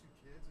got 2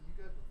 kids and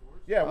you got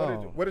divorced.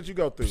 Yeah. Oh. What did you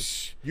go through?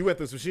 You went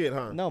through some shit,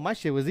 huh? No, my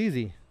shit was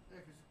easy.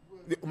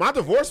 Yeah, 'cause My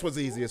divorce was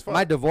easy as fuck.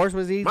 My divorce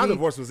was easy. My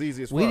divorce was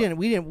easy as fuck.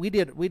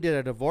 We did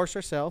a divorce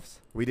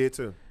ourselves. We did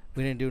too.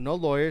 We didn't do no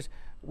lawyers.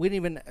 We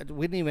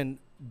didn't even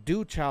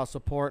do child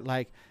support.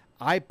 Like,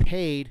 I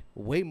paid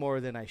way more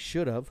than I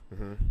should have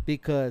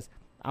because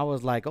I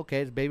was like,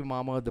 okay, it's baby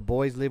mama. The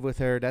boys live with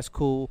her. That's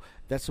cool.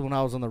 That's when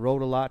I was on the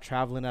road a lot,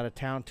 traveling out of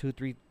town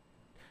 2-3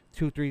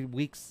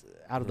 weeks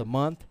out of the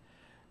month.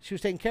 She was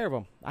taking care of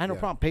them. I had no Yeah.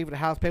 problem. Pay for the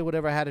house, pay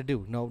whatever I had to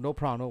do. No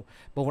problem. No.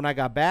 But when I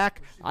got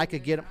back, I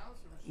could get them.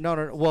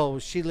 No. Well,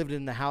 she lived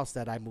in the house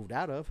that I moved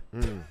out of.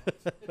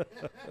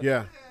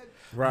 Yeah.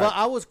 Right. But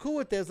I was cool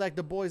with this. Like,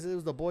 it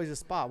was the boys'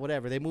 spot,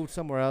 whatever. They moved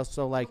somewhere else.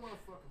 So, like,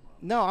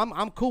 No,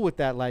 I'm cool with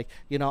that. Like,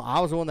 you know, I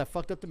was the one that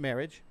fucked up the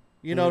marriage.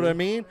 You know what I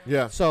mean?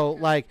 Yeah. So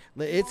like,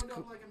 it's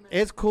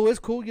cool. It's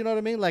cool. You know what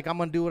I mean? Like, I'm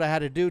gonna do what I had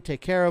to do,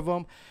 take care of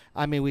them.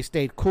 I mean, we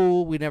stayed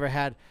cool. We never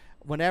had.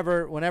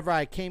 Whenever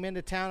I came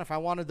into town, if I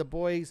wanted the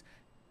boys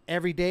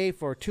every day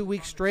for 2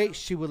 weeks straight,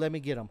 she would let me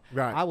get them.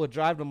 Right. I would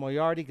drive to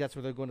Moriarty. That's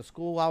where they're going to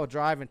school. I would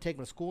drive and take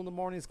them to school in the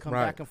mornings, come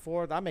back and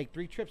forth. I make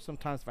 3 trips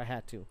sometimes if I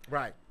had to.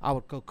 Right. I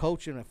would go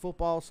coaching and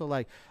football. So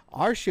like,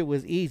 our shit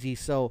was easy.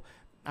 So,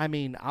 I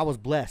mean, I was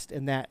blessed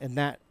in that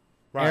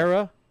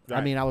era. Right.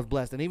 I mean, I was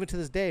blessed, and even to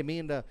this day, me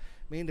and the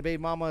baby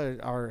mama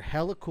are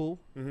hella cool.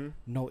 Mm-hmm.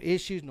 No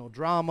issues, no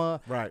drama.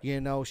 Right. You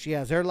know, she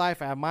has her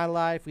life, I have my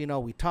life. You know,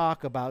 we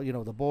talk about, you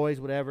know, the boys,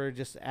 whatever,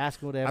 just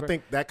asking whatever. I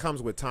think that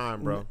comes with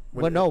time, bro.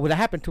 Well, no, that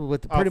happened to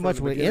with pretty from much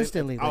the with beginning?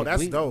 instantly. Oh, like,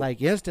 that's dope.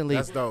 Like instantly.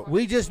 That's dope.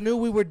 We just knew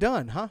we were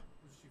done, huh?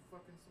 Was she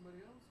fucking somebody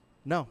else?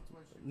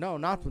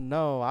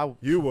 No.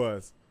 You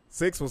was.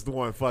 6 was the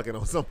one fucking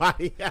on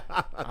somebody.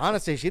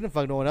 Honestly, she didn't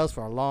fuck no one else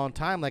for a long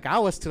time. Like, I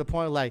was to the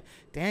point like,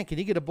 damn, can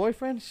you get a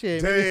boyfriend?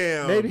 Shit.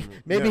 Damn.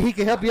 Maybe he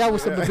can help you out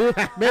with some.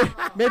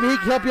 Maybe he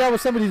can help you out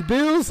with some of these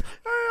bills.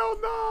 Hell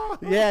no.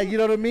 Yeah, you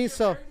know what I mean.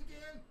 So,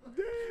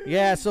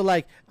 yeah, so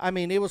like, I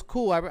mean, it was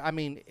cool. I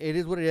mean, it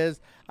is what it is.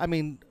 I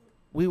mean,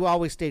 we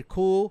always stayed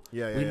cool.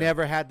 Yeah, we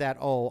never had that.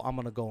 Oh, I'm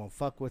gonna go and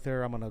fuck with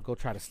her. I'm gonna go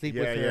try to sleep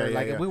with her. Yeah,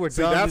 like, yeah. We were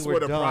See, done. that's we were where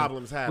the done.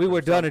 problems happen. We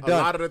were done and done.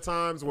 A lot of the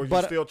times where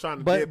you're still trying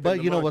to dip but in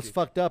the you know what's monkey.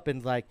 fucked up in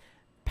like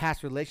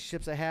past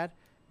relationships I had,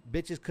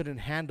 bitches couldn't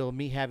handle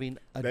me having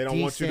a They don't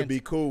want you to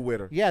be cool with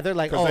her. Yeah, they're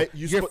like, 'Cause oh,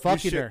 you you're should-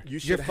 fucking you her.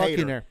 should You're hate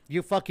fucking her. her.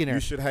 You're fucking her. You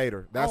should hate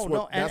her. That's Oh, what.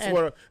 no,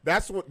 and-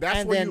 That's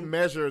where you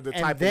measure the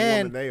type of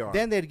woman they are.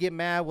 Then they'd get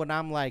mad when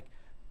I'm like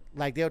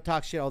they'll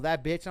talk shit. Oh,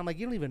 that bitch. I'm like,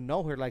 you don't even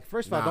know her. Like,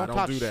 first of all, don't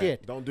talk do that.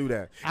 shit. Don't do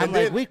that. I'm And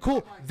like, then- we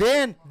cool.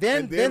 Then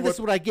then this is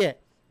what I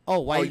get. Oh,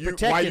 why Oh, you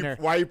protecting her?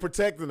 Why you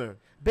protecting her?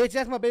 Bitch,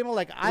 that's my baby.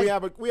 Like,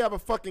 We have a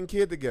fucking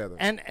kid together.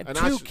 and I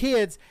two should-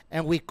 kids,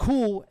 and we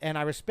cool, and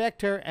I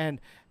respect her, and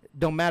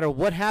no matter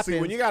what happens.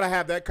 See, when you gotta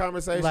have that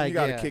conversation, Like, you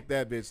gotta yeah. kick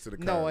that bitch to the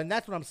curb. No, and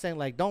that's what I'm saying.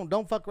 Like,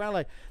 don't fuck around.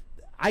 Like,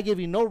 I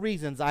give you no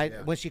reasons.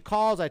 When she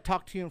calls, I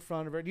talk to you in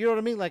front of her. You know what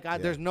I mean? Like,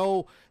 there's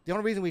no. The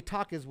only reason we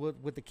talk is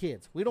with the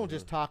kids. We don't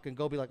just talk and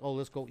go be like, oh,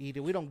 let's go eat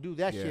it. We don't do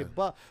that Yeah. shit.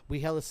 But we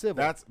hella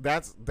civil.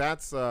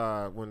 That's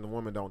when the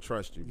woman don't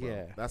trust you, bro.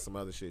 Yeah. That's some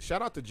other shit.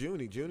 Shout out to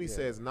Junie. Junie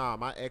says, nah,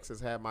 my ex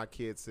has had my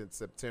kids since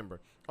September.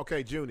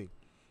 Okay, Junie,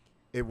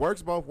 it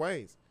works both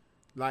ways.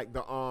 Like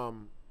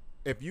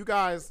if you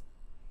guys,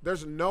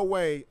 there's no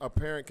way a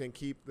parent can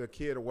keep the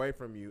kid away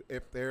from you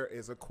if there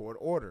is a court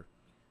order.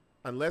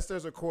 Unless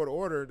there's a court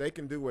order, they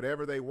can do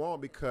whatever they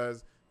want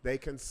because they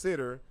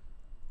consider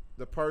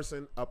the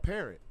person a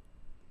parent.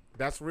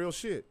 That's real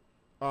shit.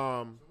 So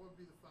what would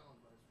be the final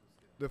advice for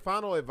this guy? The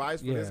final advice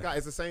for this Yeah. guy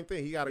is the same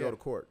thing. He got to go to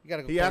court. You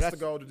gotta go he to court. has to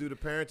That's- go to do the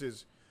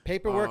parentage.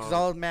 Paperwork is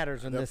all that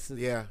matters in this.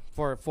 Yeah.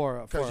 For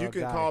Because you a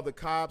can guy. call the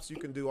cops, you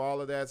can do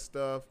all of that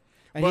stuff.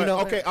 And But you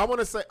know- okay, I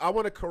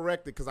want to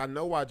correct it because I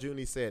know why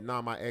Junie said,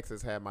 "Nah, my ex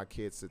has had my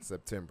kids since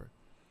September."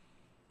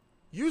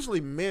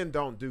 Usually, men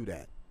don't do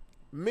that.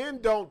 Men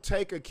don't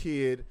take a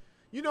kid.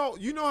 You know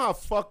how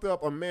fucked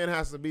up a man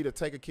has to be to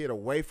take a kid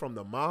away from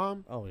the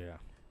mom. Oh yeah.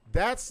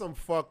 That's some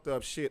fucked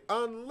up shit.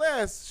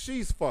 Unless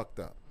she's fucked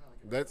up.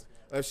 That's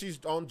if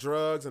she's on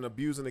drugs and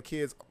abusing the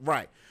kids.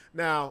 Right.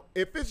 Now,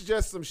 if it's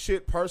just some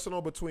shit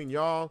personal between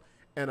y'all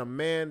and a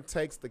man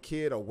takes the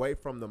kid away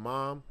from the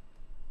mom,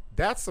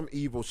 that's some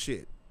evil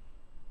shit.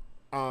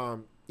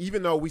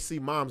 Even though we see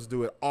moms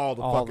do it all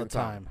the fucking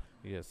time.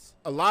 Yes.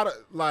 A lot of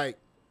like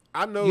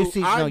I know You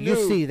see, I you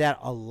knew- see that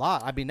a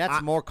lot. I mean,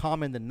 that's more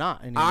common than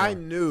not anymore. I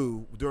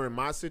knew during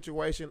my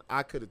situation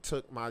I could have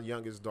took my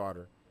youngest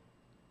daughter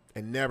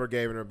and never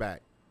given her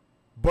back.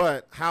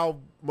 But how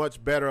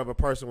much better of a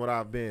person would I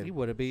have been? He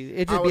would be.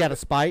 It'd just be out of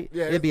spite.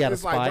 Yeah, It'd be out of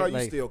it's like, spite. bro, you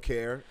like- still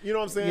care. You know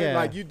what I'm saying? Yeah.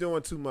 Like, you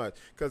doing too much.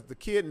 Because the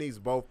kid needs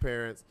both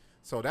parents.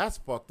 So that's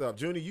fucked up.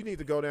 Junie, you need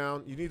to go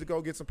down. You need to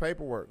go get some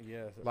paperwork.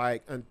 Yeah.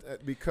 Like,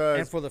 because,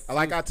 And for the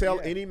like I tell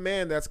yeah. any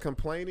man that's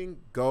complaining,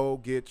 go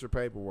get your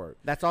paperwork.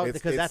 That's all It's-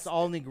 because that's it's- the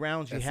only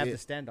grounds you that's have it. to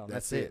stand on.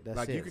 That's it. That's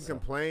like, it. you can So,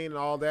 complain and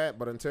all that,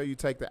 but until you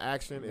take the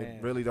action, Man.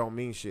 it really don't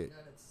mean shit.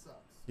 And it sucks.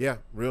 Yeah,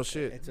 real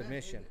shit. it's a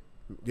mission.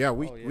 Yeah,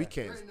 we Oh, yeah. we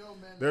can't. There ain't no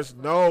man There's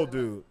that's no like,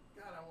 dude.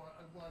 God, I want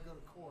to go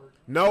to court.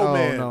 No, Oh,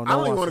 man. no, I no don't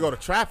even one- want to go to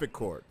traffic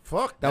court.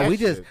 Fuck No, that we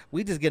shit.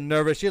 just get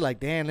nervous. You're like,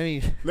 damn, let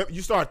me.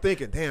 You start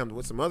thinking, damn,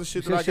 with some other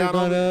shit that I Make sure got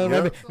on. let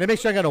Yeah. me make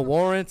sure I got no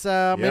warrants.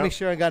 Let me Yeah. make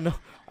sure I got no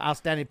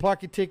outstanding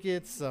parking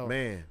tickets. So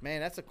Man.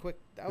 that's a quick.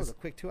 That was a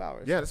quick 2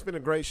 hours. Yeah, it's been a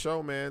great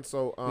show, man.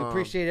 So we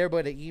appreciate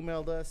everybody that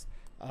emailed us.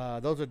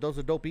 Those are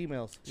dope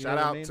emails. You shout know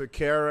what out I mean? to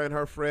Kara and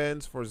her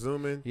friends for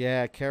zooming.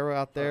 Yeah, Kara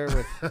out there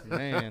with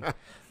man,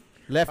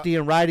 lefty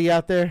and righty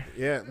out there.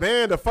 Yeah,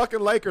 man, the fucking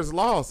Lakers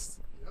lost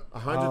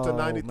 100 to Oh,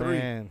 93.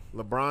 man.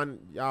 LeBron,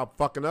 y'all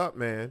fucking up,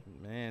 man.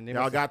 Man, they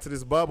Y'all must, got to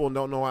this bubble and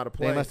don't know how to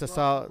play. they must have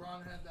saw. Ron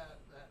had that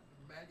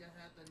MAGA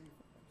hat that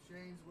he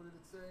changed. What did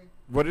it say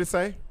What did it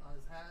say? on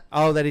his hat?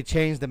 Oh, that he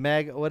changed the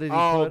mag. What did he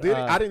Oh, put? did it?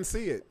 I didn't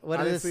see it. What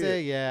I did it didn't see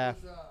say? Yeah. It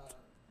was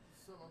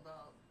something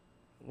about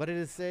What did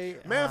it say?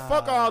 Man,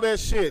 fuck all that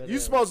shit. You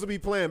supposed to be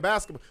playing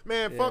basketball.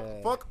 Man,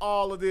 fuck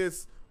all of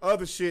this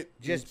other shit.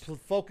 Just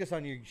focus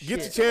on your shit.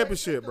 Get the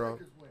championship, bro.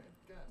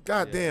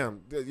 God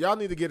damn. Y'all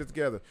need to get it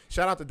together.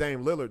 Shout out to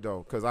Dame Lillard, though,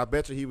 because I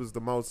bet you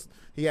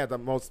he had the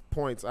most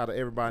points out of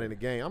everybody in the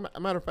game.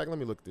 Matter of fact, let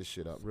me look this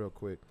shit up real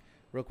quick.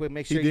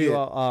 Make sure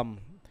you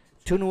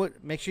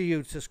make sure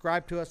you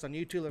subscribe to us on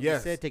YouTube. Like we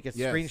said, take a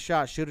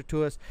screenshot, shoot it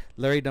to us.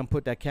 Larry done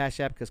put that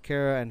Cash App because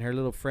Kara and her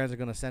little friends are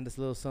gonna send us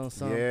a little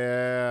something.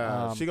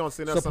 Yeah, she gonna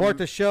send us support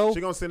the show. She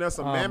gonna send us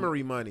some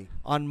memory money.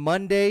 On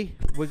Monday,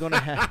 we're gonna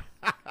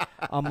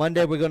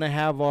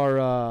have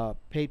our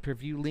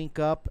pay-per-view link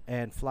up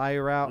and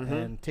flyer out,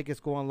 and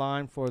tickets go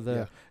online for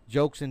the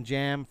Jokes and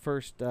Jam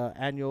first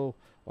annual,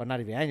 or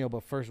not even annual,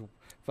 but first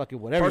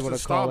fucking whatever you want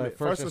to call it.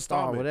 First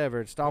installment,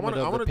 whatever. Installment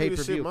of the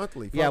pay-per-view.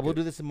 Monthly. Yeah, we'll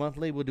do this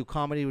monthly. We'll do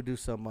comedy. We'll do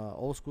some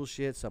old school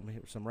shit, some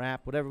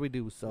rap, whatever we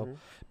do. So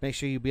make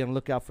sure you be on the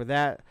lookout for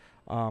that.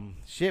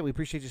 We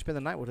appreciate you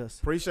spending the night with us.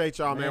 Appreciate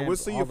y'all, man. We'll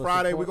see you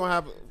Friday. We're going to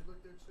have...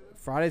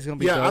 Friday's going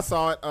to be dope. I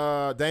saw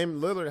it. Dame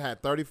Lillard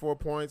had 34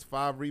 points,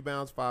 5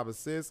 rebounds, 5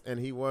 assists, and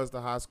he was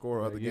the high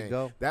scorer of the game.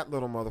 Go. That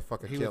little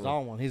motherfucker He killer. was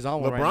on one. He's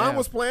on one LeBron right now.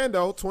 was playing,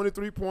 though.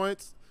 23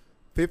 points,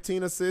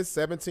 15 assists,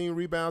 17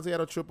 rebounds. He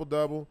had a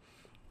triple-double.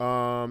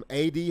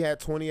 AD had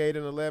 28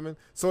 and 11.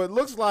 So it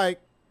looks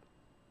like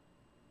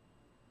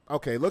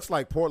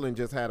Portland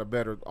just had a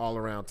better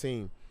all-around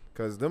team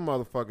because them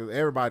motherfuckers,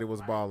 everybody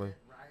was balling.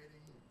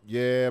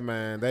 Yeah,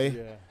 man.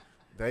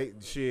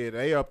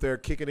 They up there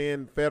kicking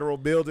in federal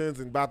buildings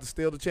and about to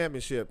steal the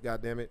championship.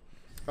 God damn it.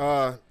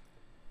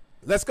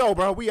 Let's go,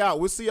 bro. We out.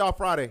 We'll see y'all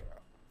Friday.